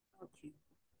 Okay.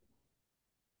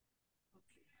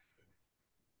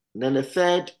 Then the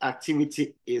third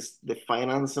activity is the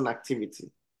financing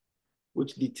activity,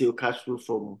 which detail cash flow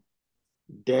from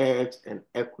debt and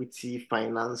equity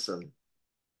financing.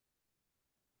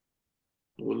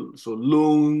 So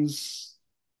loans,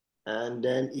 and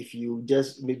then if you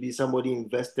just maybe somebody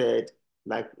invested,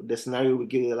 like the scenario we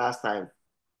gave you the last time,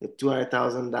 the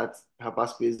 200,000 that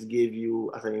Hyperspace gave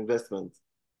you as an investment,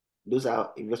 those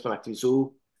are investment activities.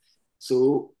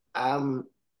 So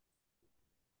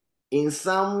in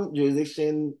some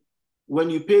jurisdiction, when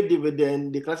you pay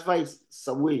dividend, they classify it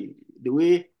some way. The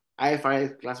way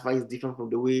IFRS classifies is different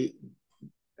from the way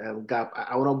GAAP.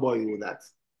 I will not bore you with that.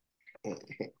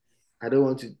 I don't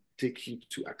want to take you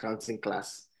to accounting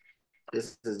class.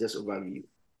 This is just overview.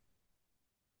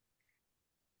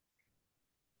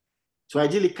 So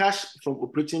ideally, cash from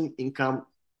operating income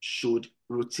should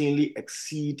routinely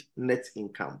exceed net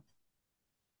income.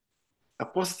 A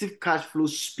positive cash flow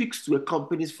speaks to a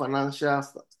company's financial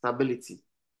stability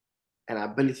and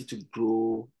ability to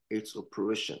grow its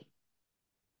operation.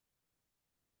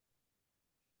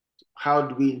 How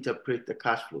do we interpret the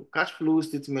cash flow? Cash flow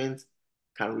statement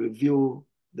can reveal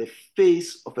the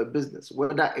face of a business,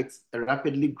 whether it's a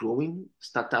rapidly growing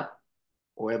startup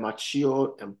or a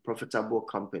mature and profitable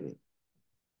company.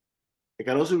 It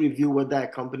can also reveal whether a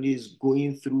company is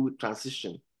going through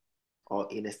transition or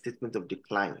in a statement of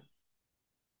decline.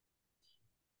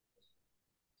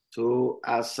 So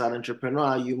as an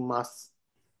entrepreneur, you must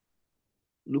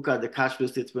look at the cash flow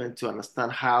statement to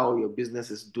understand how your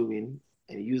business is doing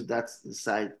and use that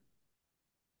insight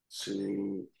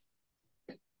to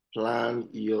plan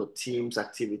your team's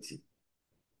activity.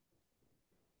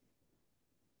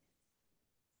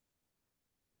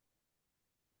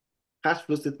 Cash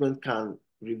flow statement can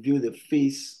reveal the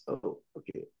face. Oh,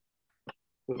 okay.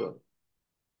 Hold on.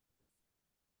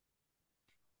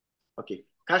 Okay.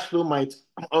 Cash flow might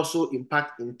also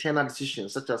impact internal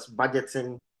decisions such as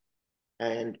budgeting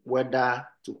and whether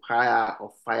to hire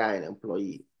or fire an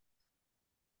employee.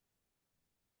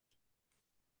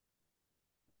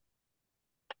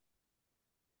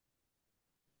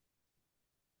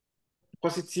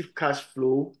 Positive cash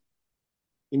flow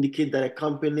indicate that a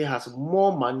company has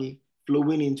more money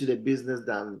flowing into the business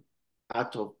than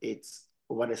out of it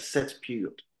over a set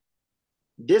period.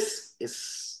 This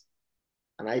is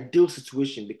an ideal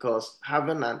situation because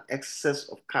having an excess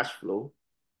of cash flow,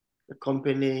 the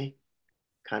company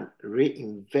can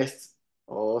reinvest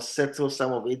or settle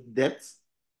some of its debts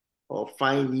or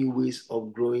find new ways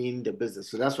of growing the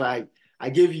business. So that's why I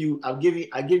gave you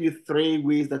 3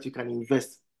 ways that you can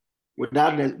invest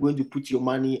without going to put your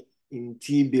money in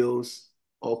T-bills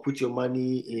or put your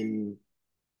money in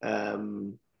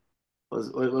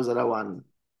what was the other one?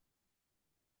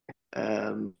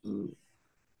 um,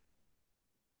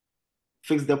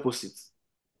 fixed deposits.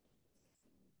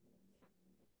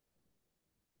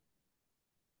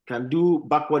 Can do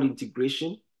backward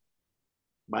integration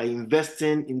by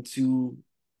investing into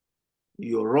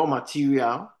your raw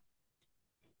material,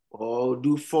 or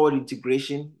do forward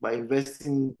integration by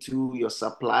investing into your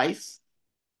supplies.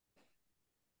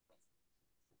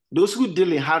 Those who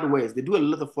deal in hardware, they do a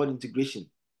lot of forward integration.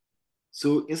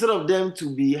 So instead of them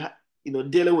to be,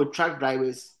 dealing with truck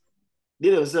drivers,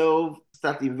 they themselves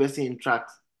start investing in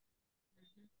trucks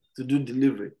to do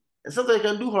delivery. And sometimes you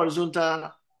can do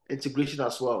horizontal integration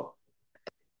as well.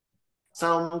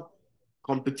 Some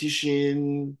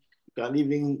competition, you can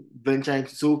even venture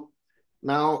into. So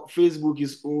now Facebook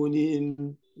is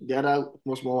owning the other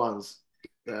small ones,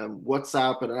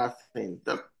 WhatsApp and other things.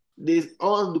 They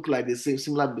all look like the same,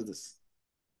 similar business.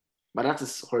 But that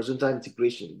is horizontal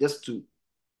integration, just to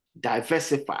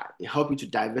diversify. It help you to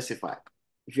diversify.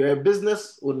 If you're a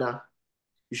business owner,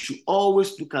 you should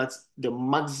always look at the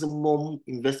maximum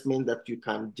investment that you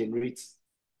can generate.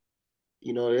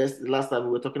 Last time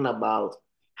we were talking about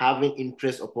having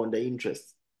interest upon the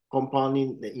interest,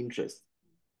 compounding the interest.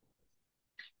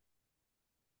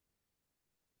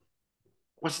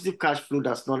 Positive cash flow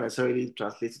does not necessarily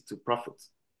translate to profit.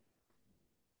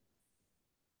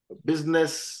 A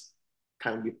business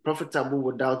can be profitable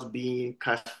without being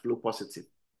cash flow positive.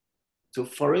 So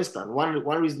for instance,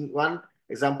 one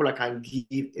example I can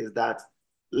give is that,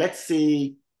 let's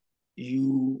say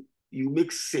you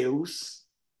make sales,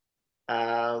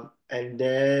 and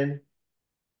then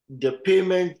the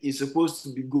payment is supposed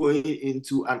to be going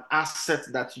into an asset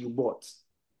that you bought.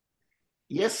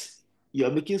 Yes,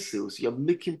 you're making sales, you're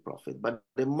making profit, but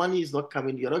the money is not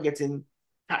coming, you're not getting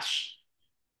cash.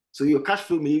 So your cash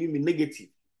flow may even be negative,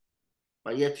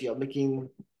 but yet you're making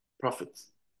profits.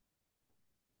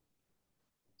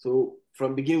 So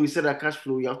from beginning, we said that cash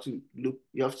flow, you have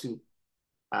to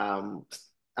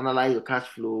analyze your cash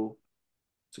flow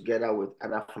together with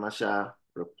other financial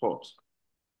reports.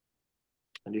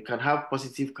 And you can have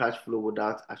positive cash flow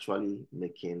without actually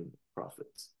making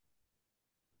profits.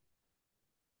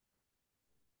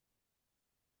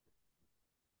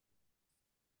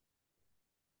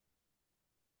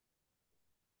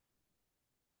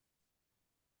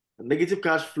 Negative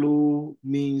cash flow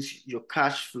means your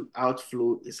cash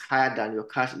outflow is higher than your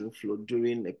cash inflow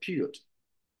during a period.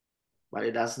 But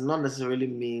it does not necessarily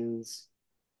mean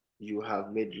you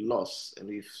have made loss, and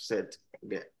we've said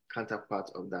the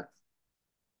counterpart of that.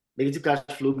 Negative cash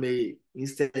flow may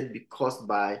instead be caused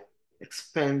by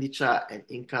expenditure and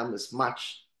income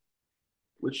mismatch,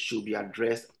 which should be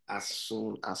addressed as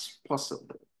soon as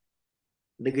possible.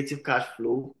 Negative cash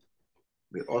flow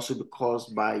may also be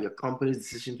caused by your company's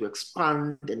decision to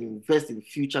expand and invest in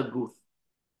future growth.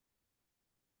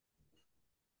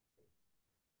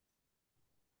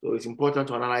 So it's important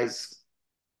to analyze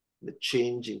the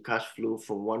change in cash flow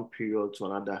from one period to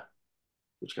another,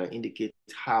 which can indicate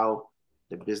how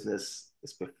the business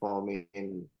is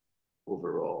performing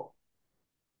overall.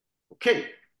 Okay,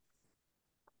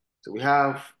 so we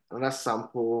have another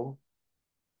sample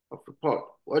of report.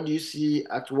 What do you see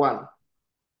at 1?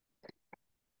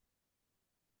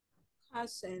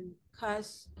 Cash and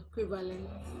cash equivalent.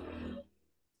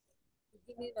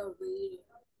 Beginning of the year,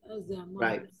 that's the amount.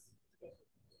 Right.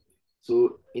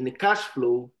 So in the cash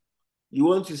flow, you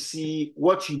want to see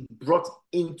what you brought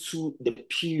into the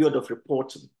period of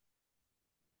reporting.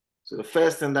 So the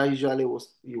first thing that usually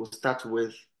you will start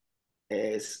with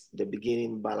is the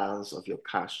beginning balance of your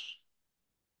cash.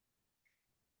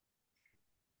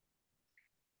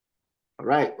 All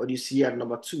right, what do you see at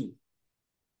number 2?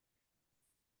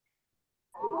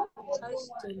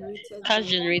 Cash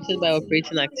generated by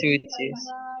operating activities.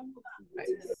 Right.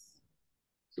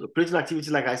 So operating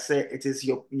activity, like I said, it is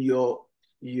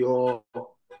your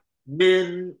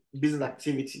main business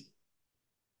activity.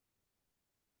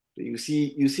 So you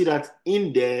see that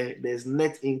in there's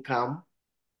net income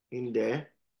in there.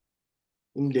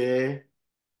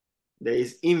 There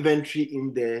is inventory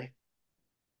in there.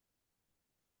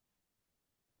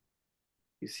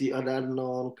 You see other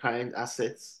non-current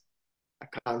assets,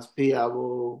 accounts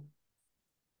payable.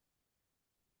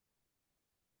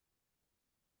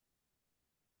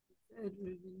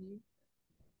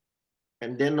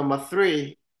 And then number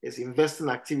 3 is investing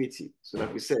activity. So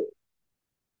like we said,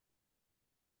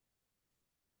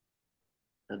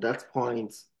 at that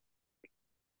point,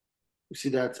 you see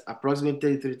that approximately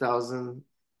 33,000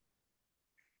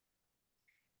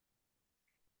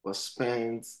 was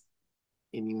spent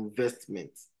in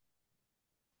investment.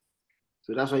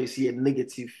 So that's why you see a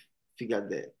negative figure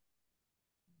there.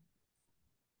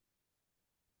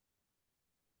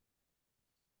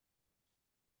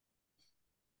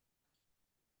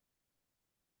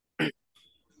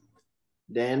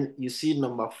 Then you see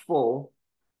number 4,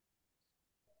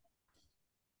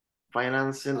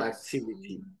 financing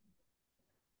activity.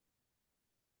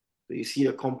 So you see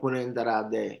the components that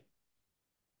are there.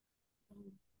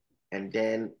 And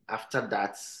then after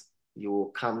that, you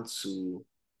will come to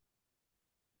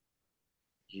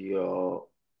your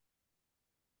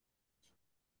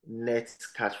net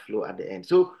cash flow at the end.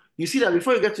 So you see that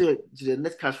before you get to the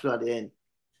net cash flow at the end,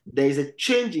 there is a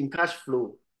change in cash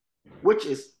flow, which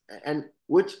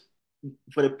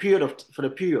for the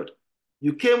period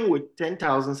you came with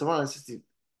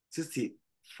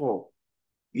 10,764.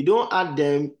 You don't add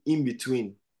them in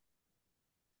between.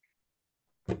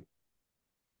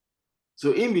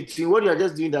 So in between, what you are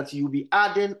just doing that you'll be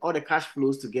adding all the cash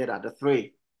flows together, the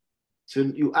 3. So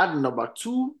you add number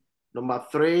 2, number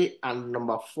 3, and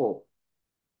number 4.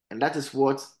 And that is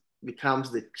what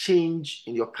becomes the change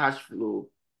in your cash flow.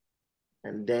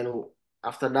 And then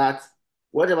after that,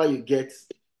 whatever you get,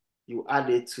 you add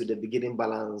it to the beginning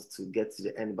balance to get to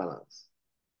the end balance.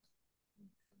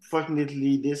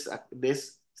 Fortunately, this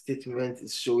statement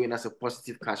is showing us a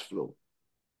positive cash flow.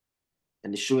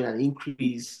 And it's showing an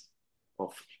increase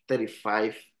of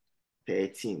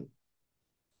 35.13.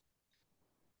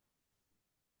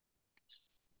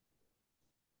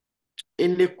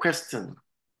 Any question?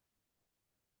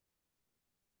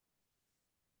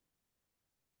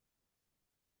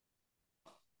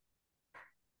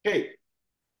 Okay.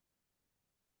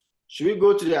 Should we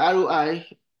go to the ROI?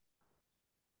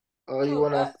 Or you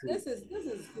want us to? This is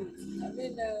good. I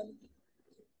mean,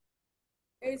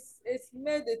 it's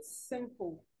made it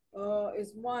simple.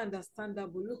 It's more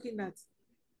understandable looking at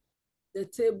the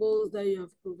tables that you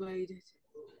have provided.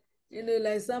 You know,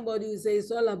 like somebody will say it's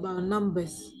all about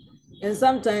numbers. And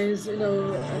sometimes, you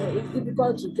know, it's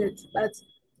difficult to get. But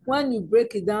when you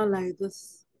break it down like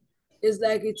this, it's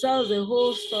like it tells the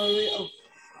whole story of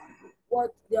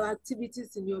what your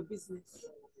activities in your business.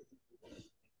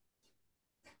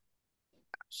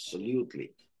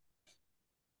 Absolutely.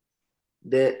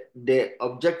 The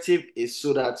objective is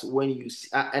so that when you see,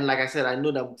 and like I said, I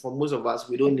know that for most of us,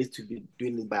 we don't need to be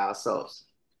doing it by ourselves.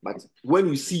 But when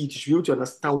you see it, you should be able to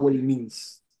understand what it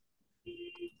means.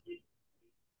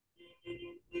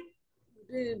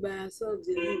 Doing it by ourselves.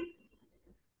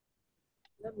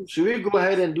 Should we go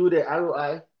ahead and do the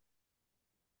ROI?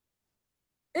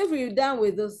 If you're done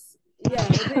with this, yeah, I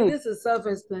think this is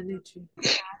self-explanatory.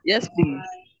 Yes, please.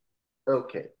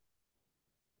 Okay.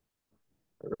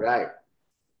 Right.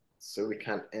 So we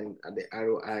can end at the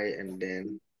ROI and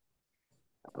then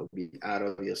I'll be out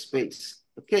of your space.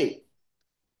 Okay.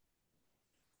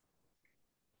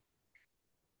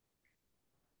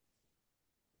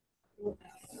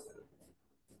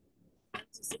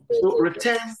 So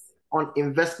return on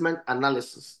investment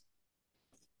analysis.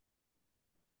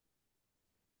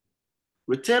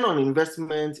 Return on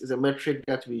investment is a metric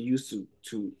that we use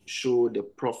to show the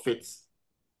profits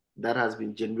that has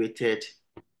been generated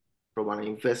from an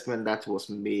investment that was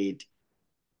made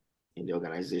in the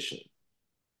organization.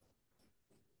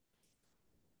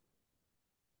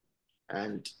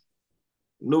 And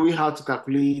knowing how to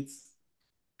calculate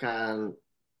can,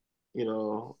 you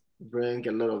know, bring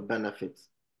a lot of benefits,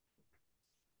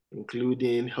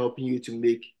 including helping you to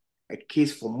make a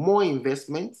case for more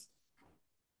investment,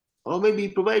 or maybe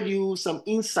provide you some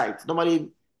insight. Normally,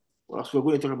 as we're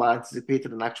going to talk about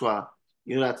anticipated and actual,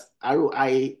 you know that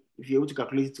ROI, if you're able to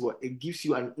calculate it gives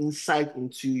you an insight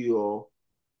into your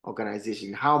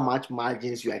organization, how much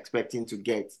margins you're expecting to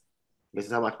get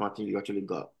versus how much margin you actually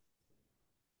got.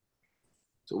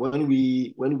 So when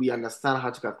we understand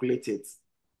how to calculate it,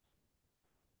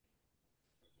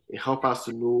 it helps us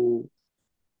to know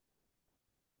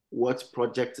what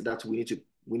project that we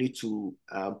need to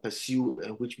pursue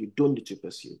and which we don't need to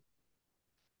pursue.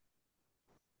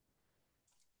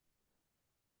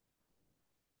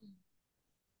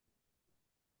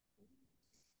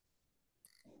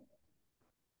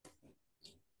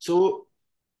 So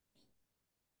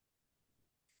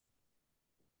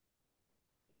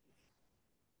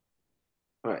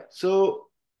all right, so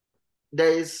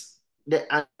there is the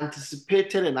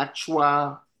anticipated and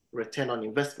actual return on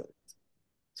investment.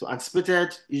 So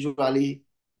anticipated usually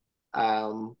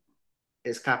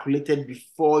is calculated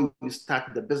before you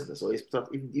start the business, or if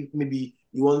maybe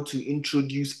you want to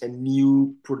introduce a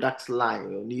new product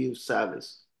line or new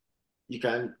service, you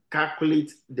can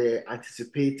calculate the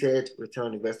anticipated return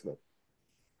on investment.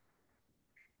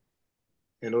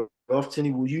 And often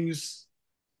you will use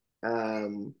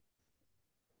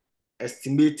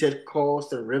estimated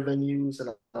costs and revenues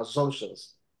and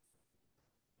assumptions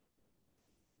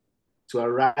to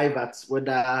arrive at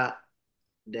whether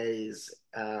there is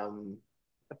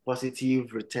a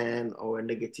positive return or a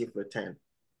negative return.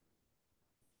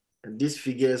 And these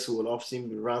figures will often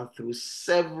be run through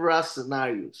several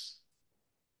scenarios.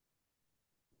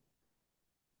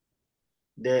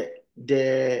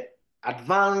 The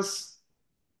advanced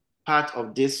part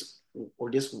of this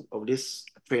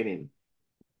training,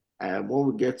 when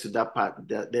we get to that part,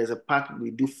 there's a part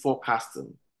we do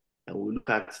forecasting, and we look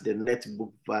at the net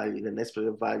book value, the net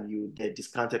present value, the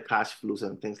discounted cash flows,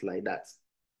 and things like that.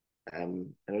 I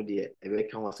know the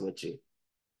American was much,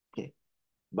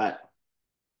 but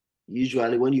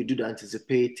usually when you do the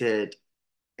anticipated,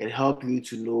 it helps you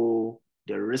to know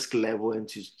the risk level and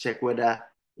to check whether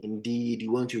indeed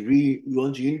you want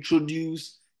to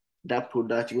introduce that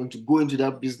product, you want to go into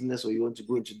that business, or you want to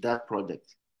go into that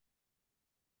project.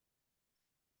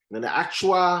 And the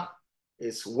actual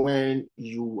is when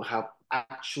you have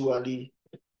actually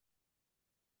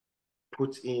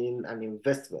put in an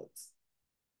investment.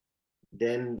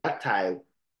 Then that time,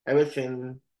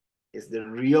 everything is the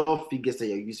real figures that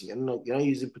you're using. You're not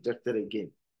using projected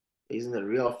again. You're using the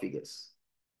real figures.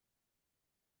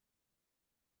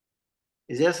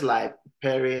 It's just like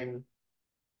preparing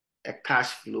a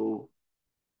cash flow.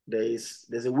 There's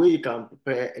a way you can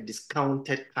prepare a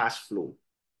discounted cash flow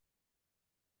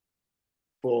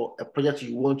for a project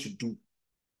you want to do.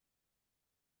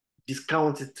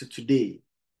 Discount it to today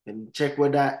and check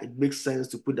whether it makes sense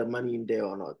to put the money in there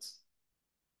or not.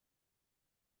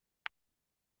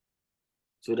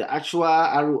 So the actual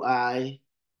ROI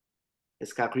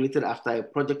is calculated after a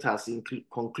project has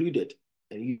concluded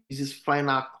and uses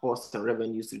final costs and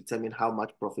revenues to determine how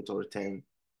much profit or return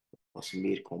was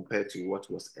made compared to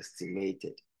what was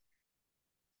estimated.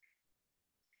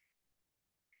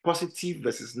 Positive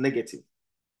versus negative.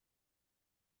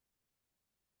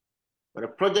 When a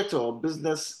project or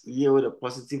business yield a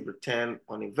positive return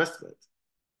on investment,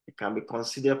 it can be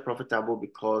considered profitable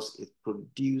because it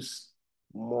produced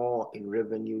more in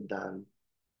revenue than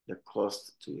the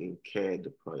cost to incur the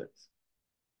project.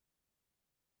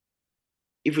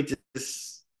 If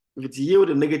it yield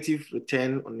a negative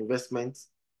return on investment,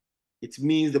 it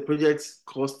means the project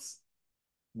costs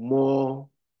more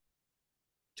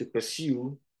to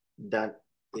pursue than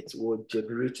it will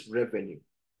generate revenue.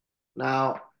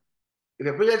 Now, if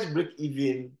a project break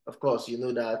even, of course, you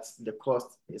know that the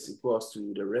cost is equal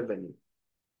to the revenue.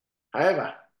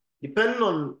 However, depending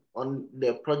on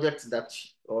the project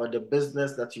or the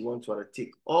business that you want to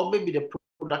undertake, or maybe the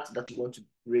product that you want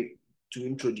to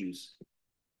introduce,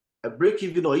 a break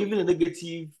even or even a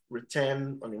negative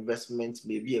return on investment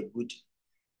may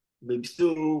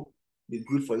still be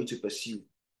good for you to pursue.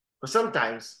 But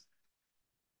sometimes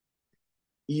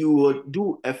you will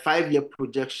do a 5-year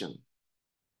projection,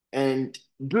 and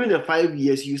during the 5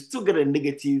 years, you still get a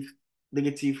negative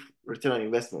return on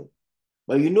investment.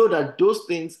 But you know that those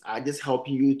things are just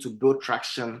helping you to build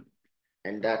traction,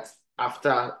 and that after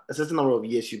a certain number of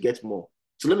years, you get more.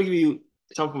 So let me give you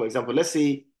some example. Let's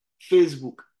say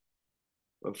Facebook.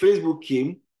 When Facebook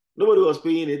came, nobody was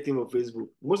paying anything for Facebook.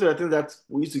 Most of the things that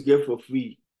we used to get for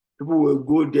free, people will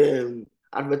go there and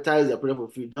advertise their product for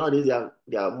free. Nowadays,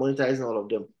 they are monetizing all of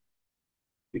them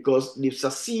because they've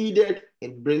succeeded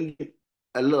in bringing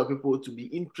a lot of people to be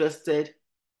interested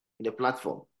in the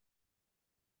platform.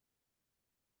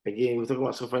 Again, we're talking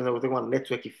about, so for example, we're talking about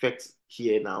network effects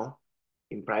here now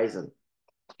in pricing.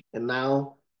 And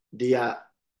now they are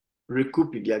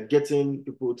recouping, they are getting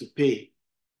people to pay.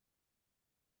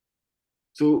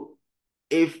 So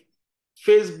if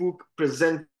Facebook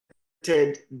presented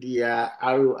their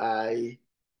ROI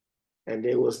and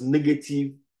there was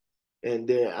negative, and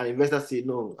an investor said,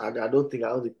 no, I don't think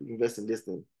I want to invest in this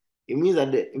thing, it means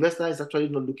that the investor is actually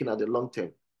not looking at the long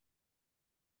term.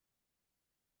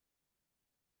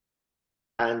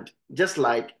 And just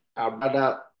like our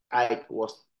brother Ike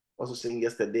was also saying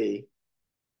yesterday,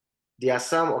 there are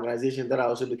some organizations that are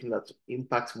also looking at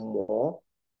impact more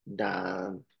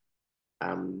than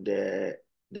the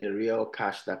real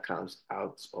cash that comes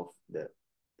out of the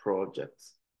project.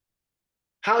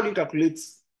 How do you calculate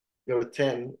your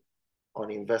return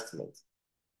on investment?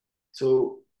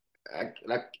 So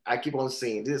I keep on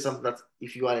saying, this is something that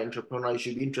if you are an entrepreneur, you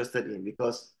should be interested in,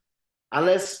 because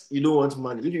unless you don't want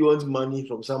money, if you want money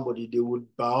from somebody, they would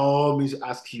by all means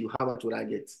ask you, how much would I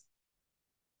get?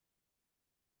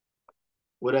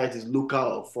 Whether it is local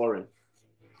or foreign.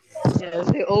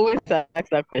 Yes, they always ask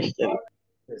that question.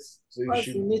 Yes. So you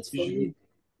should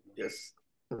yes.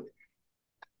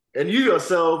 And you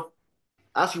yourself,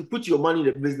 as you put your money in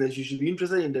the business, you should be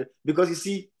interested in the, because you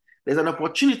see, there's an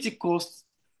opportunity cost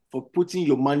for putting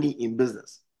your money in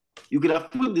business. You could have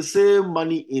put the same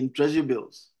money in treasury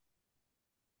bills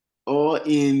or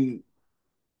in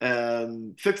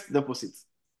fixed deposits.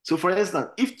 So for instance,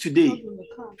 if today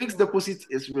fixed deposit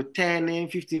is returning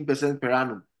 15% per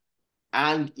annum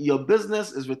and your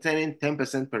business is returning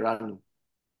 10% per annum,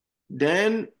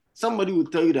 then somebody will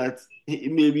tell you that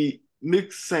it maybe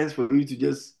makes sense for you to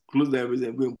just close the business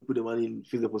and go and put the money in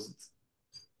fixed deposits.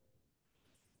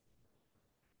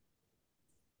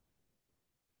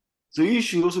 So you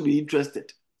should also be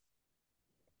interested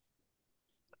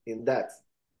in that.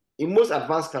 In most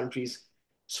advanced countries,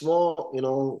 small,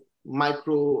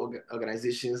 micro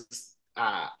organizations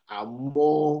are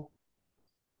more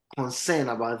concerned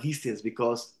about these things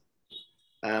because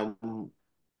some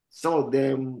of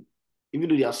them, even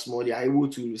though they are small, they are able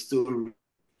to still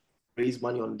raise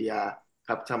money on their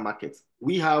capital markets.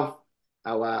 We have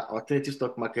our alternative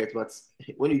stock market, but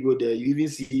when you go there, you even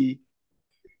see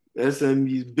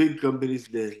SMEs, big companies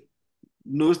there.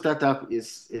 No startup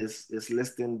is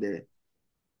listing there.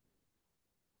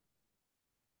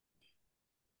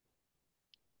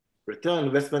 Return on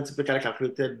investment typically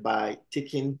calculated by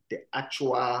taking the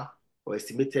actual or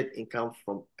estimated income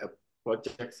from a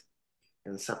project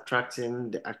and subtracting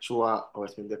the actual or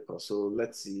estimated cost. So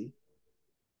let's see.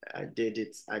 I did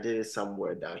it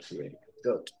somewhere down here.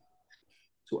 Good.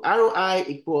 So ROI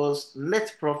equals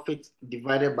net profit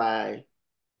divided by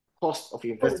cost of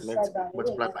investment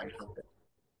multiplied by 100.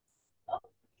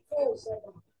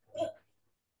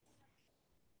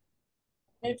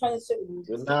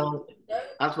 So now,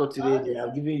 as for today, they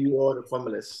have given you all the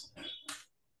formulas.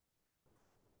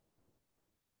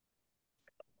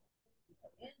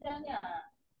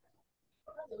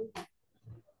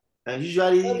 And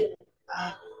usually,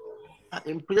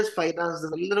 in project finance,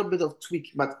 there's a little bit of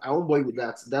tweak, but I won't bore you with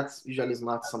that. That usually is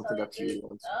not something that you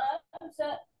want.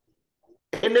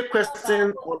 Any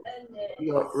question on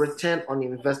your return on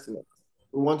investment?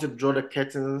 We want to draw the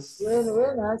curtains.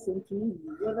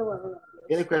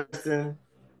 Any question?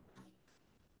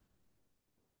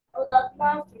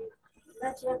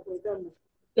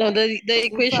 No, the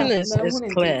equation is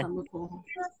clear.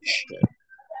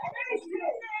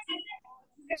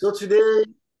 So today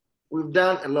we've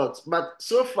done a lot, but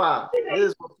so far this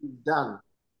is what we've done.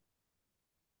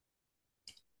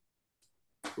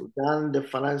 We've done the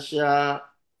financial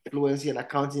fluency and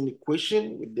accounting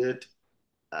equation. We did,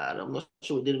 I'm not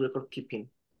sure we did record keeping.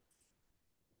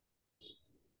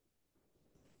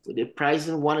 We did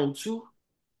pricing 1 and 2.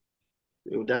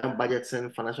 We've done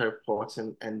budgeting, financial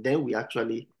reporting, and then we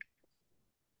actually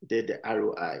did the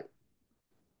ROI.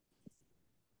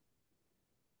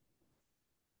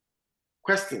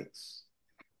 Questions?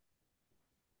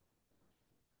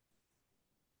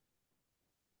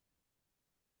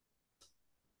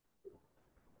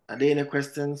 Are there any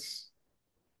questions?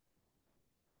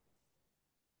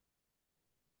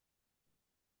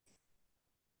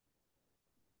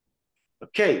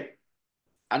 Okay.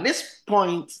 At this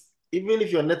point, even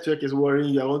if your network is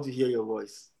worrying you, I want to hear your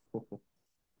voice.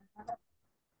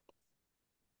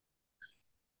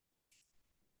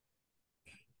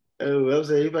 Oh, I'm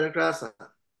saying,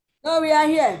 no, we are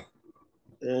here.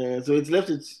 So it's left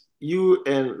with you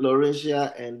and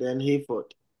Laurentia and then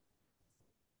Hayford.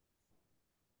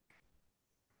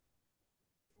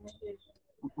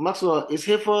 Maxwell, is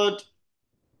Hayford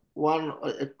one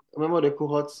a member of the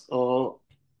cohorts or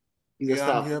is a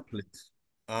staff? I'm here, please.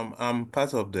 I'm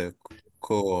part of the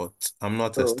cohort. I'm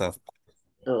not a staff.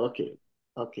 Oh, okay.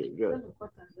 Okay, good.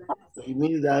 So it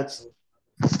means that.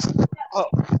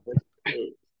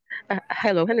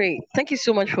 Hello, Henry. Thank you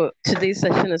so much for today's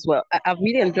session as well. I've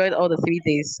really enjoyed all the 3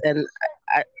 days, and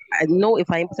I know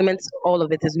if I implement all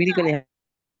of it, it's really going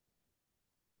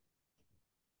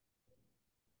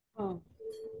to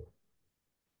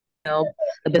help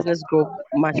the business grow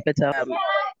much better.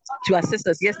 To assist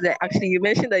us, yes, actually, you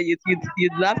mentioned that you'd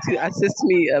love to assist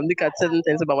me look at certain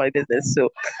things about my business. So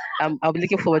I'll be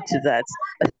looking forward to that.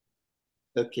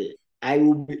 Okay, I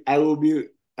will be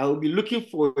looking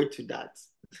forward to that.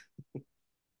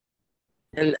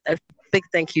 And a big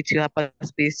thank you to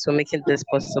Hyperspace for making this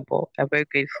possible. I'm very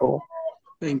grateful.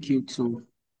 Thank you too.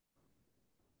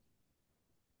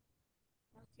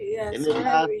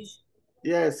 Okay,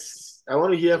 yes, I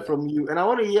want to hear from you, and I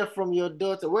want to hear from your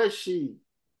daughter. Where is she?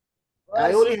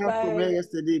 I only heard from her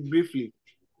yesterday briefly.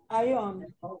 Are you on?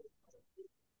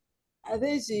 I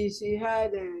think she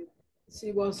had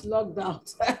she was locked out.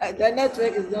 The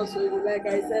network is not so good. Like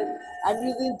I said, I'm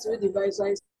using 2 devices. So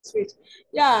I switch.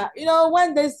 Yeah,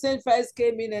 when this thing first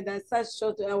came in and I started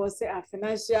short, I was saying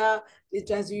financial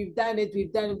literacy. We've done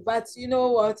it. But you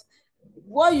know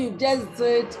what you just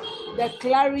did, the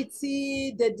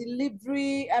clarity, the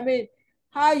delivery. I mean,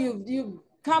 how you've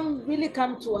really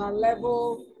come to our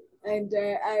level And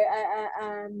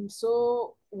I'm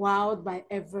so wowed by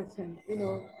everything.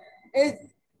 It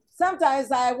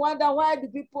sometimes I wonder why do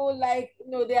people like,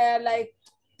 they are like,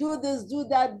 do this, do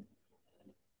that,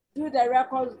 do the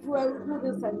records, do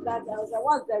this and that. I was like,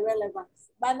 what's the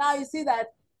relevance? But now you see that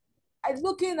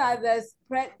looking at the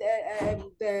spread,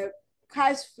 the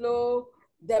cash flow,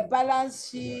 the balance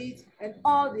sheet, and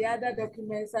all the other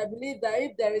documents, I believe that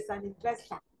if there is an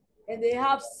investor and they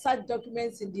have such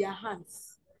documents in their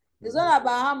hands, it's not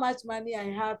about how much money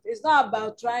I have. It's not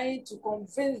about trying to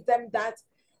convince them that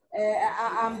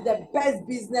I'm the best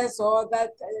business or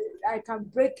that I can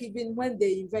break even when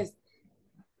they invest.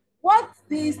 What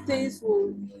these things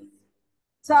will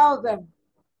tell them,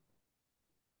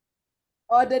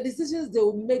 or the decisions they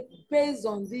will make based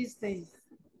on these things,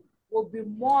 will be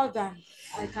more than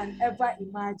I can ever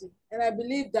imagine. And I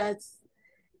believe that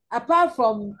apart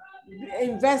from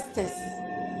investors,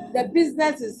 the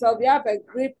business itself, you have a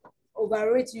grip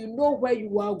over it. You know where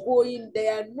you are going.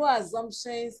 There are no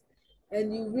assumptions,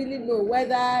 and you really know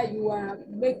whether you are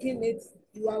making it,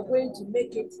 you are going to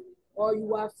make it, or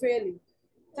you are failing.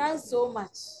 Thanks so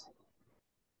much.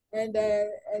 And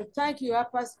thank you,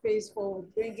 Upper Space, for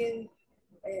bringing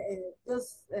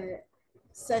this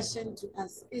session to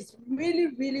us. It's really,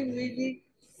 really, really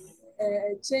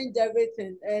changed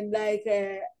everything. And like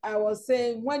I was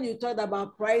saying, when you talked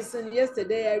about pricing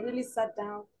yesterday, I really sat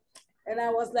down and I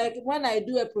was like, when I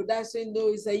do a production, though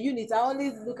it's a unit, I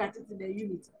only look at it in a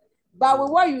unit. But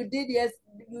with what you did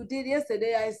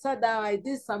yesterday, I sat down, I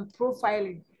did some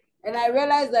profiling, and I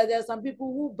realized that there are some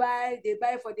people who they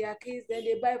buy for their kids, then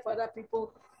they buy for other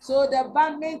people. So the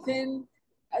banding thing,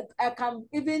 I can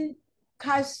even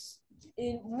cash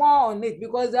in more on it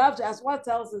because they have to ask what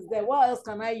else is there, what else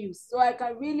can I use? So I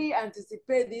can really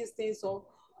anticipate these things or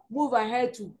move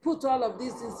ahead to put all of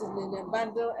these things in the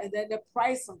bundle and then the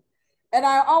pricing. And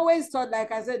I always thought,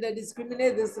 like I said, they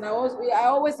discriminate this, and I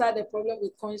always had a problem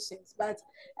with conscience. But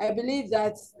I believe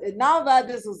that now that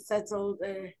this is settled,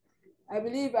 I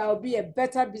believe I'll be a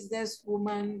better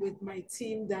businesswoman with my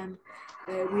team than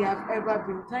we have ever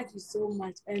been. Thank you so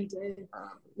much, and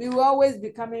we will always be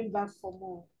coming back for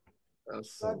more.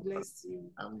 God bless you.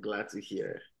 I'm glad to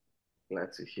hear.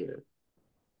 Glad to hear.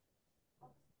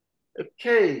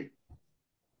 Okay.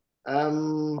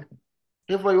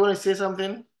 Everybody want to say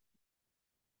something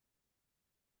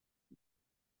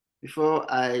before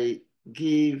I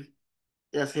give?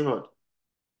 Yes, Haywood.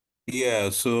 Yeah,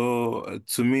 so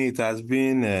to me, it has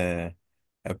been a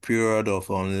period of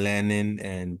unlearning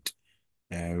and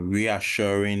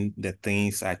reassuring the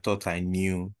things I thought I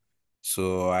knew.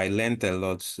 So I learned a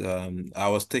lot. I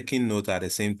was taking note at the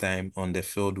same time on the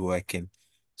field working.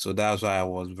 So that's why I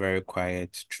was very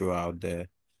quiet throughout the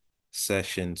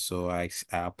session. So I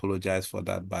apologize for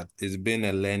that, but it's been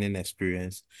a learning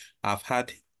experience. I've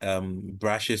had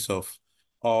brushes of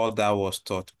all that was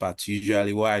taught, but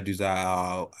usually what I do is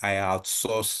I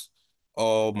outsource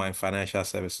all my financial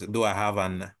services. Though I have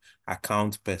an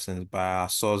account person, but I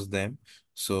outsource them.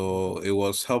 So it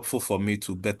was helpful for me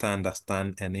to better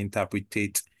understand and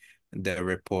interpret the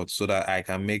report so that I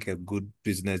can make a good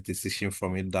business decision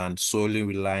from it than solely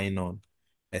relying on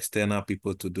external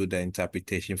people to do the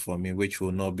interpretation for me, which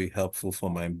will not be helpful for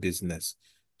my business.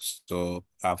 So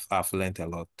I've learned a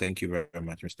lot. Thank you very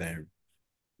much, Mr. Henry.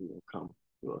 You're welcome.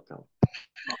 You're welcome.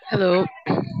 Hello.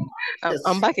 Yes.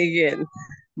 I'm back again.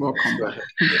 Welcome. Go ahead.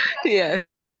 Yeah.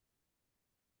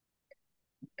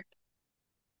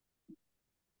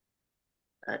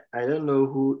 I don't know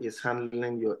who is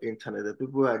handling your internet. The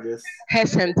people are just Hair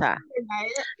center.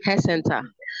 Hair center.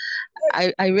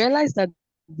 I realized that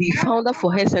the founder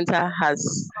for Hair Center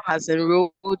has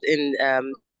enrolled in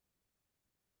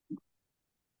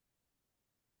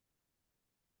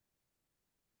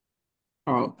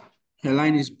Oh, her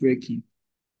line is breaking.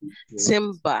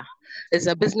 Simba. It's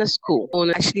a business school.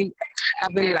 Actually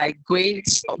having like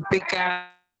grades or bigger.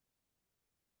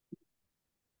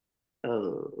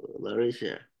 Oh,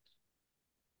 Larisha.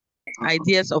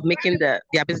 Ideas of making their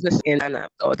business in Ghana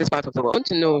or this part of the world. I want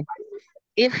to know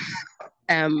if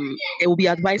it will be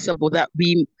advisable that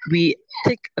we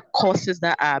take courses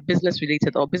that are business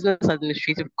related or business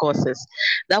administrative courses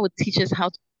that would teach us how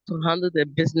to handle the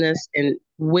business in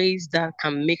ways that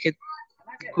can make it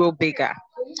grow bigger.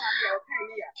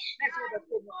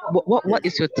 What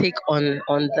is your take on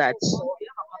that?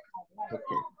 Okay.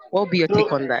 What will be your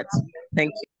take on that?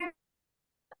 Thank you.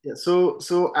 Yeah,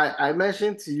 so I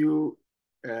mentioned to you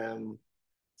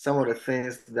some of the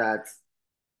things that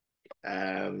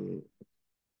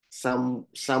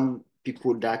some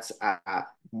people that are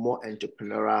more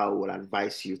entrepreneurial will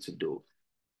advise you to do.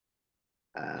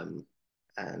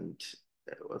 And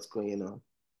what's going on.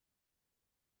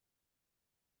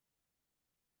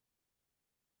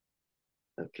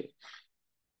 Okay.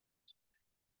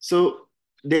 So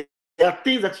there are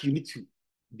things that you need to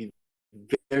be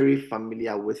very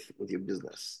familiar with your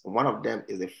business. One of them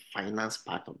is the finance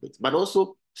part of it, but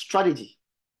also strategy.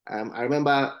 I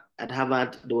remember at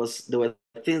Harvard there were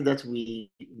things that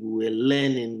we were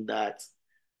learning that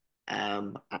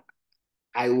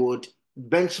I would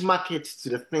benchmark it to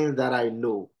the things that I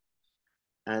know,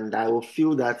 and I will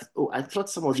feel that, oh, I thought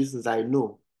some of these things I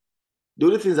know. The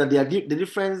only things that the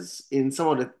difference in some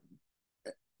of the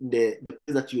things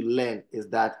that you learn is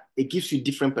that it gives you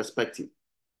different perspective.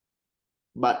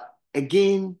 But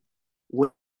again,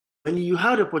 when you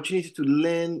have the opportunity to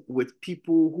learn with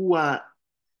people who are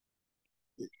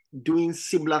doing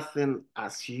similar thing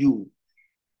as you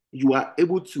are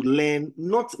able to learn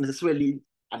not necessarily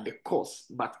at the course,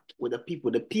 but with the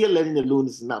people. The peer learning alone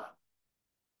is enough.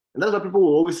 And that's why people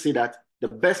will always say that the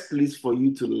best place for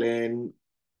you to learn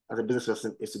as a business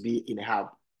person is to be in a hub.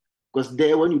 Because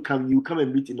there, when you come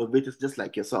and meet innovators just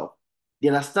like yourself. They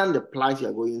understand the plight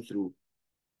you're going through,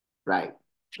 right?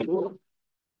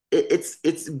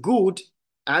 It's good.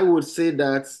 I would say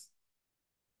that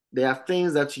there are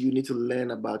things that you need to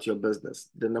learn about your business.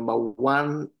 The number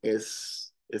one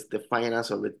is the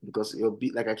finance of it, because you'll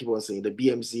be, like I keep on saying, the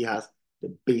BMC has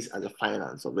the base as the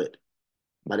finance of it.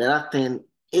 But the other thing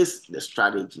is the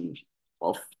strategy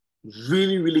of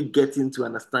really, really getting to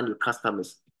understand your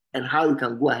customers and how you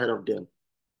can go ahead of them.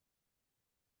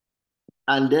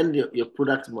 And then your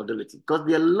product modality, because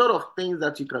there are a lot of things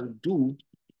that you can do,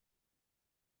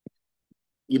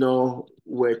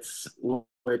 with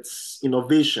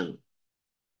innovation,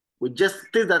 with just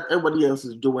things that everybody else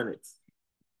is doing it.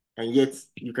 And yet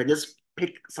you can just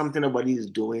pick something everybody is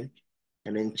doing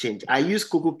and then change. I used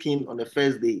CocoKing on the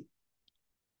first day,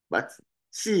 but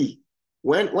see,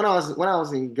 when I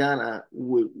was in Ghana,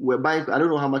 we're buying, I don't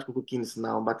know how much CocoKing is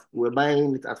now, but we're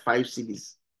buying it at 5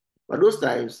 cedis. But those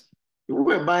times, we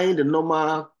were buying the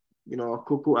normal,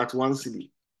 cocoa at 1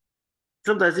 cedi.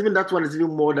 Sometimes even that one is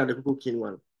even more than the CocoKing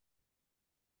one.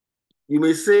 You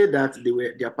may say that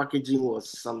their packaging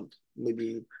was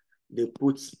maybe they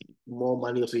put more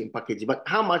money also in packaging, but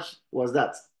how much was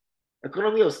that?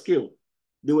 Economy of scale.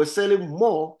 They were selling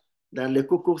more than the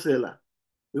cocoa seller.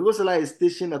 The cocoa seller is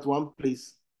stationed at one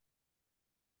place.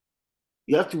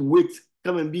 You have to wait,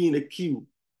 come and be in a queue.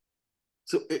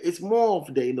 So it's more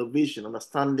of the innovation,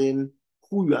 understanding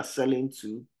who you are selling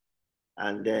to,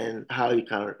 and then how you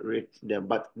can rate them.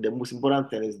 But the most important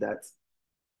thing is that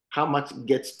how much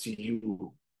gets to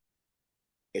you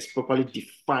is properly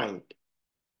defined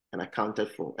and accounted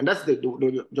for. And that's the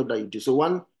job that you do. So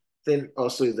one thing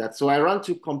also is that, so I run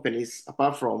 2 companies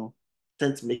apart from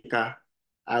SenseMaker.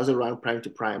 I also run Prime to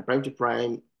Prime. Prime to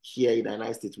Prime here in the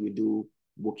United States, we do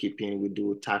bookkeeping, we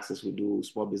do taxes, we do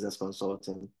small business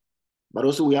consulting. But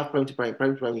also we have Prime to Prime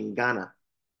in Ghana,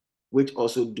 which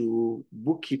also do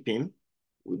bookkeeping,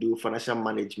 we do financial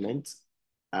management,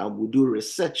 we do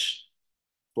research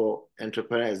for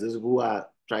entrepreneurs, those who are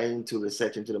trying to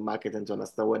research into the market and to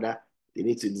understand whether they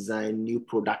need to design new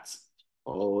products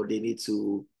or they need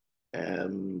to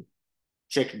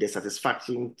check the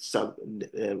satisfaction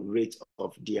rate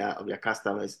of their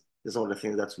customers. These are all the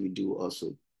things that we do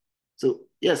also. So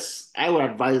yes, I would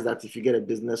advise that if you get a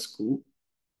business school,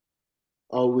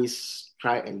 always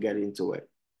try and get into it.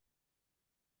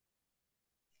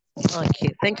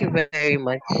 Okay, thank you very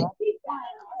much.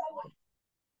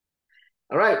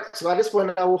 All right, so at this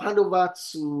point, I will hand over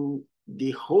to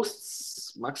the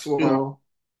hosts, Maxwell.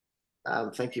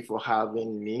 Thank you for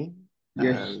having me.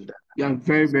 Yes, and I'm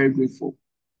very, very grateful.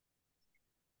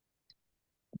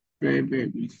 Very, very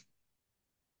grateful.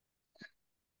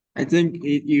 I think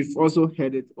you've also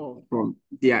heard it all from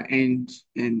their end,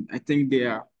 and I think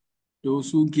those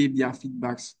who gave their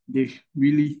feedbacks, they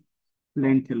really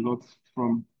learned a lot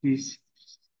from this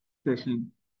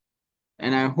session,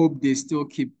 and I hope they still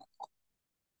keep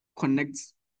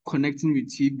connecting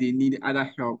with you if they need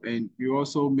other help, and you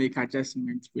also make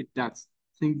adjustments with that.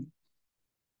 I think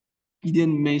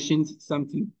Gideon mentioned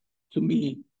something to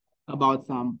me about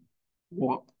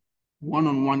what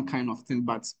one-on-one kind of thing,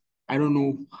 but I don't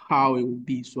know how it will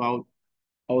be. So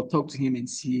I'll talk to him and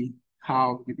see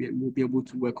how we'll be able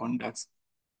to work on that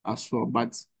as well.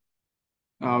 But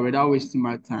without wasting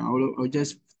my time, I'll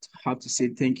just have to say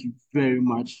thank you very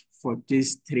much for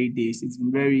these 3 days. It's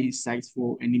been very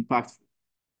insightful and impactful.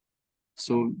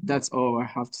 So that's all I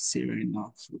have to say right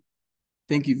now. So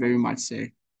thank you very much, sir,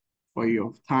 for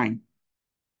your time.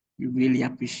 We really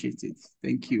appreciate it.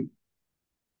 Thank you.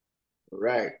 All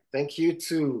right. Thank you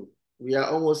too. We are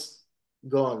almost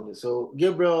gone. So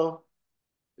Gabriel,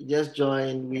 just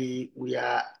joined. We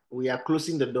are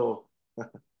closing the door.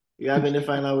 You have any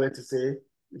final word to say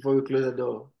before we close the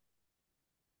door?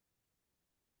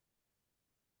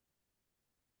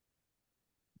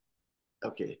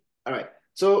 Okay. All right.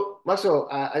 So Maxwell,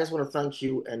 I just want to thank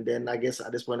you, and then I guess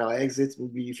at this point I'll exit.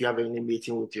 Maybe if you have any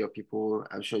meeting with your people,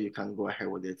 I'm sure you can go ahead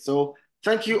with it. So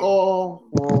thank you all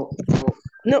for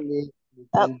No,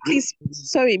 and please,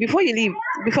 sorry, before you leave,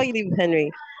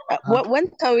 Henry, when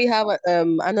can we have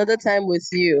another time with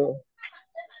you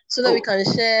so that we can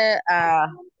share?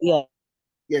 Yeah,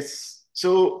 yes.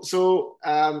 So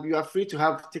you are free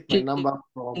to take my number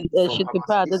from should our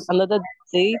prepare space. another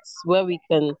date where we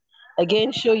can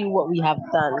again show you what we have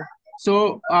done.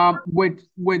 So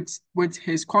with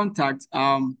his contact,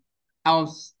 I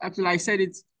said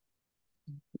it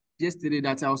yesterday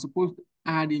that I was supposed to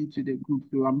add him to the group.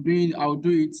 So I'll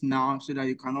do it now so that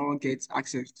you can all get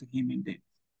access to him. And then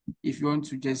if you want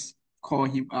to just call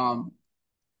him,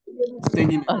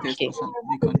 send him a text or something,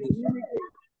 you can do so.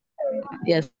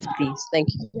 Yes, please. Thank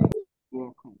you. You're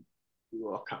welcome. You're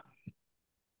welcome.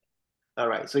 All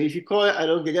right. So if you call, I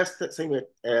don't get, just send me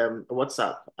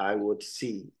WhatsApp. I would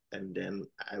see, and then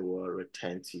I will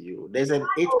return to you. There's an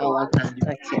 8-hour time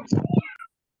difference,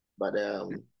 but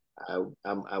I'm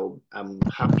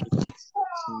happy to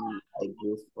see the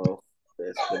growth of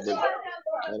the.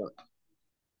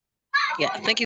 Yeah. Thank you.